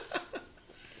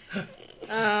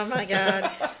 Oh my God.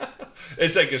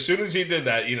 It's like as soon as he did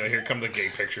that, here come the gay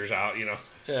pictures out,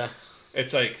 Yeah.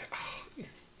 It's like, oh,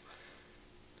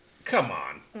 come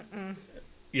on.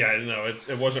 Yeah, no,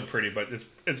 it wasn't pretty, but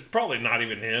it's probably not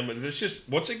even him. It's just,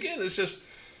 once again, it's just,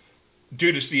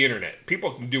 dude, it's the internet.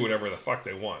 People can do whatever the fuck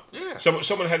they want. Yeah.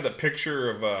 Someone had the picture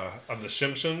of The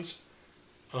Simpsons,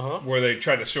 Uh-huh. where they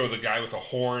tried to show the guy with the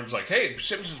horns, like, hey,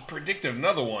 Simpsons predicted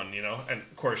another one, and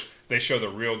of course they show the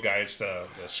real guy. It's the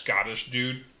Scottish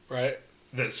dude, Right.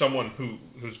 that someone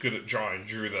who's good at drawing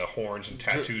drew the horns and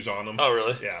tattoos on them. Oh,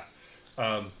 really? Yeah.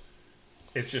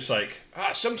 It's just like,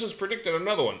 Simpsons predicted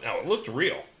another one. Now, it looked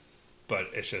real, but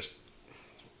it's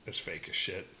fake as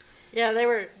shit. Yeah,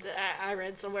 I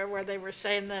read somewhere where they were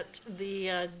saying that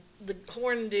the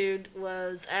horn dude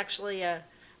was actually a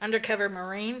undercover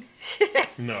Marine.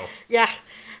 No. Yeah,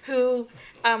 who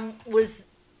was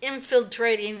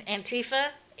infiltrating Antifa,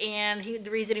 and the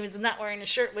reason he was not wearing a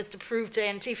shirt was to prove to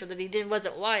Antifa that he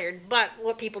wasn't wired. But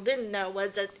what people didn't know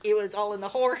was that it was all in the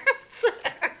horns.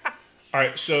 All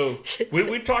right, so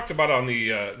we talked about on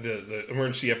the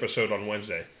emergency episode on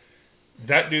Wednesday.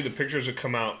 That dude, the pictures have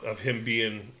come out of him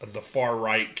being the far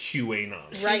right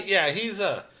QAnon. Right. He's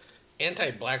a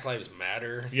anti-Black Lives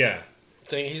Matter Yeah.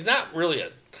 thing. He's not really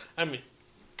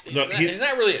he's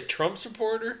not really a Trump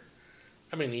supporter.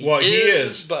 I mean, he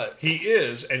is, but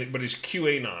he's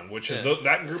QAnon, which is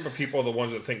that group of people are the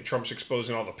ones that think Trump's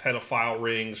exposing all the pedophile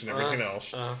rings and everything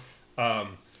else.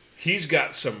 He's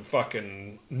got some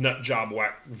fucking nut job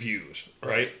whack views,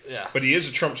 right? Yeah. But he is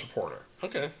a Trump supporter.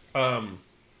 Okay.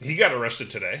 He got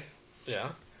arrested today. Yeah.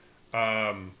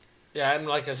 Yeah, and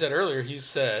like I said earlier, he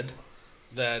said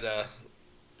that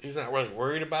he's not really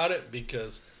worried about it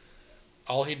because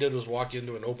all he did was walk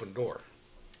into an open door.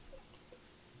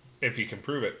 If you can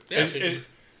prove it. Yeah.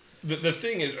 The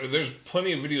thing is, there's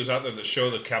plenty of videos out there that show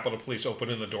the Capitol Police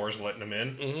opening the doors, letting them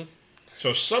in. Mm-hmm.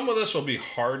 So some of this will be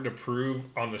hard to prove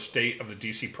on the state of the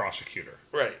D.C. prosecutor.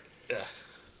 Right. Yeah.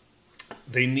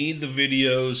 They need the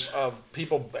videos of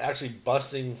people actually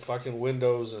busting fucking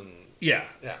windows and... Yeah.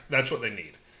 That's what they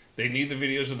need. They need the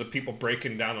videos of the people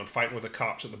breaking down and fighting with the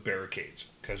cops at the barricades,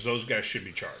 because those guys should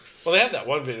be charged. Well, they have that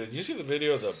one video. Did you see the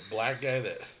video of the black guy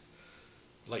that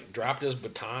dropped his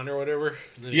baton or whatever?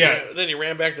 Then he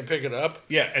ran back to pick it up.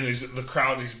 Yeah, and he's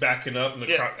backing up, and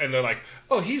crowd, and they're like,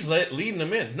 "Oh, he's leading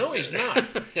them in." No, he's not.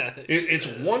 It's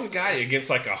one guy against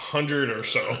 100 or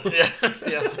so. yeah,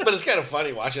 but it's kind of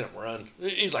funny watching him run.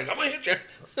 He's like, "I'm gonna hit you."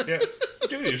 Yeah,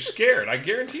 dude, he was scared. I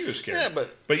guarantee he was scared. Yeah,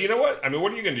 but you know what? I mean,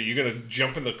 what are you gonna do? You gonna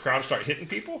jump in the crowd and start hitting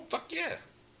people? Fuck yeah,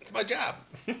 it's my job.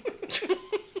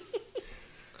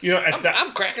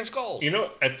 I'm cracking skulls.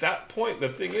 At that point, the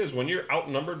thing is, when you're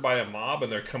outnumbered by a mob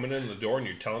and they're coming in the door and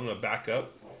you're telling them to back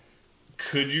up,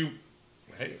 could you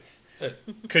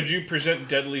present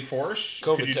deadly force?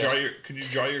 COVID could you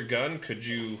draw your gun? Could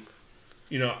you,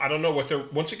 I don't know what they're.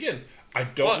 Once again, I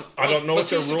don't know what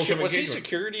their rules of engagement. Was he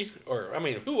security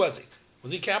who was he?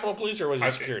 Was he Capitol Police or was he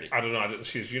security? I don't know. I didn't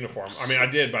see his uniform. I mean, I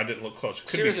did, but I didn't look close.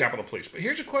 Could be Capitol Police. But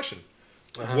here's a question: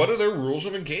 What are their rules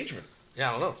of engagement? Yeah,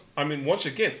 I don't know. I mean, once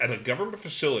again, at a government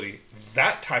facility,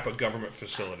 that type of government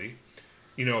facility,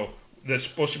 that's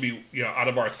supposed to be, out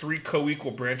of our 3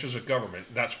 co-equal branches of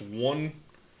government, that's one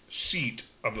seat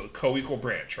of the co-equal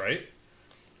branch, right?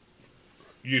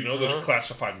 There's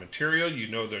classified material,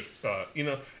 there's,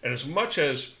 and as much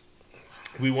as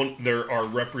there are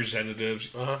representatives,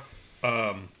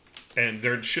 and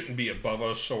there shouldn't be above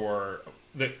us, or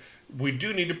that we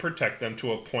do need to protect them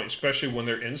to a point, especially when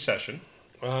they're in session.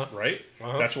 Right?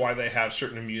 That's why they have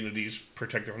certain immunities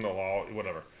protected from the law,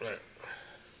 whatever. Right.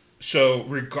 So,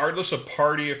 regardless of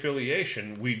party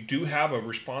affiliation, we do have a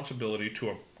responsibility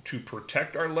to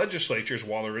protect our legislatures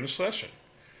while they're in session.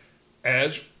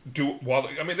 They're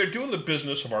doing the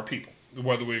business of our people,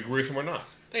 whether we agree with them or not.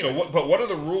 But what are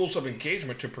the rules of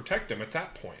engagement to protect them at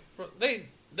that point? Well, they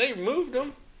moved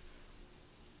them.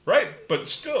 Right, but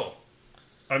still,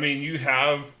 I mean, you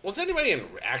have. Was anybody in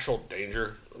actual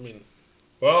danger? I mean.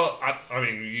 Well,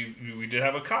 we did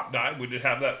have a cop die. We did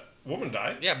have that woman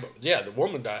die. Yeah, the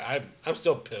woman died. I'm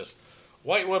still pissed.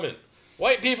 White women,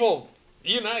 white people,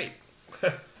 unite.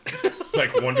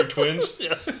 Like Wonder Twins.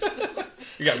 Yeah.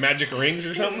 You got magic rings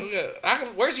or something?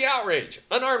 Where's the outrage?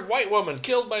 Unarmed white woman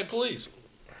killed by police.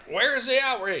 Where is the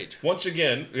outrage? Once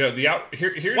again,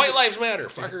 here's White lives matter,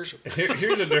 fuckers.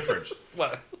 Here's the difference.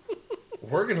 What?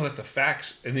 We're going to let the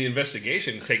facts and the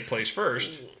investigation take place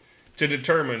first to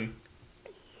determine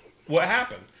what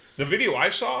happened. The video I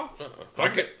saw...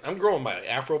 I'm growing my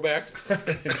afro back.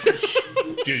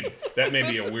 Dude, that may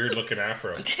be a weird-looking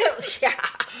afro. Yeah.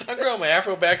 I'm growing my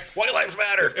afro back. White lives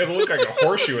matter. It'll look like a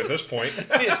horseshoe at this point.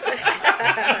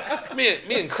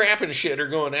 Me and Crap and shit are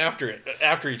going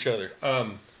after each other.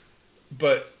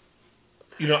 But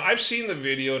I've seen the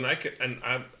video, and I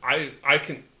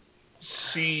can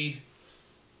see,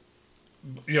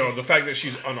 the fact that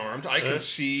she's unarmed. I can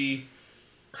see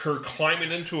her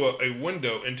climbing into a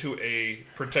window into a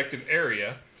protected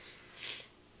area.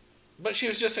 But she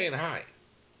was just saying hi.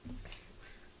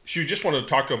 She just wanted to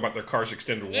talk to them about their car's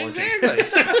extended warranty. Exactly.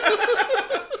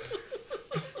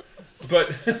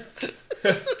 But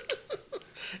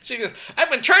she goes,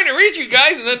 I've been trying to reach you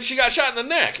guys, and then she got shot in the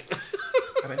neck.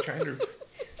 I've been trying to...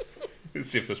 Let's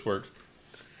see if this works.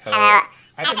 I've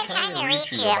been trying to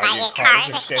reach you about your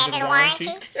car's extended warranty.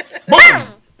 Boom!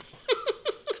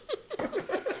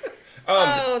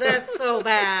 Oh, that's so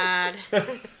bad.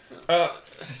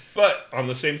 But on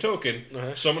the same token,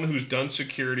 someone who's done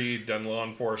security, done law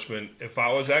enforcement, if I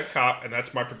was that cop and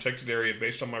that's my protected area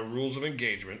based on my rules of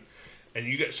engagement, and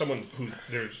you get someone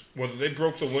whether they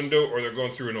broke the window or they're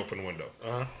going through an open window,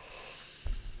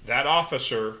 that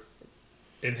officer,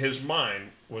 in his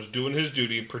mind, was doing his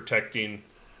duty protecting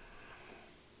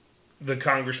the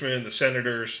congressmen, the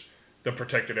senators, the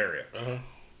protected area.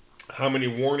 How many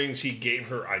warnings he gave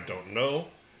her, I don't know.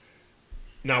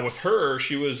 Now, with her,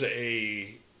 she was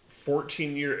a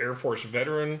 14-year Air Force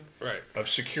veteran of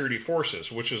security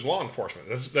forces, which is law enforcement.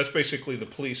 That's basically the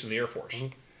police and the Air Force.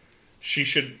 She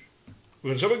should,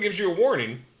 when someone gives you a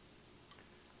warning,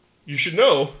 you should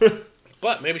know.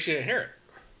 But maybe she didn't hear it.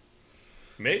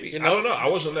 Maybe. I don't know. I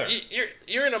wasn't there.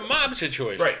 You're in a mob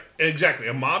situation. Right. Exactly.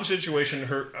 A mob situation.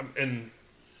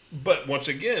 But once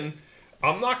again,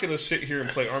 I'm not going to sit here and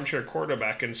play armchair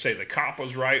quarterback and say the cop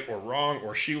was right or wrong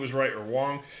or she was right or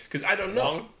wrong because I don't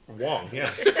know. Wong, yeah.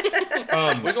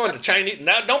 We're going to Chinese.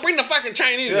 Now, don't bring the fucking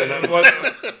Chinese in.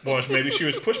 Well, maybe she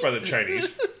was pushed by the Chinese.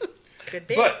 Could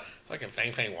be. But fucking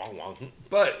fang fang wong wong.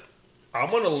 But I'm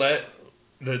going to let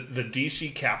the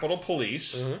DC Capitol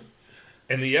Police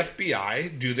and the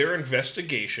FBI do their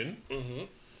investigation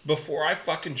before I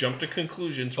fucking jump to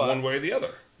conclusions one way or the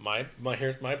other.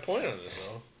 Here's my point on this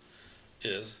though.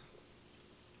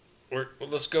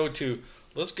 Let's go to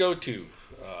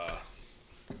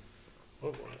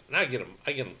now I get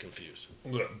them confused.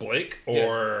 Blake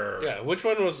or which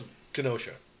one was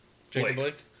Kenosha? Jacob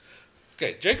Blake.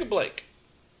 Okay, Jacob Blake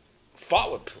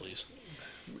fought with police.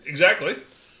 Exactly.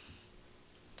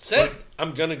 Said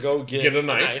I'm gonna go get a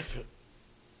knife.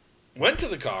 Went to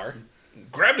the car.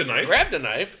 Grabbed a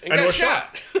knife and got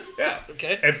shot. Yeah.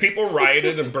 Okay. And people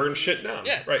rioted and burned shit down.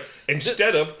 Yeah. Right.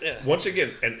 Instead of, once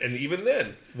again, and even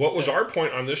then, what was our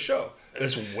point on this show?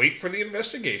 Let's wait for the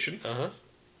investigation.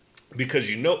 Because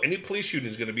any police shooting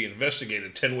is going to be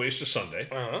investigated 10 ways to Sunday.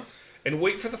 And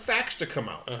wait for the facts to come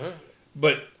out.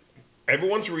 But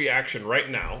everyone's reaction right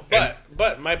now.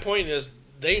 But my point is,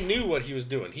 they knew what he was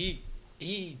doing.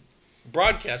 He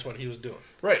broadcast what he was doing.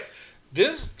 Right.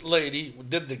 This lady,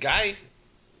 did the guy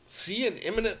see an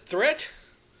imminent threat?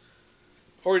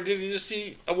 Or did he just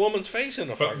see a woman's face in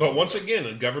a fucking But once again,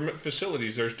 in government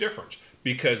facilities, there's difference.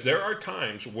 Because there are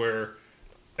times where,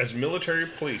 as military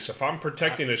police, if I'm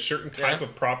protecting a certain type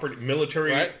of property,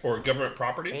 military or government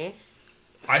property,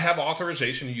 I have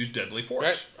authorization to use deadly force.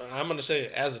 Right. I'm going to say,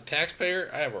 as a taxpayer,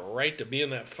 I have a right to be in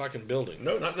that fucking building.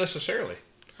 No, not necessarily.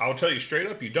 I'll tell you straight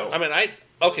up, you don't. I mean,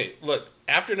 okay, look,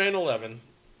 after 9/11,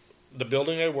 the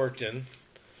building I worked in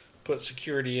put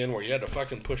security in where you had to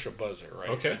fucking push a buzzer, right?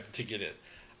 Okay. To get in.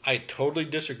 I totally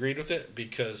disagreed with it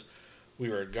because we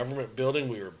were a government building.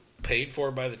 We were paid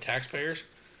for by the taxpayers.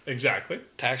 Exactly.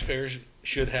 Taxpayers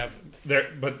should have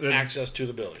access to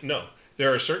the building. No.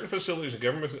 There are certain facilities in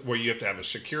government where you have to have a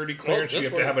security clearance. You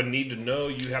have to have a need to know.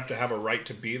 You have to have a right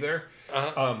to be there.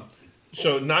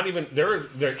 So not even there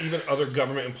are even other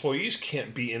government employees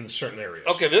can't be in certain areas.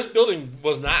 Okay, this building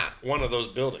was not one of those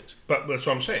buildings. But that's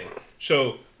what I'm saying.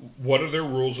 So what are their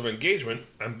rules of engagement?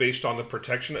 And based on the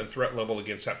protection and threat level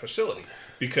against that facility.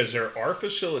 Because there are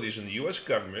facilities in the U.S.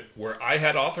 government where I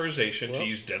had authorization to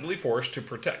use deadly force to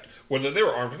protect, whether they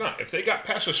were armed or not. If they got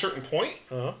past a certain point,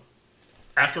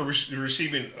 after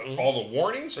receiving all the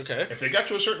warnings, if they got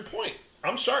to a certain point,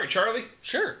 I'm sorry, Charlie.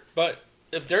 Sure, but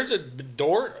if there's a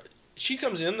door, she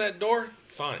comes in that door,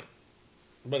 fine.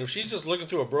 But if she's just looking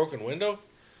through a broken window...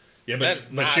 Yeah,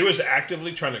 but she was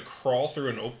actively trying to crawl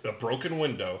through a broken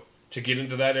window to get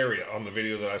into that area on the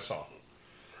video that I saw.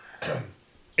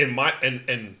 And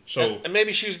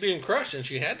maybe she was being crushed and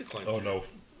she had to climb. Oh no,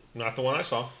 not the one I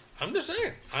saw. I'm just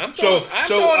saying. I'm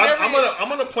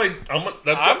gonna play.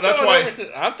 That's why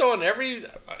I'm throwing every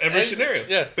scenario.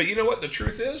 Yeah, but you know what? The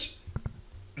truth is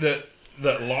that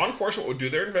law enforcement would do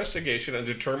their investigation and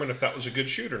determine if that was a good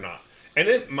shoot or not, and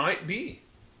it might be.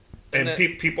 And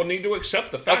people need to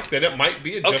accept the fact that it might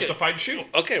be a justified shoot.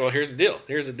 Okay, well, here's the deal.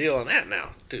 Here's the deal on that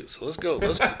now, too. So let's go.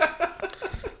 Let's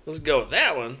go with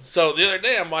that one. So the other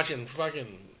day I'm watching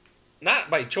not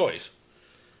by choice.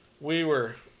 We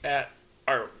were at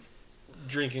our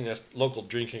local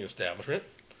drinking establishment.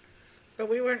 But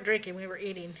we weren't drinking. We were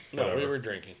eating. No, we were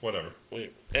drinking. Whatever.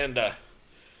 And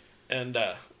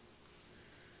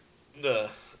the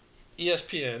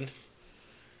ESPN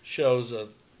shows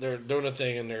they're doing a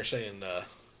thing and they're saying,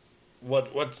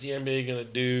 what's the NBA going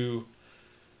to do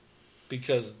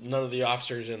because none of the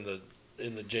officers in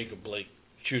the Jacob Blake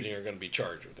shooting are going to be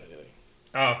charged with anything.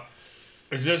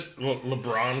 Is this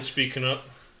LeBron speaking up?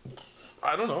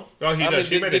 I don't know. Oh, he does.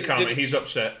 He made a comment. He's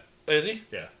upset. Is he?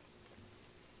 Yeah.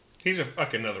 He's a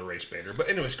fucking another race baiter. But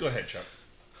anyways, go ahead, Chuck.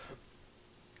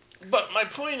 But my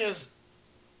point is,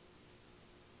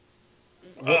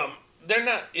 they're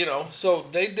not, so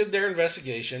they did their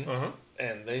investigation,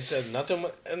 and they said nothing,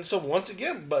 and so once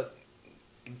again, but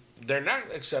they're not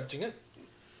accepting it.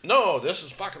 No, this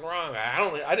is fucking wrong.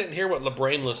 I didn't hear what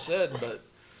LeBrainless said, but...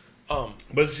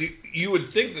 But see, you would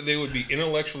think that they would be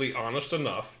intellectually honest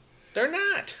enough. They're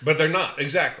not. But they're not,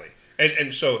 exactly.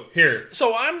 And so, here...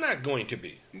 So I'm not going to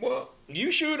be. Well...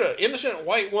 You shoot an innocent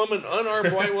white woman,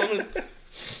 unarmed white woman...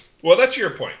 Well, that's your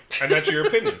point, and that's your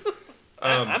opinion.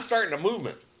 I'm starting a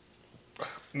movement.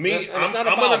 I'm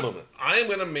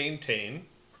going to maintain,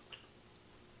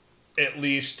 at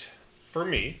least for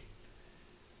me,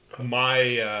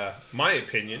 my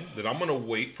opinion that I'm going to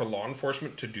wait for law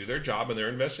enforcement to do their job and their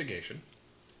investigation,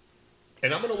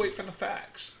 and I'm going to wait for the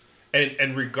facts.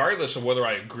 And regardless of whether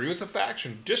I agree with the facts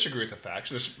or disagree with the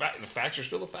facts, the facts are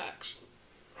still the facts.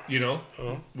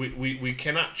 We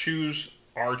cannot choose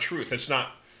our truth. It's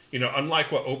not,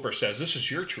 unlike what Oprah says, this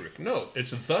is your truth. No,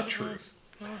 it's the truth.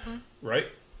 Right?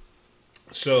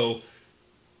 So,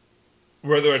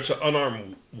 whether it's an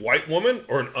unarmed white woman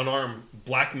or an unarmed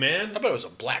black man. I bet it was a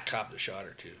black cop that shot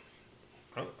her, too.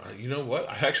 You know what?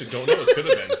 I actually don't know. It could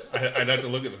have been. I'd have to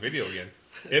look at the video again.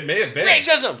 It may have been.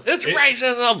 Racism! It's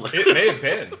racism! It may have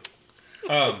been.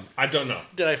 I don't know.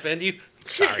 Did I offend you?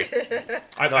 Sorry.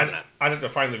 I'd have to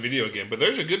find the video again. But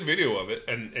there's a good video of it,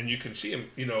 and you can see him,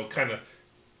 kind of...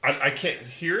 I can't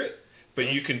hear it,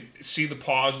 but you can see the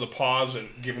pause and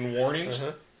giving warnings.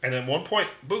 And at one point,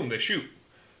 boom, they shoot.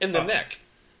 In the neck.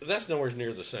 That's nowhere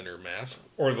near the center of mass.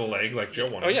 Or the leg, like Joe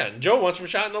wanted. Oh, yeah. Joe wants him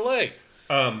shot in the leg.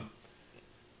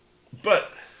 But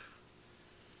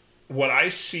what I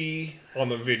see on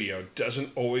the video doesn't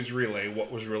always relay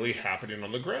what was really happening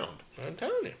on the ground. I'm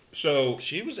telling you. So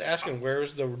she was asking where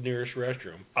was the nearest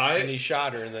restroom, and he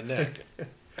shot her in the neck.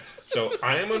 So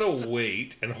I am going to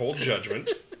wait and hold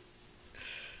judgment.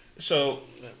 So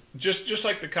just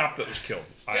like the cop that was killed.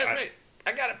 I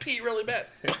got to pee really bad.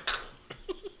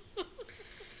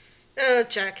 Oh,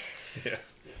 Chuck. Yeah.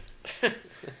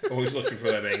 Always looking for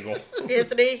that angle.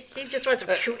 Isn't he? He just wants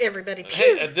to shoot everybody.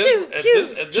 So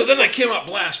then I came out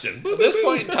blasting. At this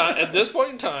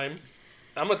point in time,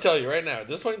 I'm going to tell you right now, at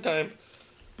this point in time,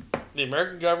 the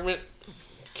American government,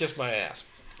 kiss my ass.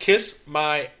 Kiss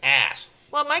my ass.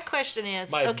 Well, my question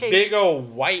is... My big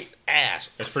old white ass.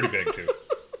 It's pretty big, too.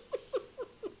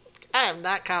 I am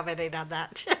not commenting on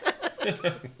that.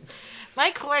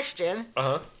 My question...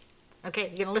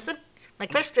 Okay, you going to listen? My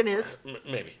question is...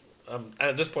 Maybe.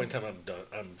 At this point in time, I'm done.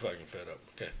 I'm fucking fed up.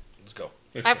 Okay, let's go.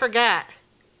 I forgot.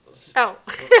 Oh.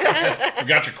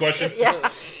 Forgot your question? Yeah.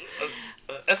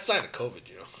 That's a sign of COVID,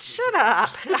 Shut up.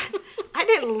 I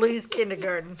didn't lose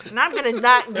kindergarten, and I'm going to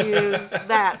not do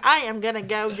that. I am going to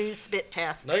go do spit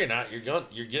test. No, you're not.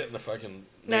 You're getting the fucking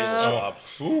nasal swab.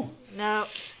 Ooh. No.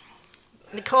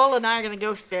 Nicole and I are going to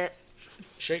go spit.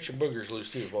 Shake your boogers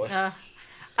loose too, boy.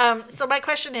 So my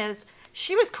question is,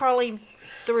 she was crawling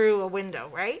through a window,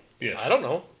 right? Yes. I don't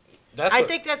know. I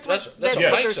think that's what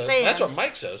they're saying. That's what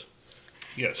Mike says.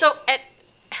 Yes. So at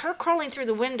her crawling through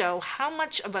the window, how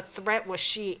much of a threat was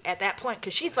she at that point?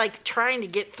 Because she's like trying to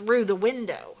get through the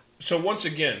window. So once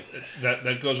again,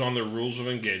 that goes on the rules of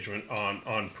engagement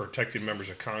on protecting members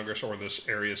of Congress or this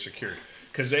area secured.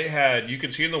 Because you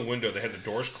could see in the window, they had the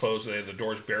doors closed, they had the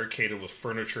doors barricaded with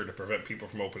furniture to prevent people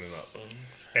from opening up.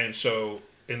 Mm-hmm. And so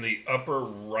in the upper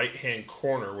right-hand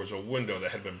corner was a window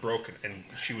that had been broken, and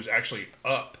she was actually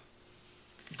up,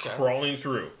 crawling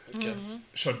through. Okay. Mm-hmm.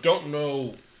 So don't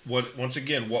know what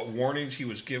warnings he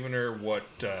was giving her, what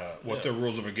the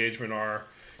rules of engagement are.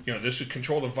 This is a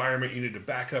controlled environment. You need to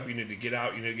back up. You need to get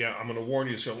out. You need to get out. I'm going to warn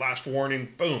you. It's your last warning.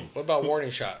 Boom. What about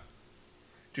warning shot?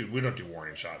 Dude, we don't do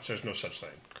warning shots. There's no such thing.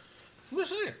 I'm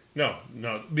just saying.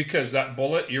 No, because that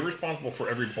bullet, you're responsible for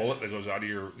every bullet that goes out of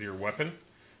your weapon,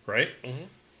 right? Mm-hmm.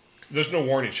 There's no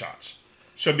warning shots.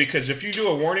 So because if you do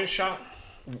a warning shot,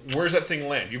 where's that thing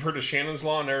land? You've heard of Shannon's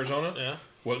Law in Arizona? Yeah.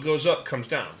 What goes up comes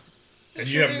down. And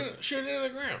shoot it into the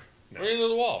ground. No. Right into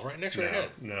the wall, right next to her head.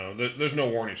 No, there's no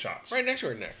warning shots. Right next to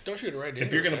her neck. Don't shoot it right into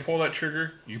If you're going to pull that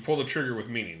trigger, you pull the trigger with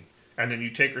meaning. And then you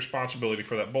take responsibility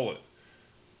for that bullet.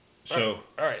 So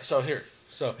all right. So here.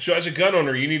 So as a gun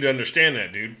owner, you need to understand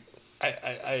that, dude.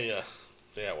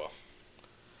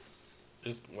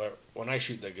 When I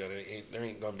shoot that gun, there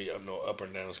ain't gonna be no up or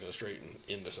down. It's gonna straighten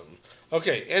into something.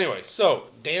 Okay. Anyway, so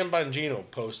Dan Bongino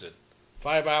posted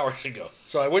 5 hours ago.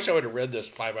 So I wish I would have read this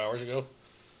 5 hours ago.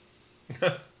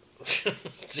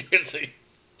 Seriously,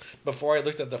 before I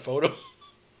looked at the photo.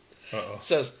 It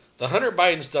says the Hunter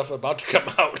Biden stuff about to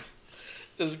come out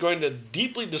is going to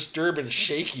deeply disturb and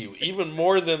shake you, even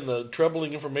more than the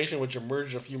troubling information which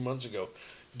emerged a few months ago.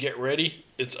 Get ready,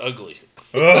 it's ugly.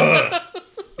 Yeah.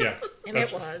 And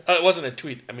it was. It wasn't a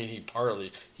tweet. I mean, he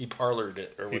parlored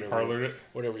it or whatever. He parlored it?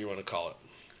 Whatever you want to call it.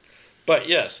 But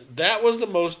yes, that was the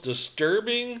most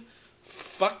disturbing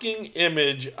fucking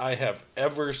image I have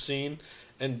ever seen.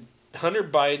 And Hunter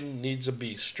Biden needs to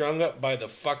be strung up by the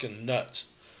fucking nuts.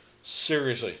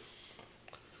 Seriously.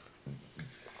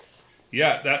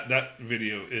 Yeah, that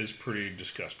video is pretty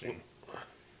disgusting. It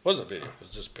wasn't a video. It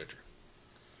was just a picture.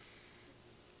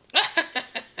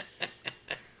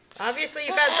 Obviously,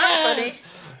 you found something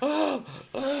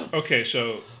funny. Okay,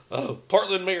 so...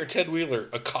 Portland Mayor Ted Wheeler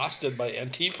accosted by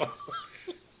Antifa.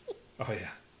 Oh, yeah.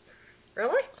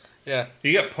 Really? Yeah.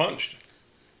 He got punched.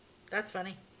 That's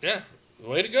funny. Yeah.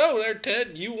 Way to go there,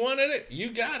 Ted. You wanted it. You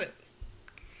got it.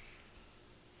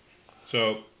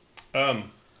 So,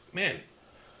 man,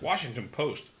 Washington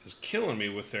Post is killing me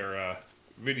with their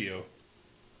video.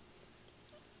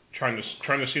 Trying to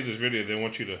see this video, they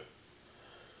want you to...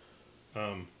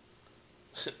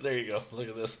 There you go. Look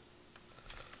at this.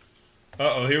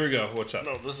 Uh-oh, here we go. What's up?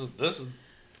 No, this is...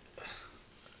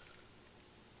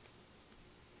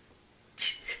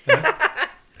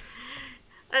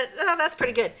 That's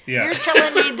pretty good. Yeah. You're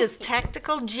telling me this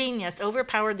tactical genius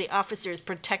overpowered the officers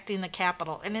protecting the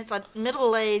Capitol, and it's a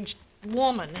middle-aged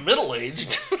woman.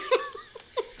 Middle-aged?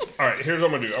 All right, here's what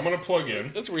I'm going to do. I'm going to plug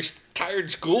in. That's a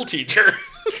retired school teacher.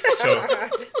 So,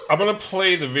 I'm going to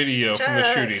play the video from the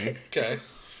shooting. Okay.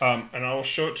 And I will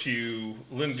show it to you,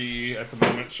 Lindy, at the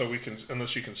moment, so we can,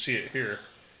 unless you can see it here.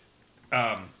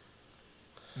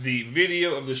 The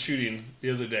video of the shooting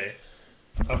the other day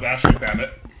of Ashley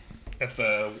Babbitt at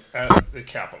the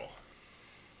Capitol.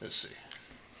 Let's see.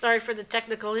 Sorry for the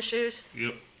technical issues.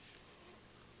 Yep.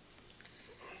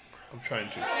 I'm trying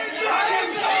to.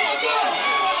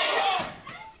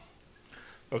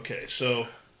 Okay, so. It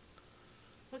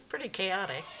was pretty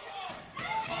chaotic.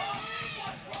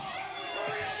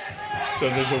 So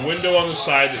there's a window on the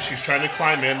side that she's trying to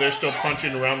climb in. They're still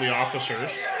punching around the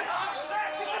officers.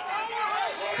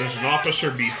 There's an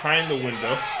officer behind the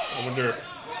window. I wonder.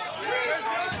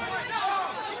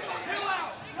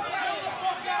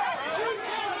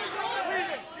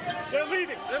 They're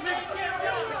leaving.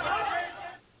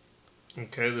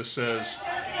 Okay, this says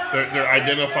they're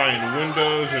identifying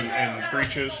windows and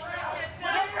breaches.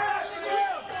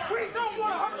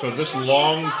 So this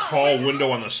long, tall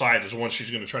window on the side is the one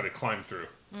she's going to try to climb through.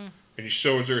 And he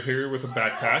shows her here with a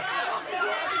backpack.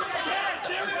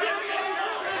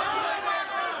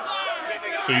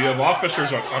 So you have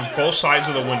officers on both sides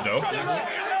of the window.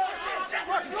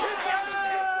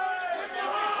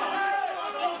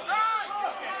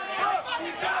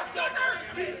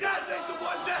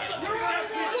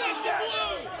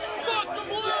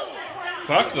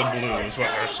 Fuck the blue is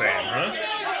what they're saying, huh?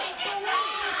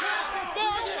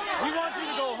 We want you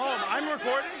to go home. I'm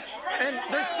recording, and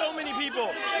there's so many people.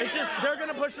 It's just, they're going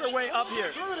to push their way up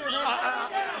here. Bro,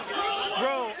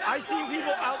 I see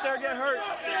people out there get hurt.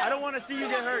 I don't want to see you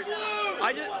get hurt.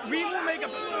 We will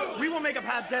make a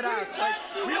path dead ass. Like,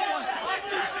 we don't want.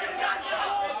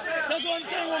 That's what I'm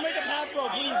saying. We'll make a path, bro.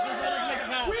 Please, just let us make a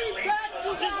path.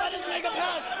 Just let us make a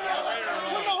path.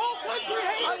 When the whole country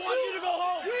hates you, I want you to go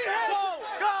home.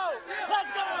 Go.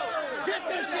 Let's go. Get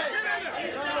this shit.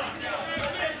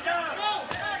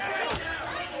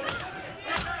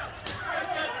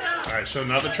 All right, so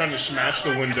now they're trying to smash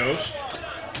the windows.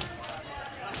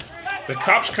 The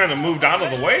cops kind of moved out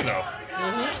of the way, though.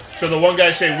 Mm-hmm. So the one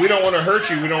guy saying, "We don't want to hurt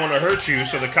you. We don't want to hurt you."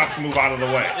 So the cops move out of the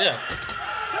way. Yeah.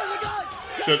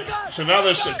 So now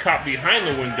there's a cop behind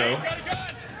the window.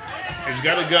 He's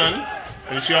got a gun,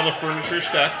 and you see all the furniture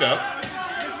stacked up.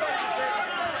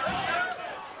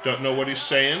 Don't know what he's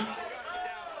saying.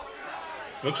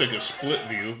 Looks like a split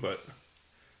view, but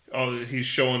he's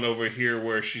showing over here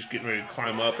where she's getting ready to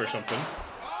climb up or something.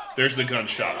 There's the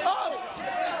gunshot.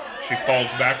 She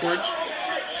falls backwards.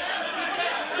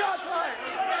 Shots fired!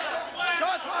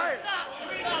 Shots fired!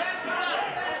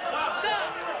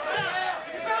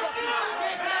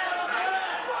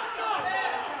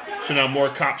 So now more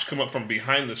cops come up from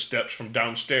behind the steps from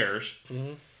downstairs.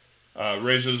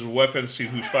 Raises a weapon, see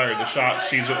who's fired the shot,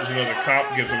 sees it was another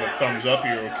cop, gives him a thumbs up,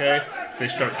 you're okay. They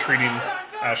start treating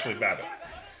Ashley Babbitt.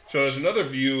 So there's another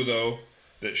view, though,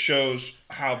 that shows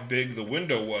how big the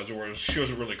window was, or she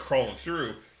wasn't really crawling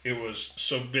through. It was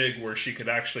so big where she could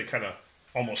actually kind of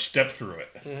almost step through it.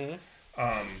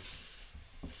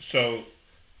 So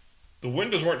the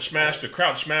windows weren't smashed. The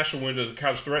crowd smashed the windows. The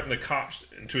crowd threatened the cops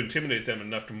to intimidate them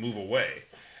enough to move away.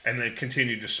 And they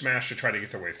continued to smash to try to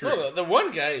get their way through. Well, the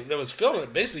one guy that was filming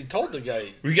it basically told the guy,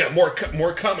 "We got more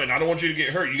coming. I don't want you to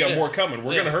get hurt. You got more coming.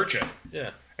 We're going to hurt you."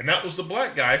 Yeah. And that was the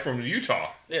black guy from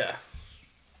Utah. Yeah.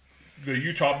 The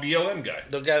Utah BLM guy.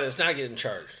 The guy that's not getting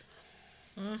charged.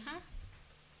 Mm-hmm.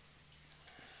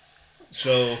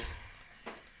 So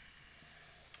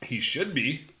he should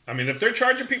be. I mean, if they're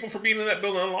charging people for being in that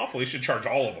building unlawfully, they should charge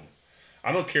all of them.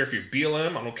 I don't care if you're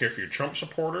BLM. I don't care if you're a Trump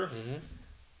supporter.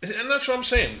 And that's what I'm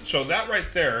saying. So that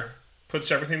right there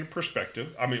puts everything in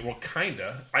perspective. I mean, well,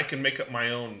 kinda. I can make up my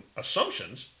own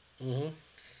assumptions.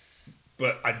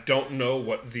 But I don't know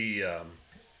what the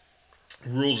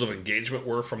rules of engagement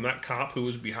were from that cop who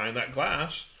was behind that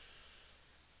glass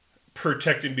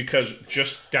protecting, because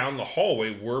just down the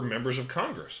hallway were members of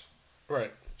Congress.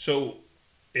 Right. So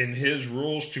in his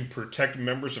rules to protect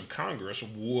members of Congress,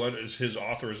 what is his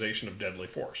authorization of deadly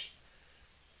force?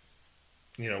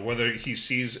 You know, whether he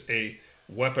sees a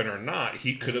weapon or not,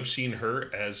 he could have seen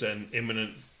her as an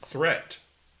imminent threat.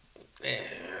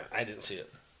 I didn't see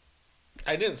it.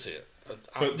 I didn't see it.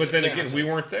 But then again, we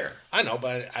weren't there. I know,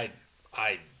 but I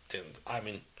didn't. I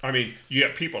mean, you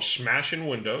got people smashing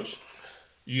windows.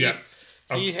 He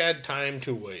had time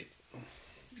to wait.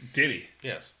 Did he?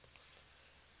 Yes.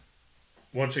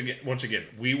 Once again,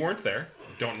 we weren't there.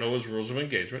 Don't know his rules of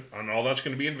engagement, and all that's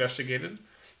going to be investigated.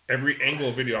 Every angle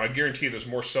of video, I guarantee there's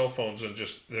more cell phones than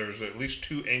just. There's at least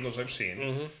 2 angles I've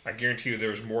seen. I guarantee you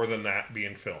there's more than that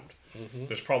being filmed.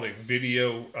 There's probably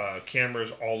video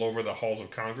cameras all over the halls of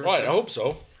Congress. Well, I hope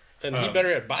so. And he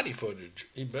better have body footage.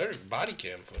 He better body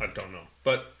cam footage. I don't know.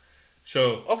 But,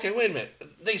 so... Okay, wait a minute.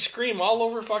 They scream all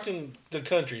over fucking the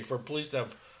country for police to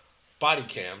have body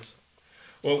cams.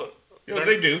 Well,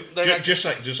 they do. Just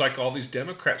like all these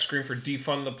Democrats scream for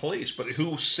defund the police. But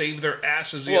who saved their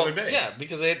asses the other day? Yeah,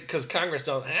 because Congress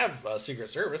don't have Secret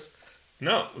Service.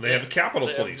 No, they have Capitol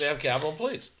Police. They have Capitol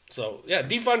Police. So, yeah,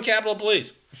 defund Capitol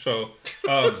Police. So,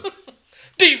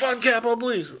 defund Capitol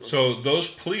Police. So those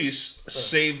police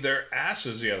saved their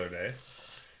asses the other day.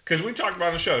 Because we talked about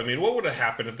on the show, I mean, what would have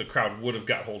happened if the crowd would have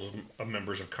got hold of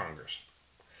members of Congress?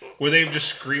 Would they have just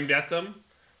screamed at them?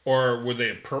 Or would they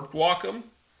have perp walk them?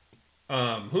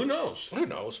 Who knows? Who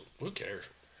knows? Who cares?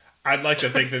 I'd like to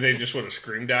think that they just would have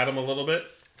screamed at them a little bit.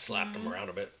 Slapped them around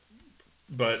a bit.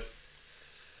 But,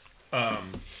 I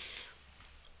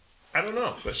don't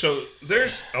know. But so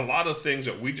there's a lot of things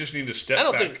that we just need to step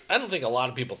back. I don't think a lot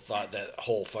of people thought that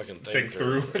whole fucking thing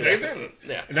through. Yeah. They didn't.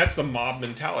 Yeah. And that's the mob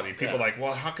mentality. People are like,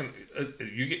 well, how can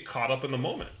you get caught up in the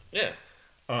moment? Yeah.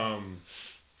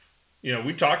 You know,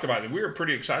 we talked about it. We were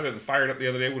pretty excited and fired up the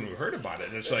other day when we heard about it.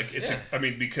 And it's like, I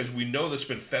mean, because we know that's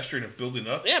been festering and building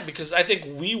up. Yeah, because I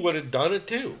think we would have done it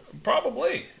too.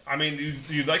 Probably. I mean,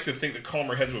 you'd like to think that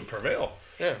calmer heads would prevail.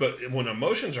 Yeah. But when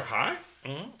emotions are high,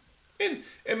 I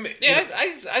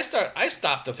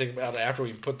stopped to think about it after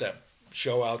we put that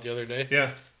show out the other day.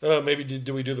 Yeah. maybe did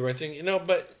we do the right thing?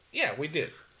 But yeah, we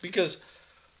did because.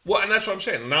 Well, and that's what I'm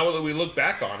saying. Now that we look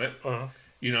back on it,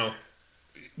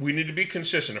 we need to be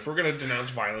consistent. If we're going to denounce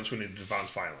violence, we need to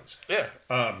denounce violence. Yeah.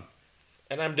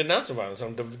 And I'm denouncing violence.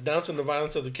 I'm denouncing the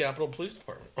violence of the Capitol Police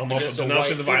Department. I'm also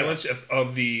denouncing the violence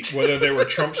of the whether they were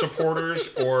Trump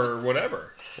supporters or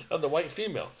whatever. Of the white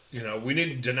female. We need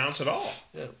to denounce it all.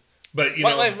 Yeah. But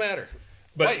white lives matter.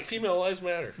 But white female lives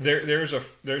matter. There's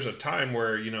a time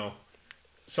where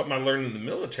something I learned in the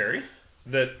military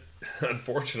that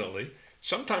unfortunately.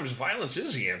 Sometimes violence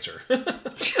is the answer.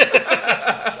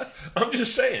 I'm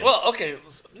just saying. Well, okay.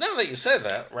 Now that you said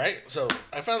that, right? So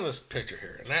I found this picture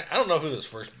here, and I don't know who this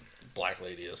first black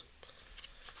lady is,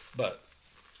 but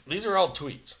these are all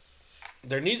tweets.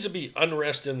 There needs to be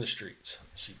unrest in the streets,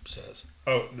 she says.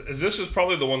 Oh, this is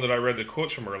probably the one that I read the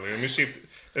quotes from earlier.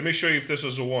 Let me show you if this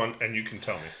is the one, and you can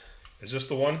tell me. Is this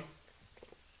the one?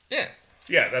 Yeah.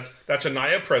 Yeah, that's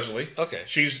Anaya Presley. Okay.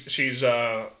 She's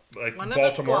like one Baltimore.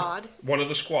 Of the squad. One of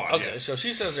the squad. Okay, so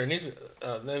she says there needs.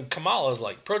 Then Kamala's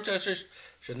like protesters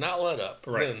should not let up.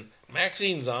 Right. And then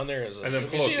Maxine's on there as. And then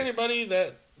Have Pelosi. you seen anybody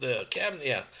that the cabinet?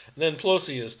 Yeah. And then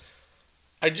Pelosi is.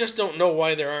 I just don't know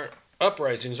why there aren't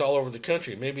uprisings all over the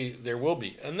country. Maybe there will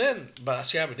be. And then, but I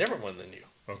see I have a different one than you.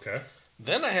 Okay.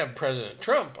 Then I have President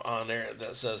Trump on there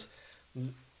that says.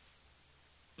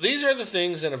 These are the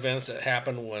things and events that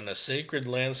happen when a sacred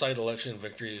landslide election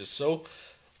victory is so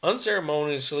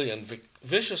unceremoniously and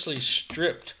viciously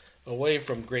stripped away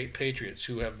from great patriots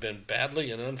who have been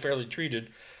badly and unfairly treated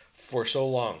for so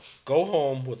long. Go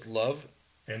home with love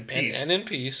and peace. And in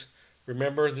peace.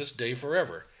 Remember this day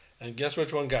forever. And guess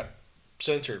which one got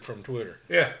censored from Twitter?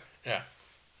 Yeah. Yeah.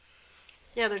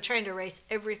 Yeah, they're trying to erase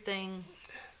everything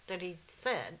that he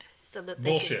said so that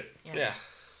they bullshit. Yeah.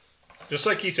 Just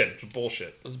like he said, it's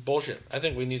bullshit. It's bullshit. I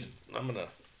think we need. I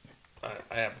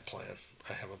have a plan.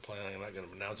 I'm not going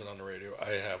to announce it on the radio.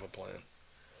 I have a plan.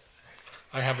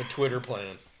 I have a Twitter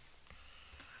plan.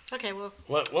 Okay, well.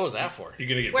 What was that for? You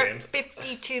gonna get we're banned?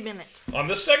 52 minutes. On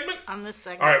this segment? On this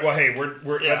segment. All right. Well, hey,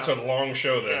 we're that's a long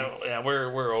show then. Yeah,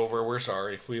 we're over. We're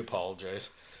sorry. We apologize.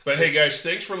 But hey, guys,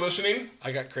 thanks for listening.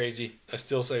 I got crazy. I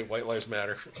still say white lives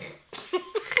matter.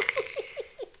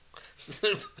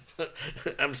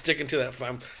 I'm sticking to that.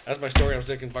 That's my story. I'm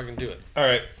sticking fucking to it. All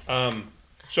right.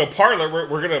 So Parler,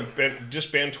 we're gonna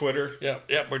just ban Twitter. Yeah.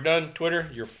 We're done. Twitter,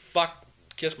 you're fucked.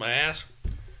 Kiss my ass,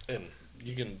 and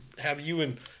you can have you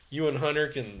and Hunter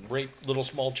can rape little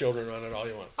small children on it all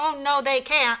you want. Oh no, they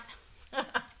can't.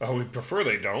 Oh, we prefer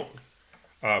they don't.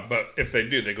 But if they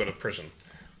do, they go to prison.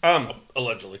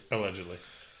 Allegedly.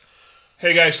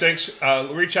 Hey guys, thanks.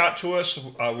 Reach out to us.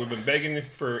 We've been begging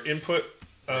for input.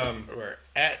 We're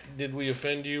at Did We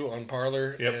Offend You on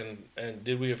Parler, yep. and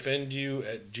Did We Offend You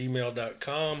at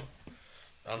gmail.com.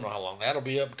 I don't know how long that'll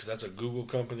be up because that's a Google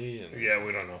company. And yeah,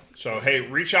 we don't know. So hey,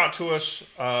 reach out to us.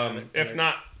 If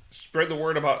not, spread the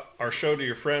word about our show to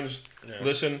your friends. Yeah.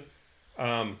 Listen,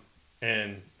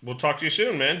 and we'll talk to you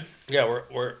soon, man. Yeah,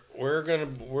 we'll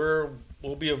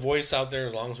be a voice out there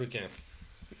as long as we can.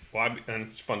 Well,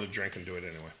 and it's fun to drink and do it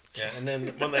anyway. Yeah, and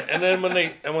then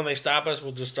when they stop us,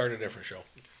 we'll just start a different show.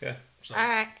 Yeah. So. All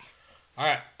right.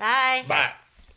 Bye. Bye.